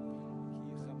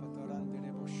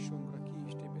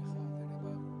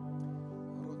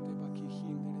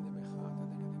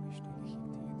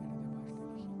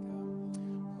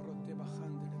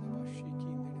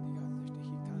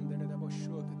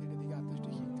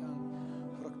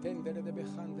 Tendere de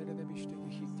bechandere de biste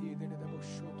gihiti de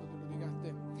boshoto de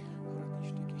ligate.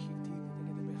 Ratiste gihiti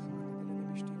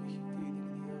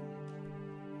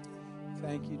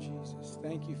Thank you, Jesus.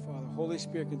 Thank you, Father. Holy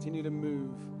Spirit, continue to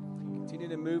move. Continue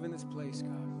to move in this place,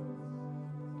 God.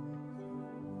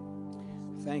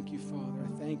 Thank you, Father.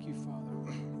 Thank you,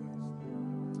 Father.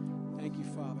 Thank you,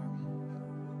 Father.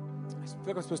 I feel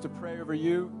like I'm supposed to pray over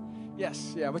you.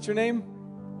 Yes, yeah. What's your name?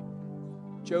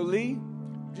 Jolie?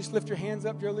 Just lift your hands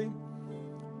up, Jolie.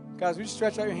 Guys, would you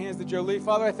stretch out your hands to Jolie?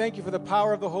 Father, I thank you for the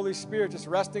power of the Holy Spirit just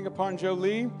resting upon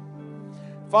Jolie.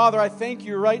 Father, I thank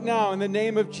you right now in the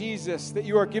name of Jesus that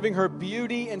you are giving her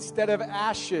beauty instead of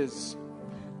ashes.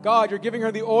 God, you're giving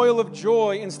her the oil of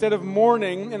joy instead of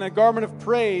mourning and a garment of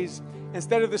praise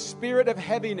instead of the spirit of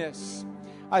heaviness.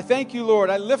 I thank you, Lord.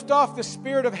 I lift off the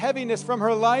spirit of heaviness from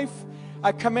her life.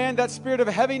 I command that spirit of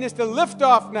heaviness to lift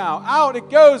off now. Out it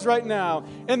goes right now.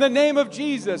 In the name of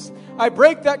Jesus, I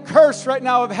break that curse right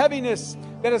now of heaviness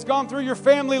that has gone through your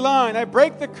family line. I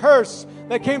break the curse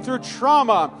that came through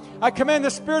trauma. I command the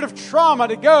spirit of trauma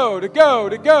to go, to go,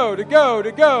 to go, to go,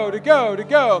 to go, to go, to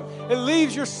go. It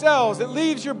leaves your cells. It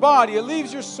leaves your body. It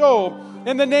leaves your soul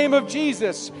in the name of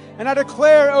Jesus. And I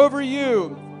declare over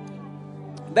you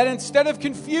that instead of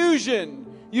confusion,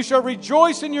 you shall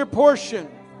rejoice in your portion.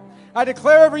 I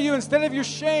declare over you, instead of your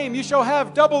shame, you shall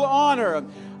have double honor.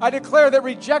 I declare that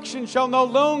rejection shall no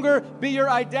longer be your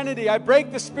identity. I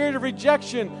break the spirit of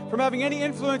rejection from having any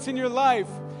influence in your life.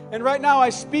 And right now I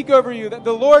speak over you that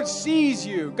the Lord sees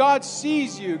you. God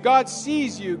sees you. God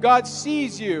sees you. God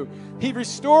sees you. He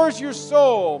restores your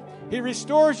soul. He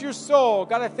restores your soul.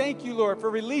 God, I thank you, Lord, for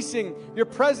releasing your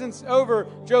presence over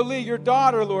Jolie, your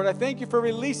daughter, Lord. I thank you for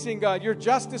releasing, God, your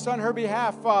justice on her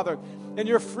behalf, Father, and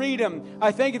your freedom.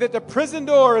 I thank you that the prison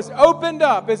door is opened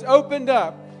up,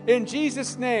 in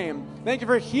Jesus' name. Thank you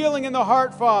for healing in the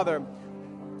heart, Father,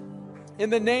 in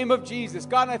the name of Jesus.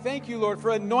 God, I thank you, Lord, for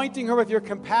anointing her with your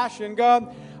compassion,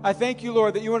 God. I thank you,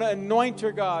 Lord, that you want to anoint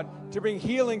her, God, to bring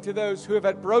healing to those who have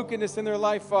had brokenness in their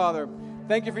life, Father.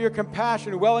 Thank you for your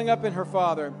compassion welling up in her,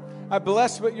 Father. I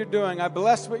bless what you're doing. I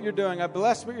bless what you're doing. I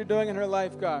bless what you're doing in her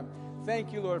life, God.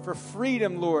 Thank you, Lord, for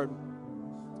freedom, Lord,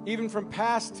 even from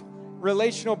past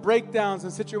relational breakdowns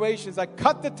and situations. I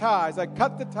cut the ties that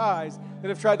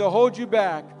have tried to hold you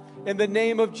back in the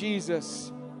name of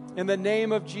Jesus. In the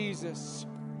name of Jesus.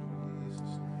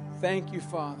 Thank you,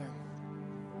 Father.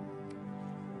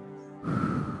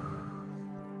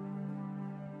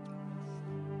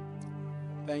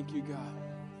 Thank you, God.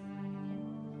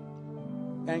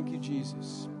 Thank you,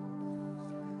 Jesus.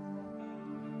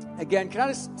 Again, can I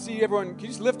just see everyone, can you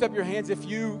just lift up your hands if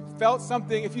you felt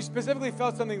something, if you specifically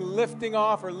felt something lifting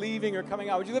off or leaving or coming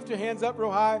out? Would you lift your hands up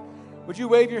real high? Would you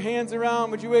wave your hands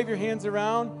around? Would you wave your hands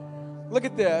around? Look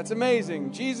at that. It's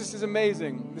amazing. Jesus is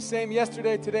amazing. The same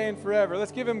yesterday, today, and forever.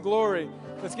 Let's give him glory.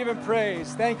 Let's give him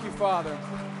praise. Thank you, Father.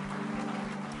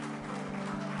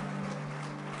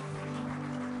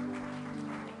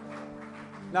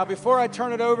 Now, before I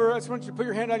turn it over, I just want you to put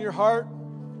your hand on your heart.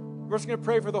 We're just going to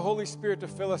pray for the Holy Spirit to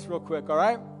fill us real quick, all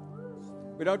right?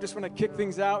 We don't just want to kick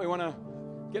things out. We want to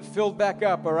get filled back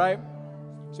up, all right?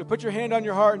 So put your hand on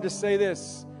your heart and just say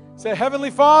this. Say, Heavenly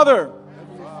Father,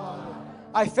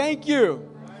 I thank you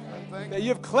that you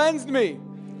have cleansed me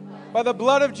by the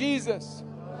blood of Jesus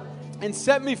and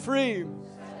set me free.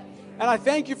 And I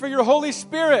thank you for your Holy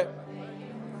Spirit.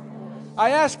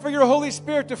 I ask for your Holy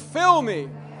Spirit to fill me.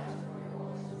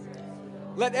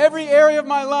 Let every area of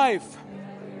my life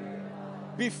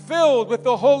be filled with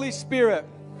the Holy Spirit.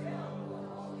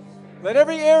 Let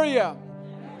every area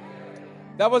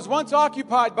that was once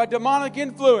occupied by demonic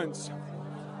influence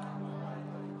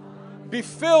be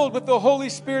filled with the Holy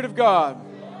Spirit of God.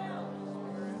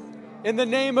 In the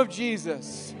name of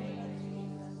Jesus.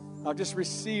 I'll just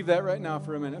receive that right now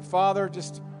for a minute. Father,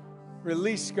 just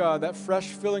release, God, that fresh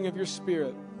filling of your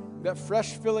Spirit, that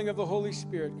fresh filling of the Holy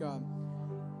Spirit, God.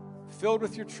 Filled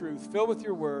with your truth, filled with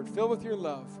your word, filled with your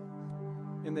love.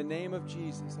 In the name of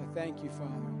Jesus, I thank you,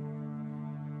 Father.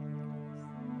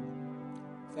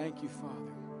 Thank you, Father.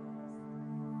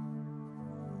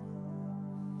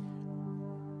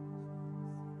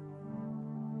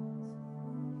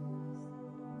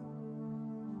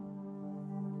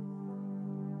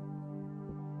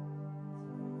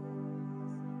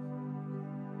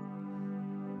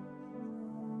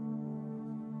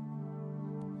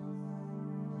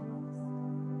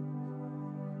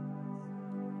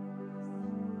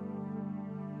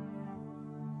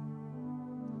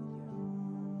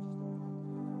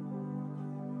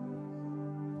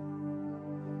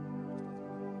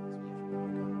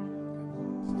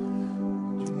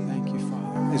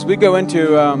 As we go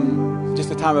into just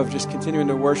a time of just continuing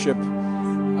to worship,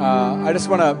 I just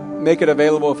want to make it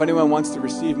available if anyone wants to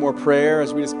receive more prayer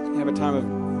as we just have a time of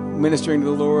ministering to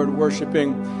the Lord,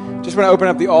 worshiping. Just want to open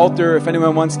up the altar if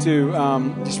anyone wants to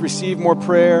just receive more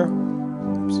prayer.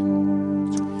 Oops.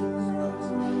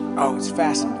 Oh, it's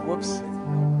fastened. Whoops.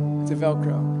 It's a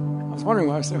Velcro. I was wondering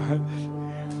why I was so...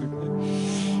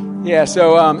 Yeah,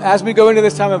 so as we go into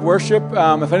this time of worship,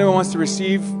 if anyone wants to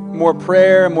receive more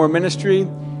prayer, more ministry,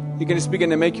 you can just begin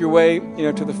to make your way,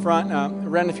 to the front.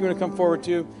 Ren, if you want to come forward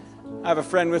too. I have a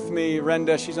friend with me,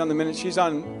 Renda.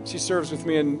 She serves with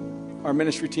me in our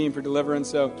ministry team for Deliverance.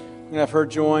 So I'm going to have her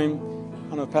join. I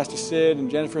don't know if Pastor Sid and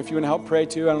Jennifer, if you want to help pray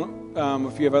too. I don't know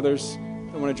if you have others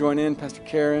that want to join in. Pastor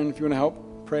Karen, if you want to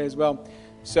help pray as well.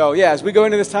 So yeah, as we go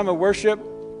into this time of worship,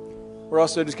 we're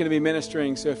also just going to be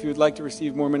ministering. So if you would like to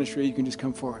receive more ministry, you can just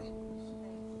come forward.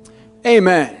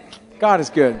 Amen. God is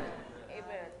good.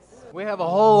 We have a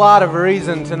whole lot of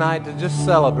reason tonight to just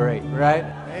celebrate, right?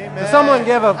 Amen. Does someone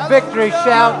give a victory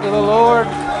shout to the Lord?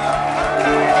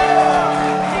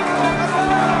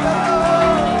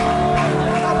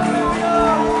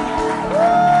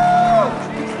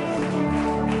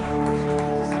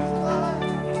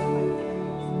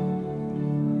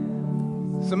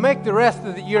 So make the rest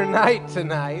of your night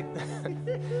tonight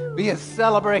be a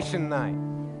celebration night,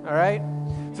 all right?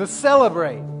 So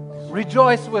celebrate.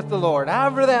 Rejoice with the Lord,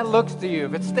 however that looks to you.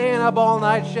 If it's staying up all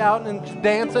night shouting and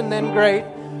dancing, then great.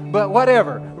 But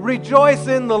whatever, rejoice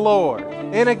in the Lord.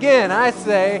 And again, I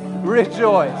say,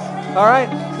 rejoice. All right?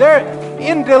 There,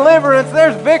 in deliverance,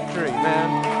 there's victory,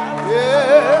 man.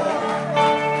 Yeah.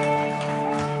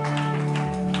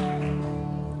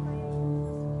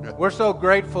 We're so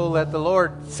grateful that the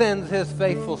Lord sends His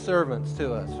faithful servants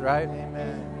to us, right?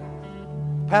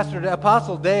 Amen.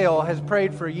 Apostle Dale has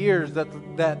prayed for years that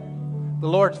the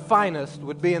Lord's finest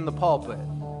would be in the pulpit.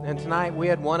 And tonight we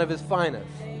had one of His finest,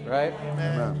 right?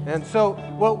 Amen. And so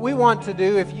what we want to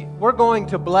do, we're going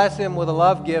to bless him with a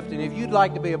love gift, and if you'd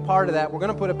like to be a part of that, we're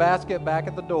going to put a basket back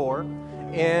at the door,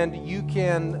 and you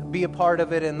can be a part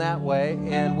of it in that way,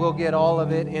 and we'll get all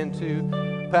of it into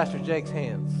Pastor Jake's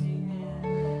hands.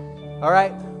 All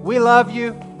right? We love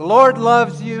you. The Lord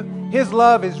loves you. His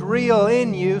love is real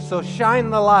in you, so shine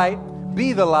the light,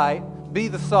 be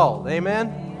the salt.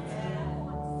 Amen?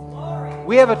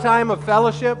 We have a time of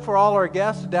fellowship for all our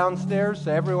guests downstairs,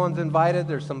 so everyone's invited.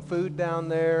 There's some food down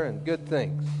there and good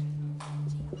things.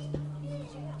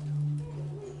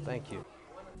 Thank you.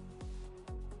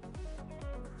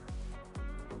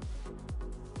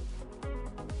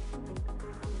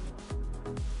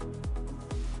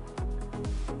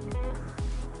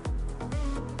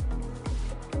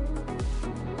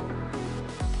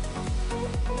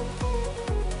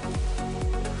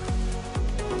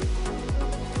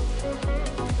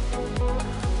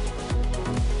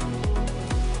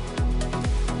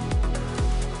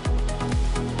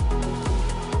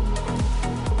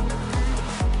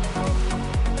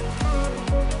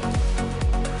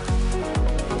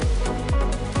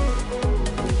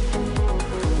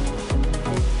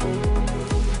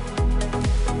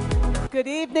 Good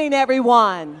evening,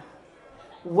 everyone.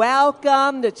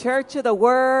 Welcome to Church of the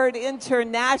Word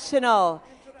International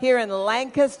here in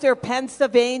Lancaster,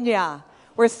 Pennsylvania.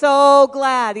 We're so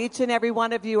glad each and every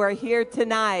one of you are here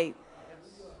tonight.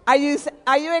 Are you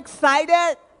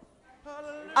excited?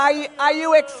 Are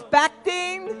you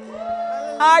expecting?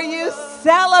 Are you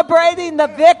celebrating the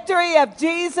victory of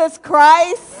Jesus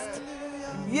Christ?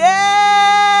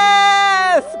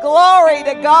 Yes! Glory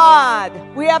to God.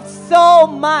 We have so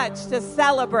much to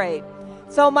celebrate,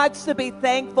 so much to be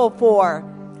thankful for.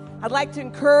 I'd like to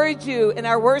encourage you in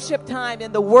our worship time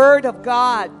in the Word of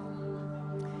God.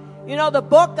 You know, the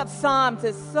book of Psalms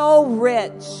is so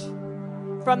rich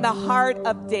from the heart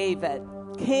of David,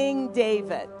 King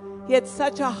David. He had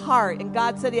such a heart, and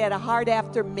God said he had a heart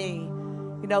after me,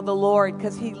 the Lord,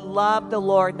 because he loved the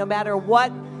Lord. No matter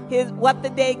what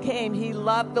the day came, he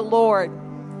loved the Lord.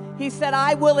 He said,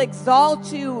 I will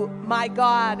exalt you, my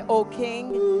God, O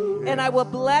King, and I will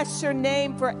bless your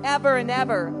name forever and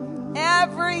ever.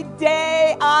 Every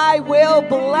day I will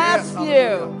bless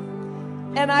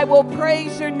you, and I will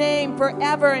praise your name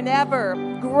forever and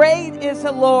ever. Great is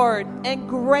the Lord, and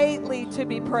greatly to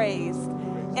be praised,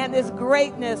 and his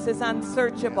greatness is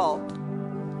unsearchable.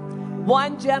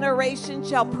 One generation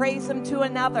shall praise him to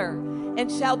another,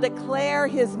 and shall declare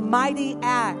his mighty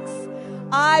acts.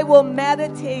 I will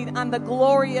meditate on the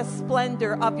glorious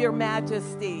splendor of your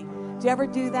majesty. Do you ever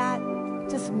do that?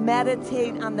 Just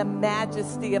meditate on the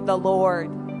majesty of the Lord.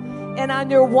 And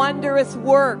on your wondrous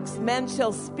works, men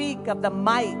shall speak of the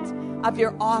might of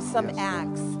your awesome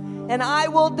acts. And I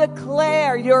will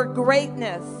declare your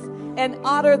greatness and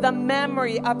utter the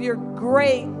memory of your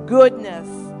great goodness.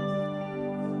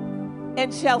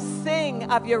 and shall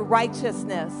sing of your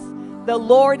righteousness. The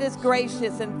Lord is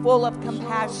gracious and full of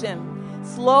compassion,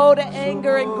 slow to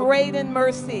anger and great in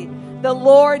mercy. The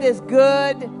Lord is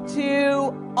good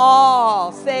to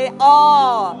all. Say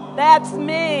all. That's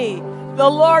me. The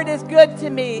Lord is good to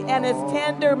me, and his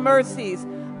tender mercies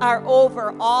are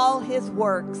over all his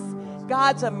works.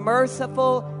 God's a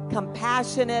merciful,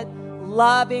 compassionate,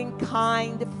 loving,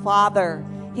 kind Father.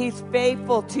 He's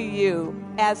faithful to you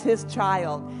as his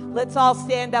child. Let's all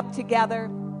stand up together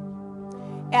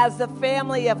as the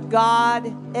family of God,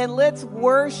 and let's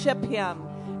worship him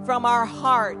from our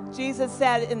heart. Jesus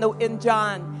said in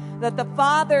John that the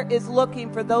Father is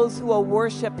looking for those who will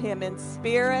worship him in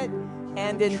spirit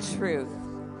and in truth.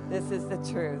 This is the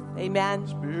truth. Amen.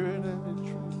 Spirit and in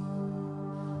truth.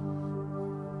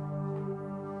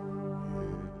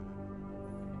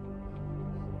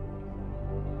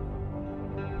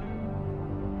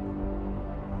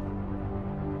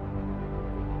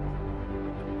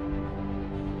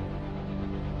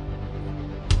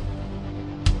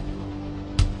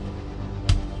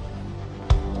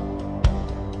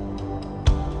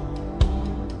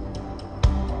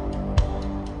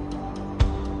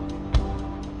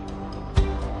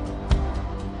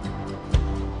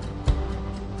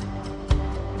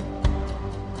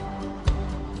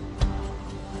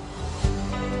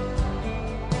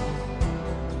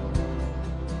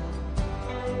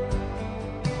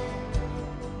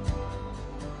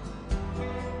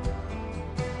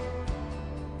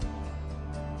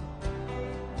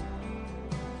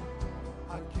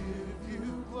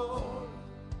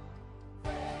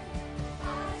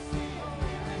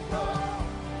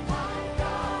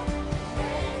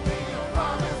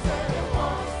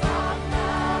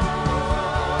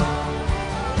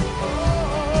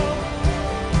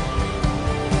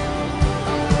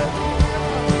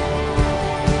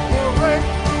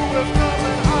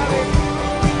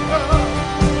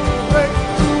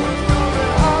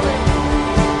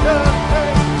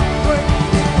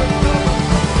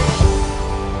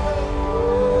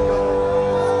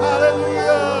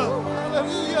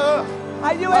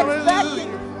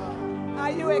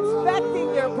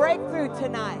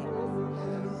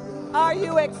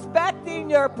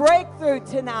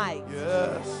 Tonight.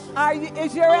 Yes.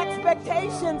 Is your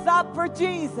expectations up for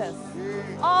Jesus?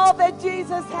 All that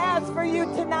Jesus has for you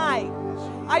tonight.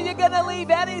 Are you going to leave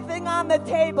anything on the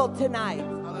table tonight?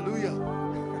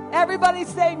 Hallelujah. Everybody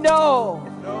say no.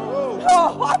 No.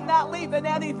 No, I'm not leaving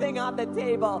anything on the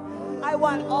table. I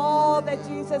want all that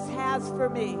Jesus has for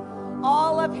me.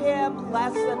 All of him,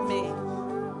 less of me.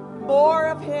 More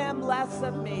of him, less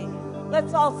of me.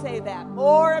 Let's all say that.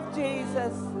 More of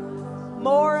Jesus.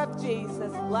 More of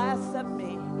Jesus, less of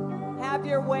me. Have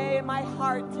your way in my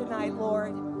heart tonight,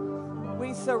 Lord.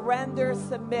 We surrender,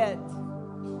 submit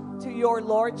to your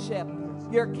lordship,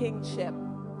 your kingship.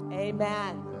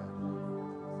 Amen.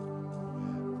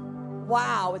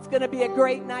 Wow, it's going to be a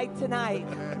great night tonight.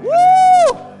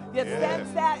 Woo! You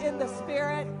sense that in the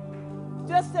spirit?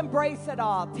 Just embrace it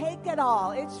all. Take it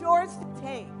all. It's yours to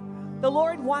take. The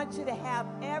Lord wants you to have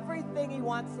everything he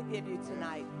wants to give you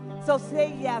tonight. So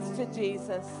say yes to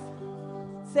Jesus.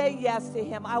 Say yes to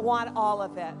him. I want all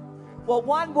of it. Well,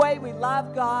 one way we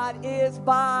love God is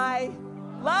by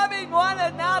loving one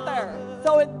another.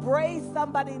 So embrace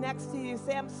somebody next to you.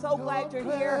 Say, I'm so glad you're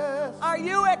here. Are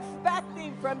you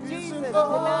expecting from Jesus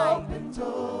tonight?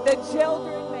 The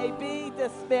children may be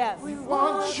dismissed. We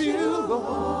want you,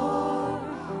 Lord,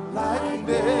 like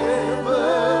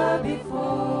never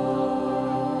before.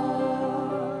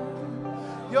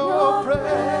 Your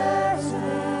presence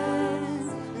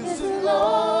is an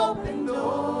open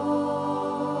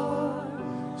door.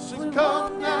 So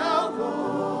come now,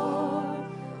 Lord,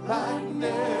 like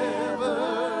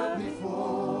never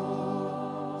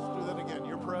before. Let's do that again.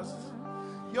 Your presence.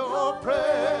 Your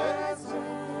presence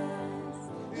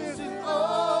is an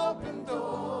open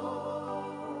door.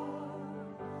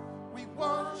 We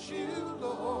want you,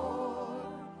 Lord,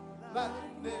 like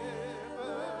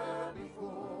never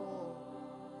before.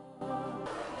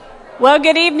 Well,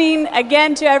 good evening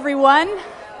again to everyone.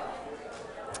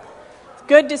 It's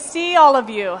good to see all of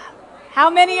you.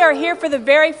 How many are here for the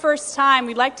very first time?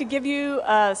 We'd like to give you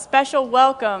a special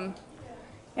welcome.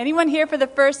 Anyone here for the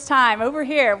first time? Over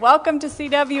here. Welcome to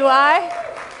CWI.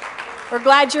 We're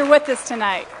glad you're with us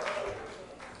tonight.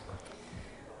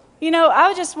 You know,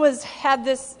 I just had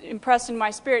this impressed in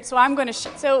my spirit, so I'm going to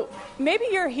so maybe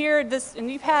you're here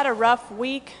and you've had a rough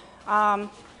week. I'm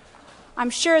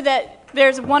sure that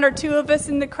there's one or two of us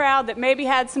in the crowd that maybe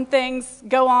had some things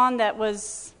go on that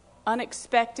was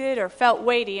unexpected or felt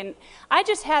weighty. And I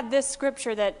just had this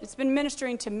scripture that it's been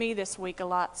ministering to me this week a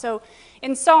lot. So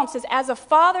in Psalm it says, as a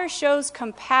father shows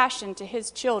compassion to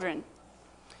his children,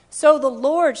 so the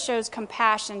Lord shows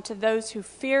compassion to those who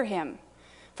fear him.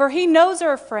 For he knows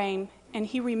our frame, and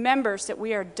he remembers that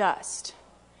we are dust.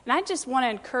 And I just want to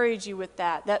encourage you with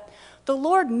that the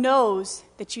Lord knows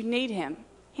that you need him.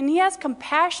 And he has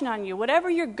compassion on you. Whatever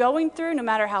you're going through, no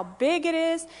matter how big it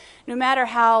is, no matter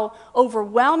how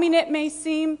overwhelming it may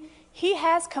seem, he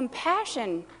has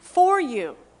compassion for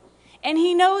you. And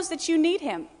he knows that you need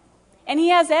him. And he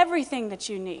has everything that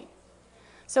you need.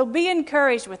 So be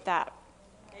encouraged with that.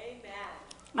 Amen.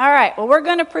 All right, well, we're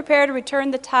going to prepare to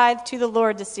return the tithe to the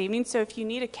Lord this evening. So if you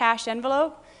need a cash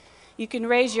envelope, you can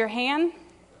raise your hand.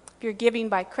 If you're giving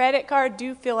by credit card,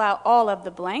 do fill out all of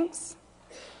the blanks.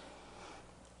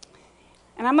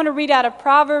 And I'm going to read out of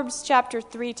Proverbs chapter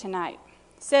 3 tonight.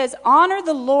 It says, honor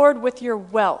the Lord with your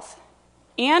wealth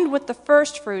and with the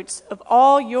first fruits of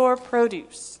all your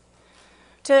produce.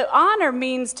 To honor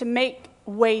means to make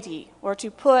weighty or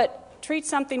to treat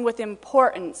something with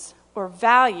importance or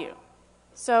value.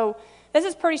 So this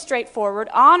is pretty straightforward.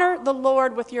 Honor the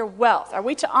Lord with your wealth. Are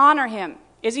we to honor him?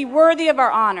 Is he worthy of our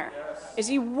honor? Yes. Is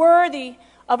he worthy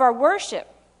of our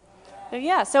worship?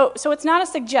 So it's not a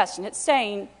suggestion. It's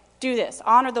saying, do this,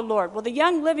 honor the Lord. Well, the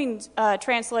Young Living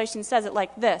Translation says it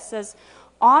like this. It says,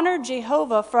 honor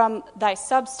Jehovah from thy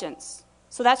substance.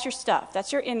 So that's your stuff.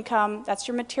 That's your income. That's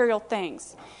your material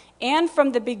things. And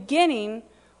from the beginning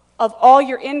of all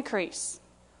your increase.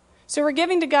 So we're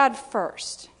giving to God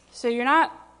first. So you're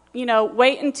not,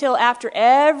 wait until after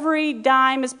every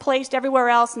dime is placed everywhere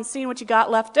else and seeing what you got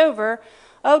left over.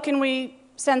 Oh, can we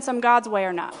send some God's way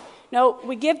or not? No,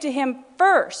 we give to him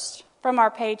first from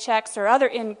our paychecks or other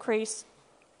increase,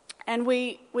 and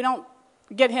we don't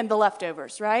give him the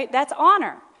leftovers, right? That's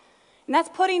honor. And that's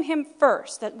putting him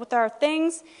first. That with our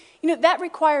things, that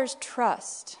requires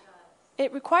trust.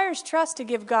 It requires trust to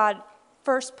give God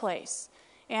first place.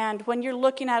 And when you're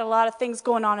looking at a lot of things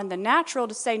going on in the natural,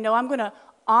 to say, no, I'm going to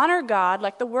honor God,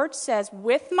 like the word says,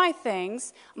 with my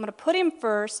things. I'm going to put him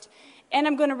first, and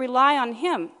I'm going to rely on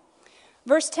him.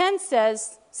 Verse 10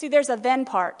 says, see, there's a then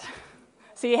part.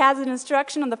 So he has an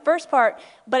instruction on the first part,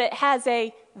 but it has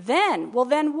a then. Well,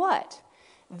 then what?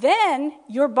 Then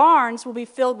your barns will be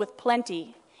filled with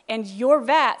plenty, and your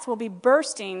vats will be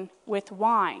bursting with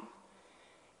wine.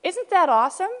 Isn't that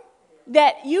awesome?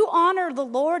 That you honor the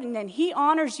Lord, and then he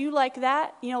honors you like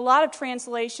that. A lot of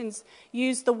translations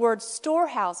use the word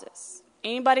storehouses.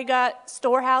 Anybody got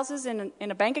storehouses in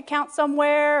a bank account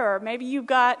somewhere? Or maybe you've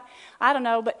got, I don't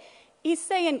know. But he's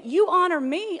saying, you honor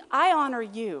me, I honor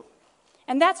you.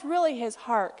 And that's really his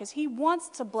heart, because he wants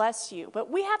to bless you. But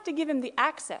we have to give him the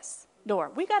access door.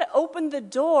 We got to open the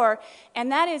door,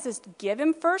 and that is to give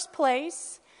him first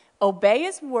place, obey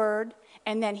his word,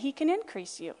 and then he can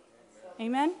increase you.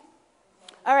 Amen?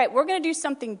 All right, we're going to do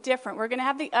something different. We're going to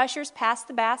have the ushers pass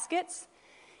the baskets,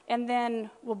 and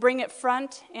then we'll bring it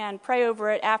front and pray over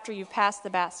it after you've passed the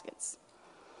baskets.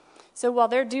 So while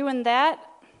they're doing that,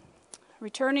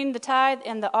 returning the tithe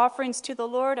and the offerings to the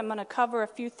Lord, I'm going to cover a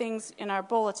few things in our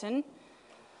bulletin.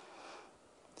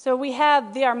 So we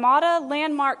have the Armada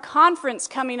Landmark Conference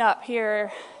coming up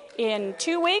here in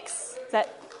 2 weeks. Is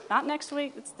that not next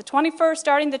week? It's the 21st,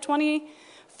 starting the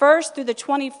 21st through the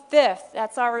 25th.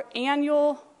 That's our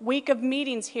annual week of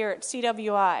meetings here at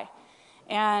CWI.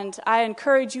 And I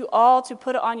encourage you all to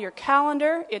put it on your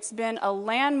calendar. It's been a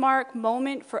landmark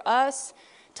moment for us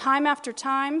time after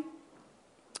time.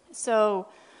 So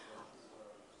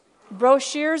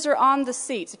brochures are on the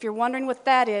seats. If you're wondering what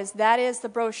that is the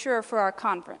brochure for our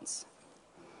conference.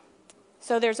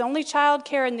 So there's only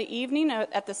childcare in the evening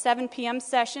at the 7 p.m.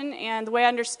 session, and the way I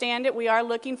understand it, we are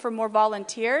looking for more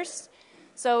volunteers.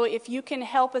 So if you can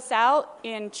help us out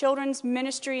in children's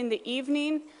ministry in the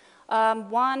evening,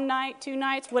 1 night, 2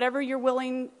 nights, whatever you're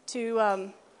willing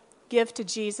to give to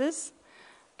Jesus.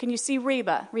 Can you see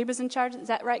Reba? Reba's in charge. Is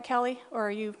that right, Kelly? Or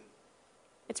are you...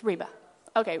 It's Reba.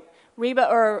 Okay, Reba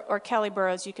or Kelly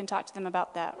Burrows, you can talk to them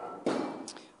about that.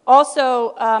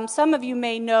 Also, some of you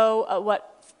may know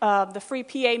what the free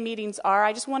PA meetings are.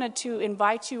 I just wanted to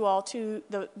invite you all to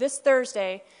this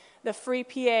Thursday. The free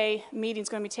PA meeting is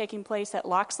going to be taking place at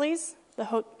Loxley's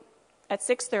at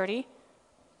 6:30.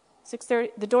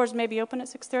 6:30. The doors may be open at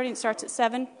 6:30 and it starts at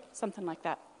 7, something like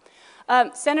that.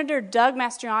 Senator Doug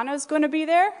Mastriano is going to be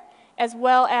there, as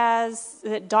well as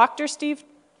Dr. Steve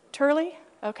Turley.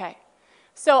 Okay.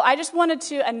 So I just wanted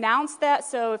to announce that,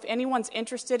 so if anyone's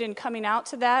interested in coming out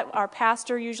to that, our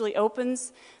pastor usually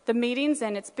opens the meetings,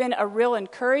 and it's been a real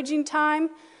encouraging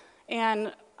time,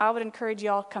 and I would encourage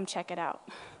you all to come check it out.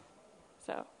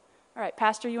 So, all right,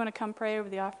 Pastor, you want to come pray over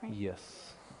the offering?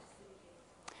 Yes.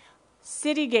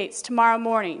 City Gates tomorrow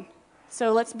morning.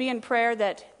 So let's be in prayer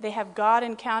that they have God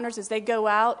encounters as they go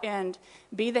out and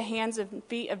be the hands and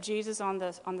feet of Jesus on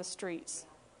the streets.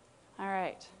 All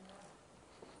right.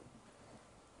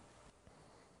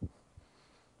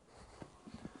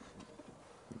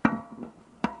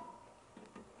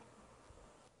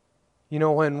 You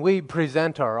know, when we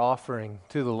present our offering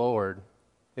to the Lord,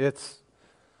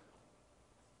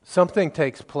 something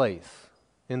takes place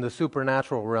in the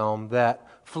supernatural realm that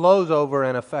flows over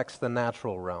and affects the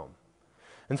natural realm.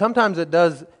 And sometimes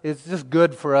it's just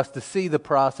good for us to see the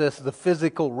process, the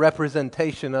physical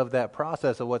representation of that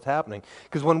process of what's happening.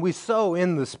 Because when we sow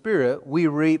in the Spirit, we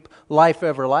reap life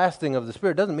everlasting of the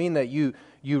Spirit. It doesn't mean that you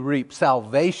reap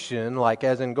salvation, like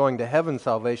as in going to heaven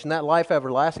salvation. That life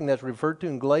everlasting that's referred to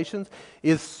in Galatians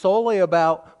is solely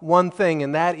about one thing,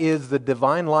 and that is the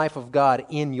divine life of God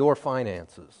in your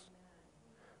finances.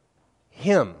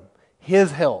 Him,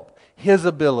 His help, His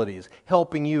abilities,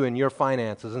 helping you in your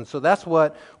finances. And so that's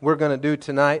what we're going to do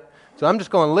tonight. So I'm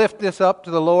just going to lift this up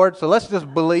to the Lord. So let's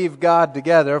just believe God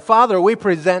together. Father, we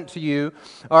present to you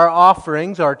our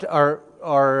offerings,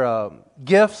 our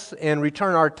gifts, and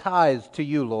return our tithes to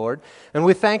you, Lord. And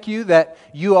we thank you that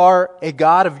you are a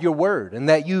God of your word and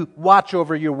that you watch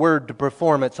over your word to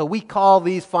perform it. So we call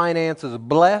these finances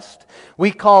blessed.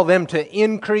 We call them to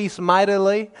increase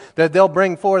mightily, that they'll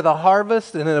bring forth a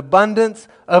harvest and an abundance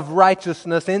of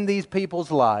righteousness in these people's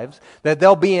lives, that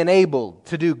they'll be enabled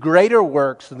to do greater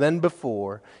works than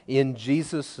before. In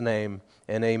Jesus' name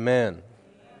and amen.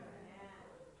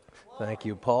 Thank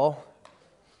you, Paul.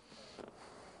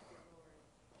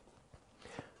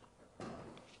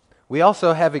 We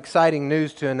also have exciting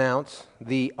news to announce.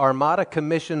 The Armada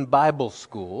Commission Bible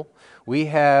School. We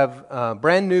have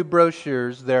brand new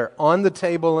brochures. They're on the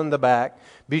table in the back.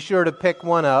 Be sure to pick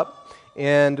one up.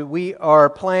 And we are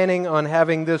planning on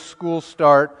having this school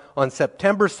start on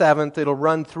September 7th. It'll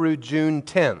run through June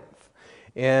 10th.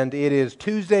 And it is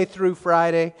Tuesday through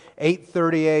Friday,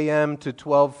 8:30 a.m. to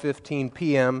 12:15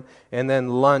 p.m. And then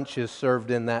lunch is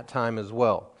served in that time as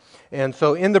well. And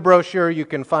so in the brochure, you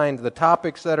can find the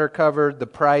topics that are covered, the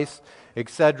price,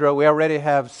 etc. We already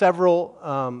have several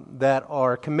that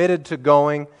are committed to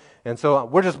going. And so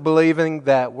we're just believing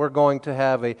that we're going to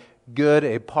have a good,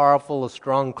 a powerful, a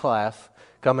strong class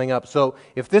coming up. So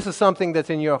if this is something that's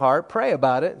in your heart, pray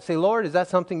about it. Say, Lord, is that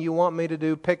something you want me to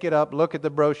do? Pick it up, look at the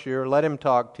brochure, let Him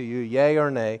talk to you, yay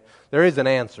or nay. There is an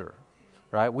answer,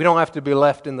 right? We don't have to be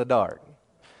left in the dark.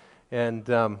 And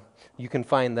you can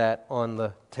find that on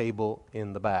the table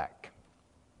in the back.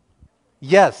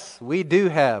 Yes, we do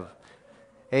have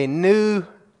a new,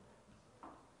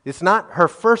 it's not her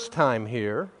first time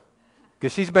here,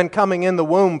 because she's been coming in the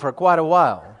womb for quite a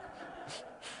while.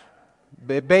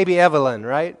 Baby Evelyn,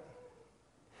 right?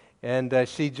 And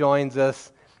she joins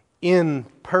us in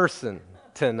person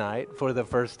tonight for the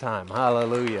first time.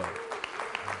 Hallelujah.